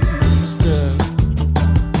me stuff.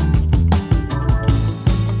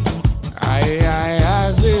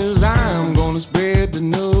 I says I'm gonna spread the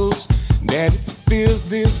news that if it feels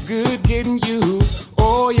this good getting used,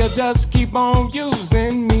 oh, you just keep on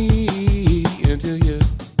using me until you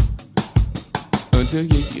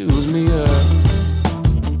use me up.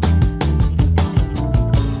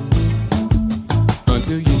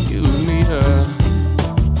 Until you use me up.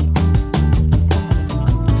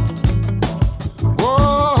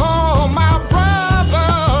 Oh, my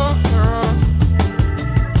brother,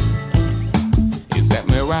 he sat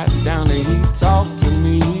me right down and he talked to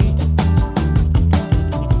me.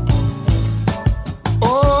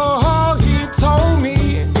 Oh, he told me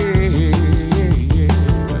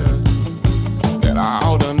that I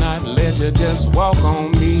ought to not let you just walk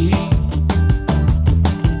on me.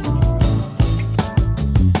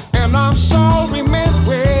 And I'm sure he meant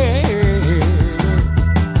well.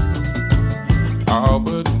 Oh,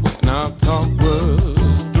 but when our talk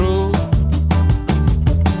was through,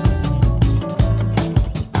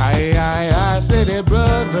 I said, hey,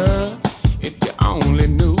 brother, if you only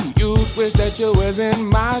knew, you'd wish that you was in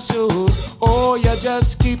my shoes. Oh, you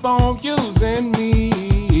just keep on using me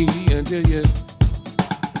until you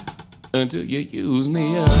use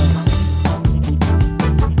me up.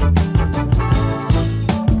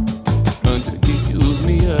 Until you use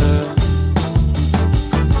me up.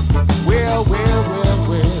 Well, well, well,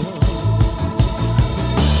 well.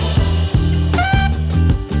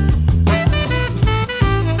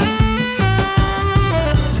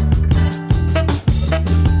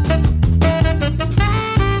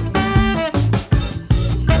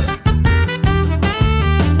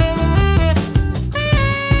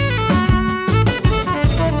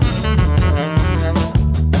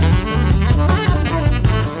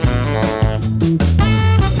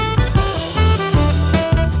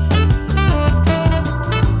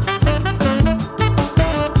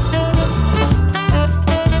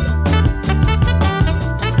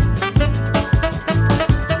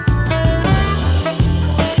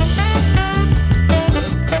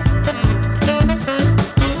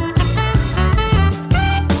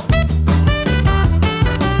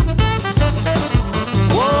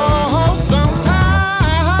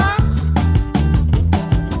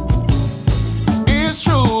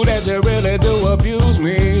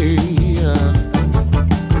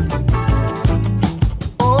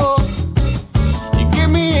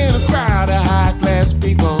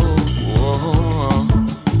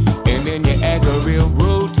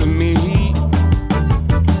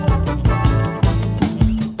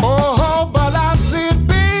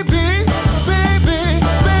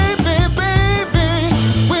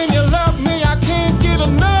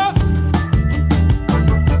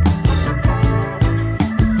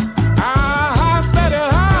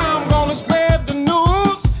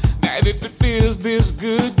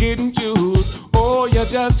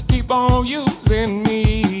 just keep on using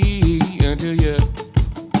me until you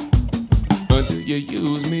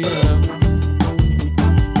use me up.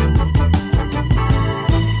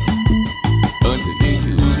 Until you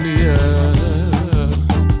use me up.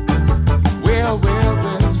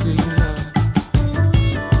 Well, see.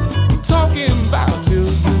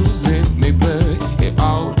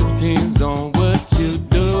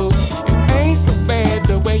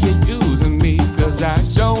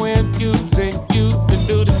 and using you to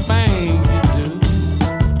do the thing you do.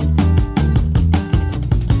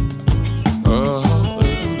 Oh,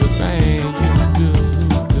 do the thing you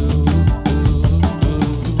do,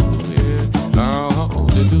 yeah. Oh,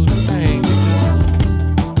 to do the thing you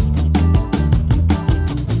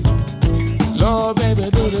do. Lord, baby,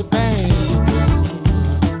 do the thing you do.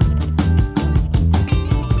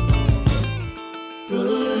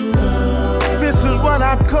 This is what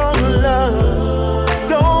I call love.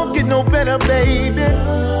 Don't get no better, baby,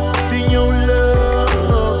 than your love.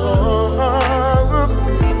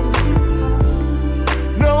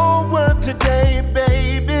 No word today,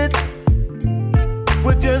 baby.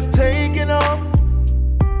 We're just taking off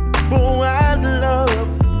for our love.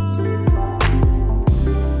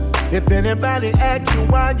 If anybody asks you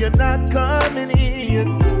why you're not coming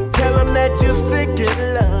in, tell them that you're sick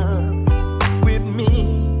in love with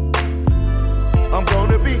me. I'm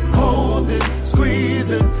gonna be holding,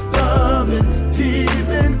 squeezing, loving,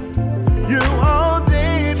 teasing you all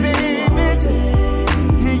day, baby.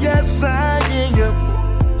 Yes, I am.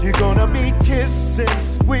 You're gonna be kissing,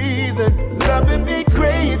 squeezing, loving me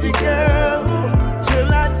crazy, girl,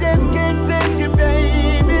 till I just can't take it,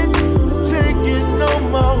 baby. Take it no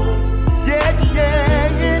more. Yeah, yeah,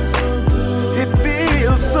 it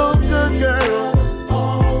feels so good, girl,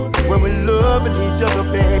 when we're loving each other,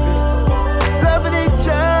 baby. Loving each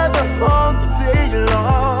other all day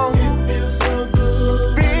long. It feels so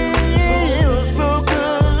good. Feels so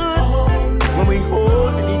good when we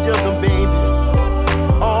holding each other, baby,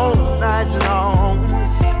 all night long.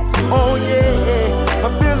 Oh yeah,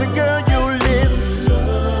 I'm feeling, girl, your lips.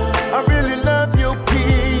 I really love your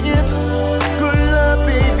kiss. Good love,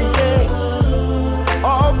 baby, yeah.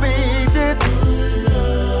 Oh baby,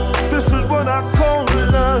 this is what I call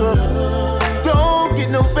love. Don't get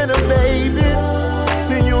no better, baby,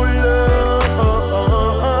 than your love.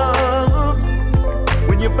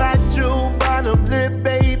 When you bite your bottom lip,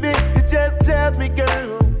 baby, it just tells me,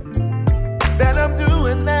 girl, that I'm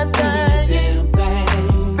doing that thing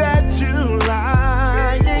that you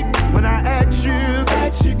like. When I ask you,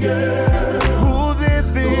 girl, who this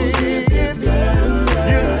is,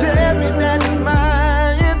 you tell me that it's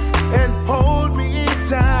mine and hold me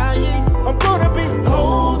tight. I'm gonna be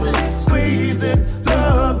holding, squeezing,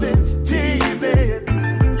 loving, teasing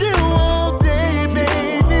you all day,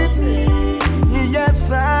 baby. Yes,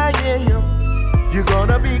 I am. You're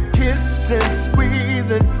gonna be kissing,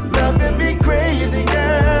 squeezing, loving me crazy,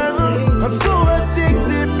 girl. I'm so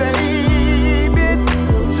addicted, baby,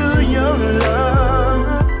 to your love.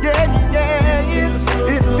 Yeah, yeah,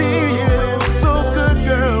 it feels so good,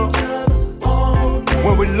 girl,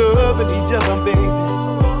 when we're loving each other, baby.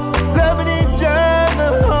 Loving each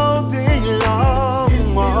other all day long.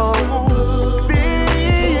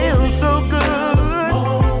 Feels so good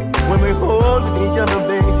when we're holding each other,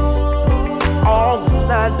 baby, all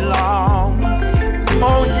night long.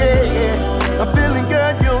 Oh yeah, I'm feeling,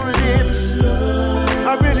 girl, your lips. I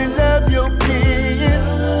really love your kiss.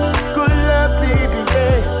 Good love, baby,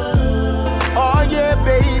 yeah. Oh yeah,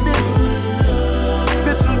 baby,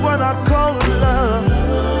 this is what I call love.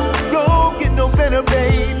 Don't get no better,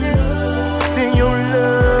 baby, than your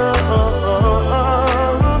love.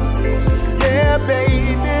 Yeah,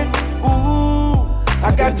 baby, ooh, I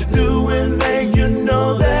got to do and make you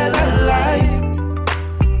know that I like.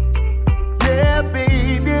 Yeah,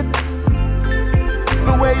 baby,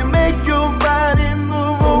 the way you make your body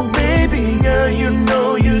move, oh baby, girl, you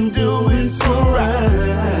know you do it so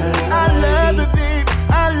right. I love it, baby,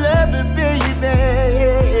 I love it, baby.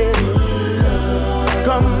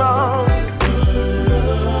 Come on,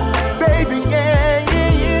 baby, yeah,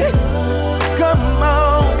 yeah, yeah. Come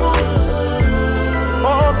on,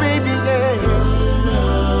 oh baby, yeah.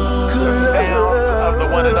 The sounds of the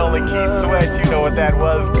one and only Keith Sweat. You know what that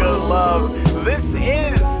was. Good love. This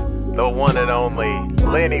is the one and only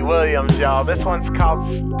Lenny Williams, y'all. This one's called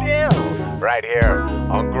Still, right here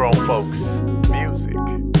on Grown Folks Music.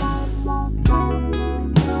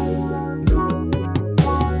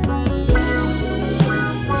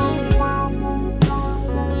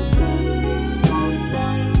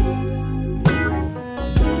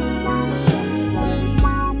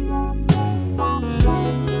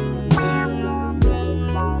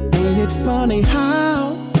 Ain't it funny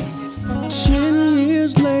how 10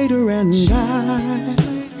 years later and I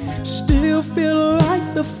still feel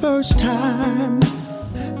like the first time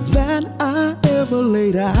that I ever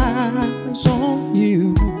laid eyes on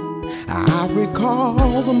you. I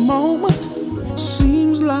recall the moment,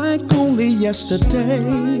 seems like only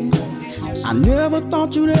yesterday. I never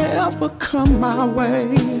thought you'd ever come my way.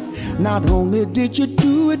 Not only did you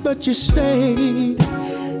do it, but you stayed.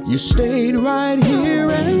 You stayed right here,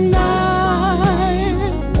 and I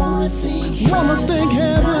wanna thank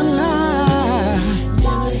heaven. I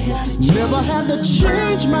never had to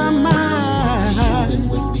change my mind.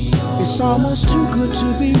 It's almost too good to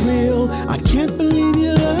be real. I can't believe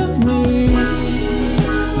you love me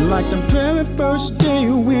like the very first day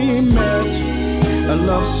we met. A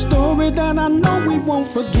love story that I know we won't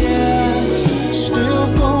forget. Still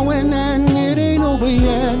going and it ain't over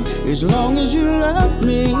yet. As long as you love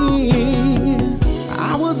me.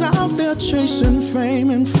 I was out there chasing fame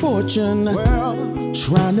and fortune,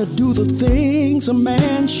 trying to do the things a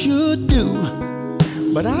man should do.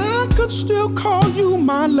 But I could still call you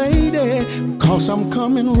my lady, 'cause I'm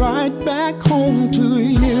coming right back home to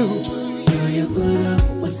you. You put up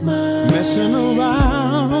with my messing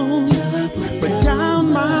around, but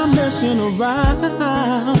down my messing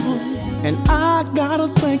around. And I gotta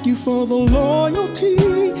thank you for the loyalty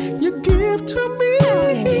you give to me.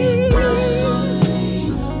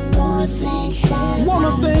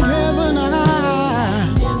 Wanna thank heaven. I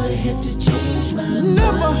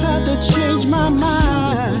never had to change my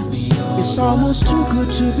mind. It's almost too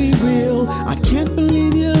good to be real. I can't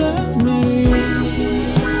believe you love me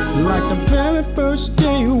like the very first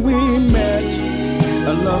day we met.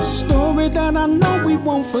 A love story that I know we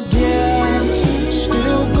won't forget.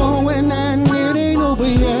 Still going and it ain't over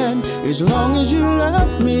yet. As long as you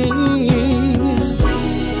love me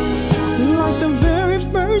like the very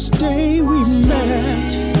first day we met.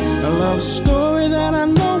 A love story that I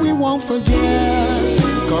know we won't forget.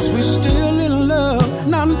 'Cause we still in love.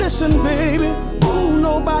 Now listen, baby. Ooh,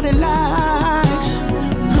 nobody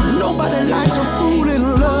likes a fool in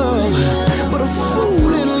love. But a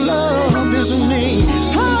fool in love isn't me.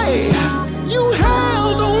 Hey, you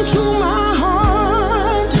held on to my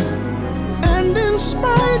heart, and in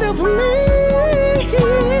spite of me,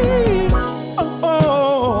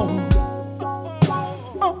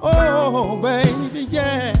 oh, baby,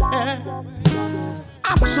 yeah.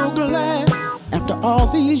 I'm so glad after all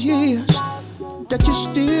these years that you're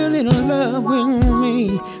still in love with me.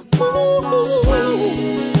 Ooh,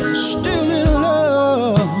 still in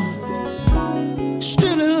love.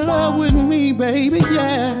 Still in love with me, baby,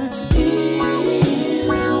 yeah.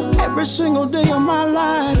 Every single day of my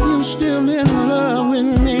life, you still in love with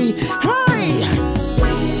me. Hey!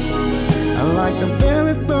 Like the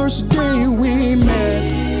very first day we met.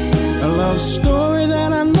 A love story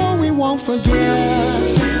that I know we won't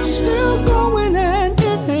forget. Still going and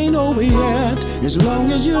it ain't over yet. As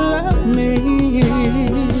long as you love me.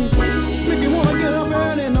 Make you wanna get up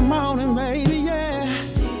early in the morning, baby, yeah.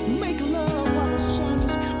 Make love while the sun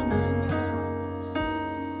is coming.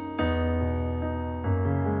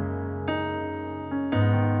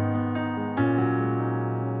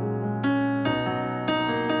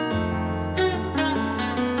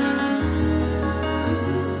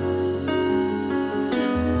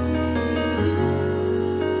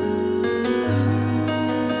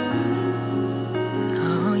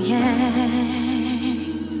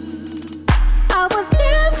 I was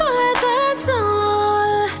never at the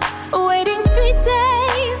door, waiting 3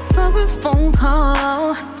 days for a phone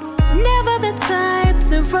call. Never the type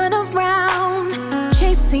to run around,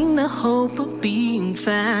 chasing the hope of being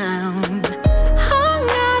found. Hung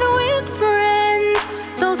out with friends,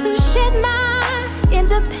 those who shared my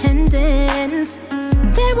independence.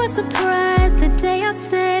 They were surprised the day I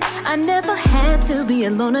said I never had to be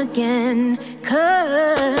alone again.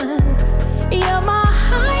 'Cause you're my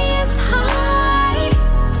highest high,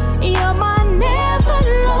 you're my never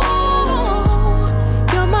low,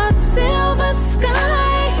 you're my silver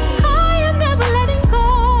sky, I am never letting go.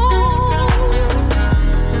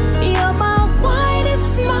 You're my whitest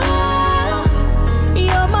smile,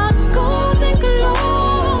 you're my golden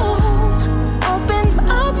glow, opens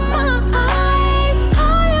up my eyes,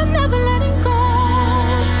 I am never letting go.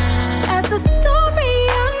 As the story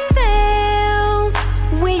unveils,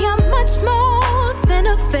 we are much more than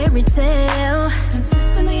a fairy tale.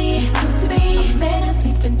 Consistently proved to be a man of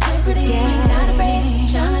deep integrity. Not afraid to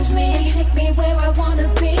challenge me, take me where I wanna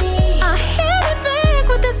be. I hit it big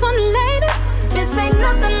with this one, ladies. This ain't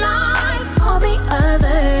nothing like all the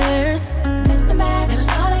others. Met the match, and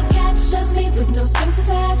all I catch does me with no strings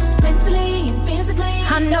attached. Mentally and physically,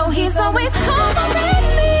 I know he's always covering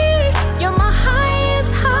me. You're my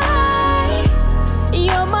highest high,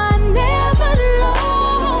 you're my never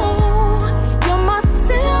low, you're my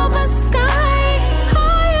silver sky,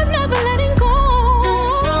 I am never letting go.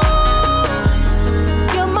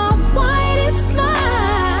 You're my whitest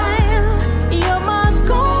smile, you're my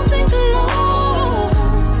golden glow,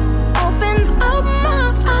 opens up my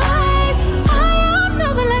eyes, I am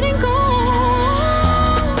never letting go.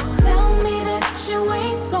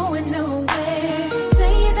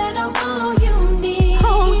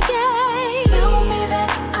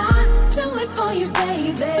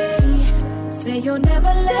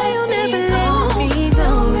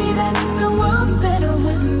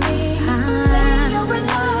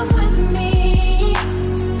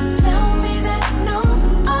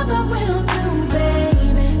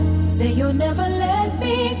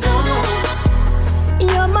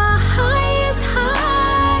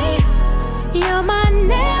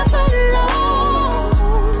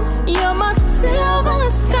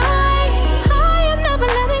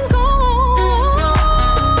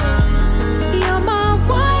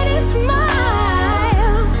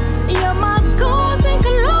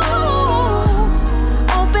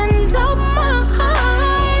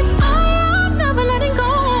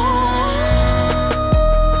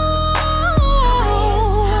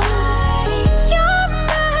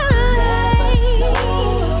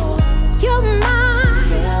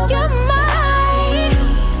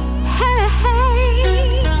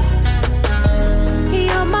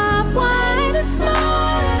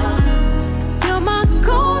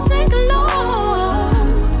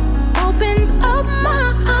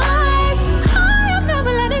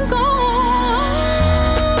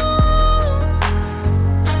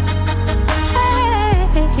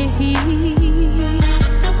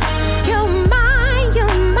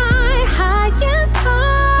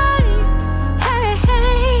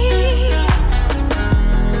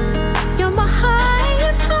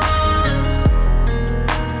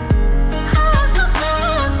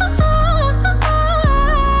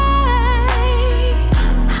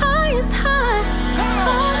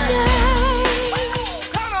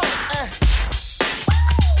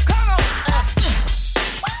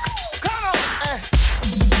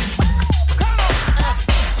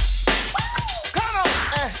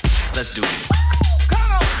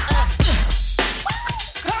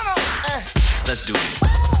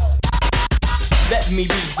 Let me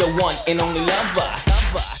be the one and only lover.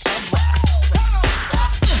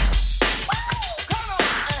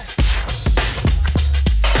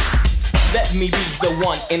 Let me be the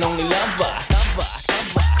one and only lover.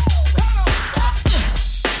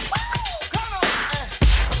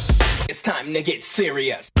 It's time to get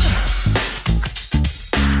serious.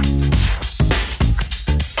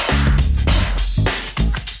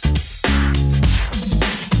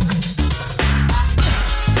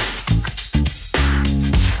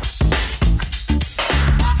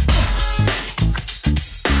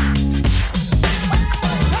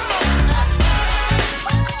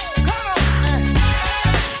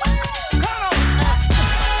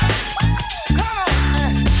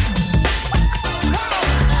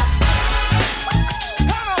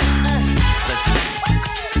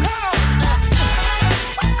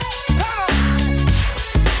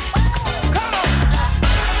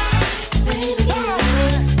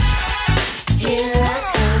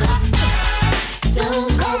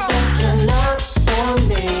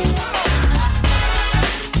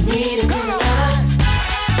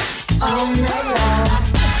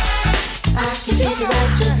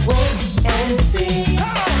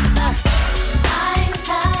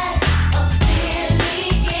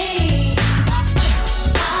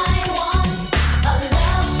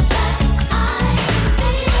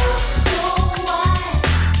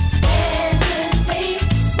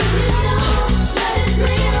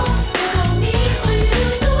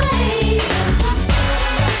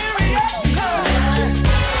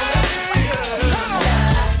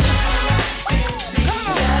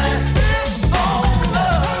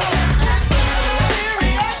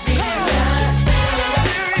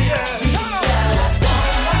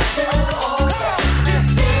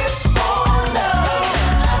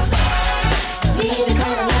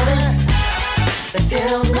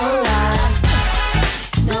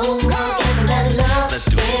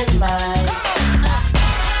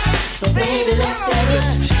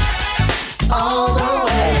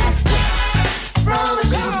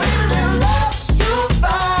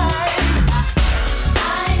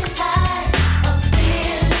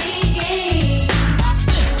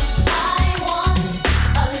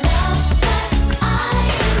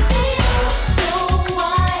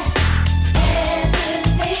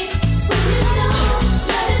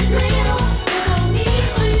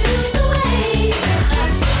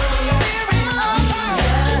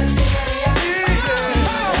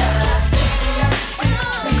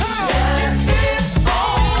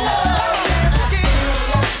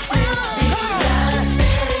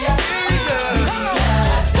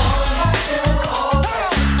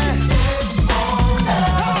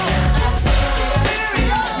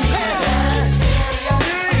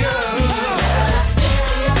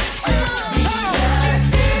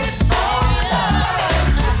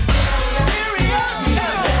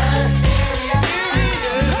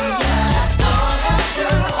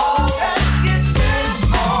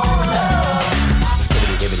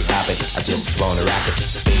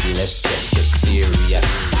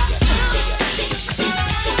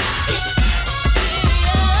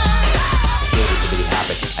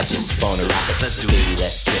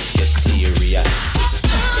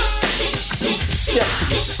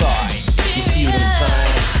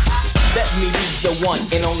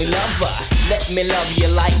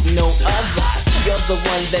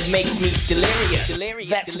 Makes me delirious.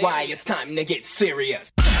 That's why it's time to get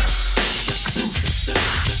serious.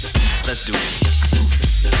 Let's do it.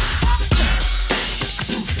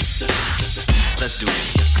 Let's do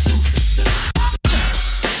it.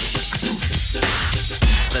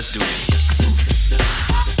 Let's do it.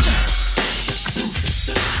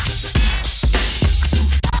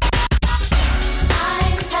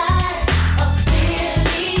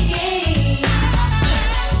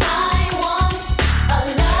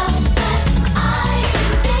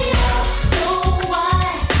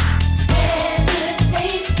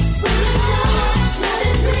 Don't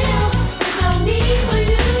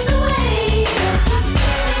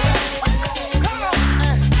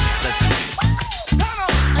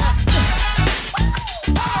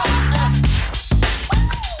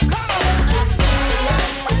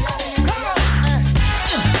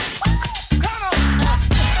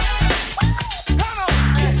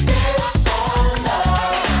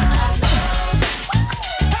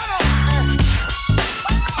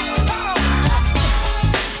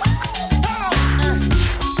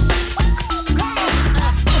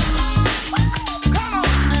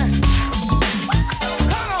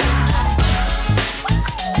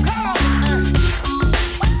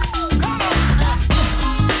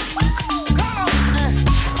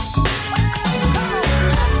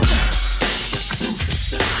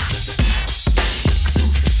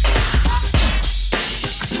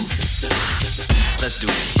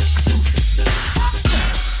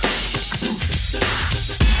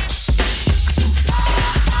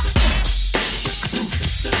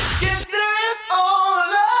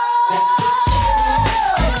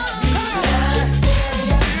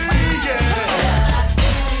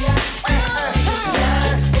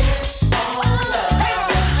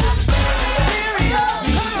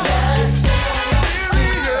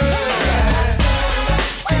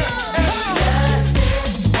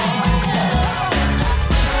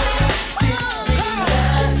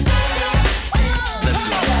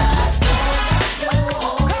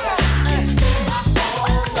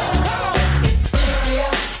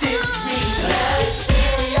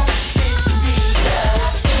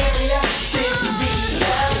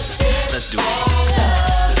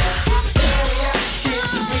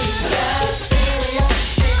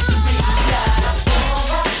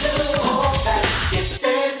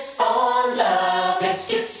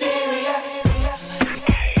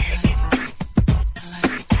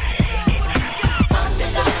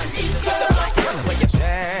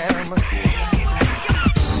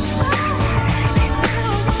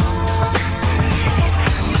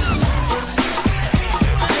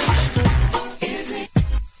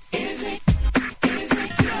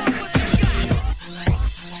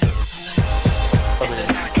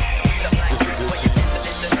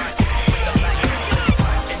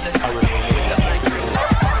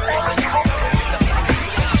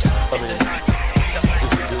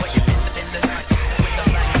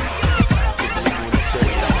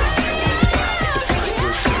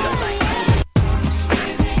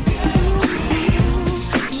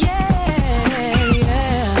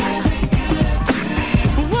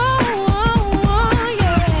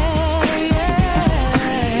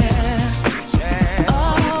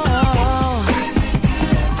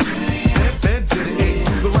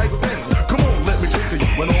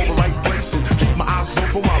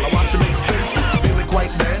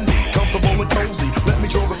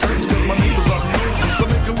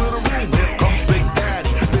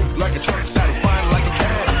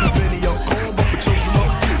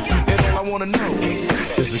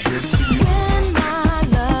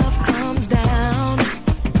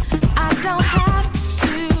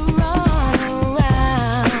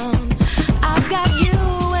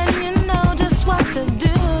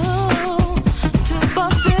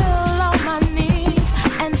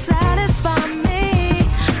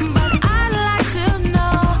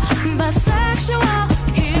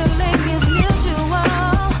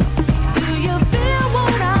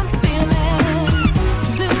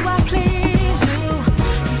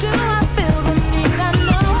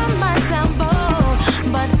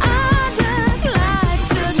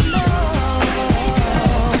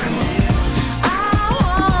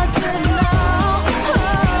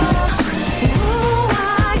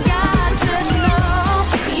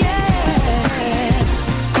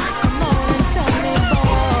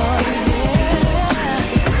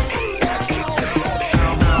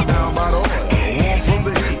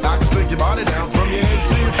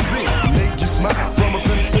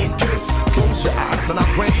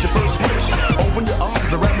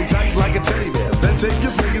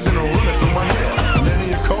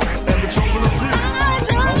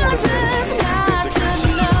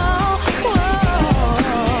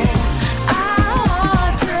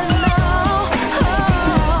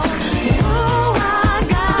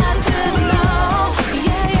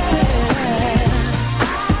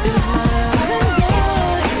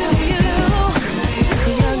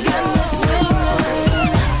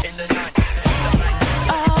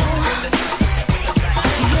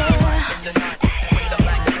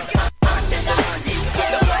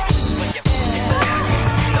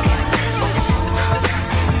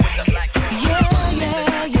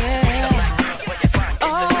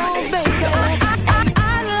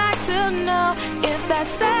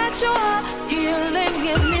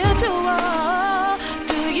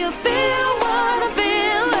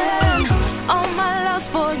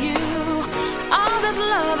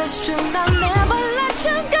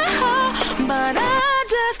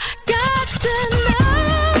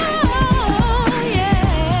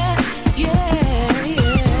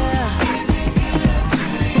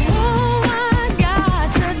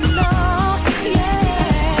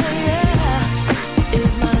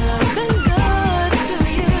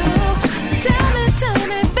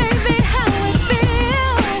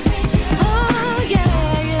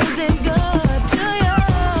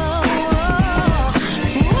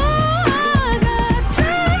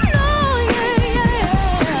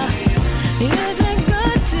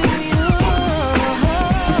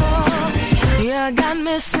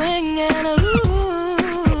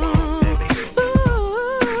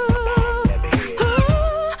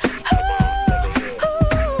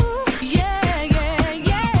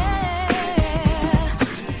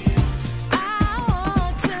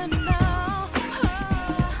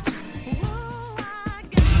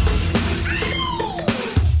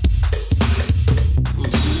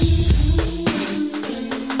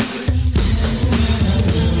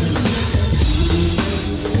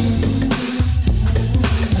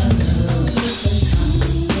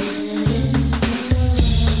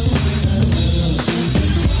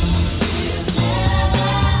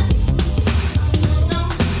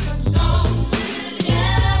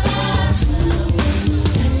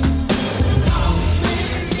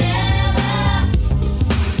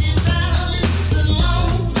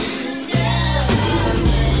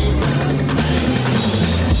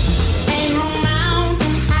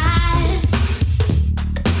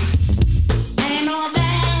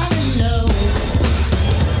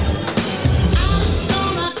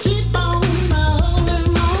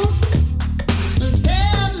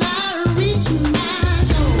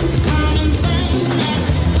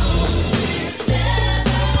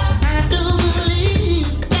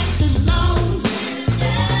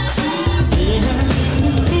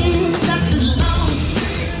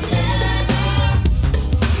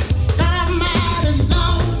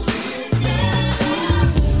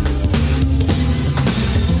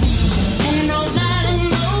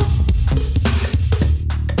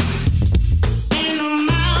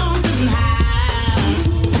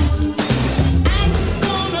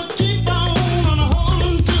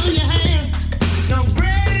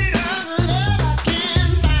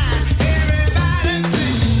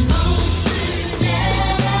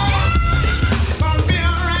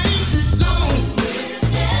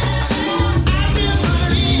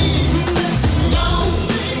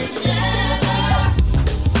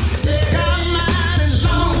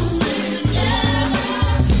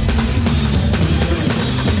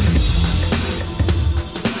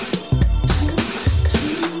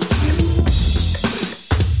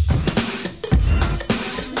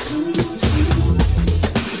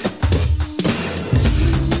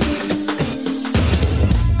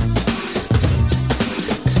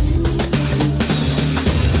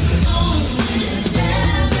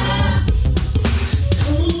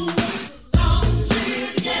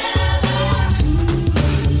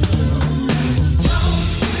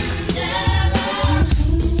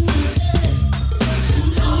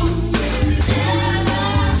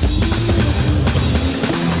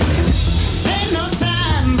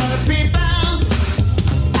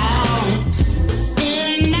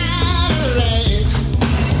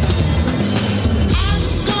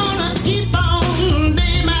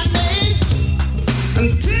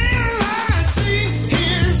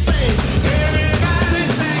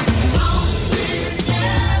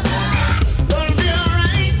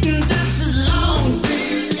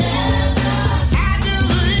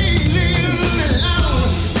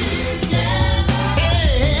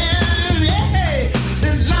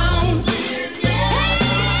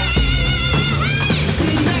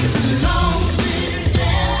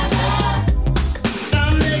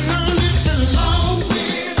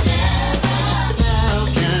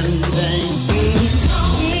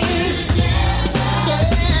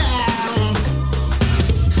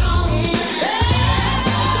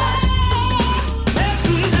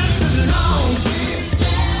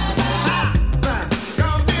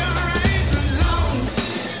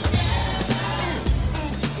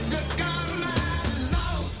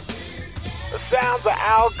sounds of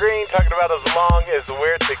Al Green talking about as long as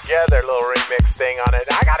we're together, little remix thing on it.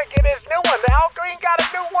 I gotta get his new one. Al Green got a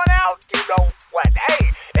new one out. You know what? Hey,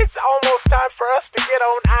 it's almost time for us to get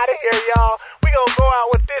on out of here, y'all. We gonna go out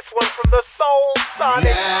with this one from the Soul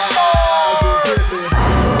Sonic.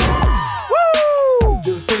 Woo!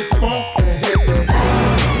 Just taste the funk and hit me.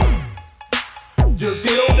 Just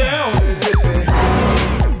get on down and hit me.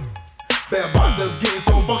 That body's getting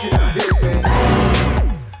so funky now, hit me.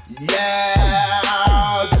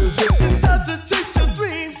 Yeah, just hit me. It's time to chase your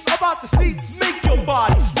dreams about the seats. Make your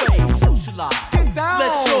body sway, socialize. Get down.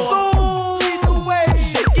 Let your soul lead the way.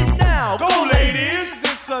 Shake it now. Go, ladies.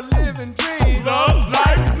 It's a living dream. Love,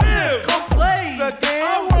 life, live. Come play the game.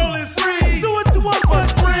 Our world is free. Do what you want, but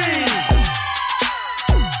free.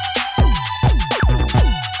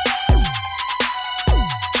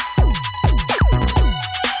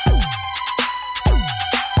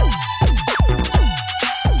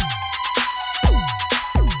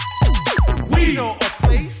 We know a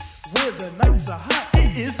place where the nights are hot.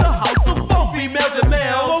 It is a house of fun, females and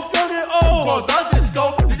males. Both young and old. For the disco,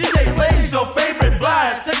 the DJ plays your favorite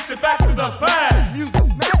blast. Takes it back to the past.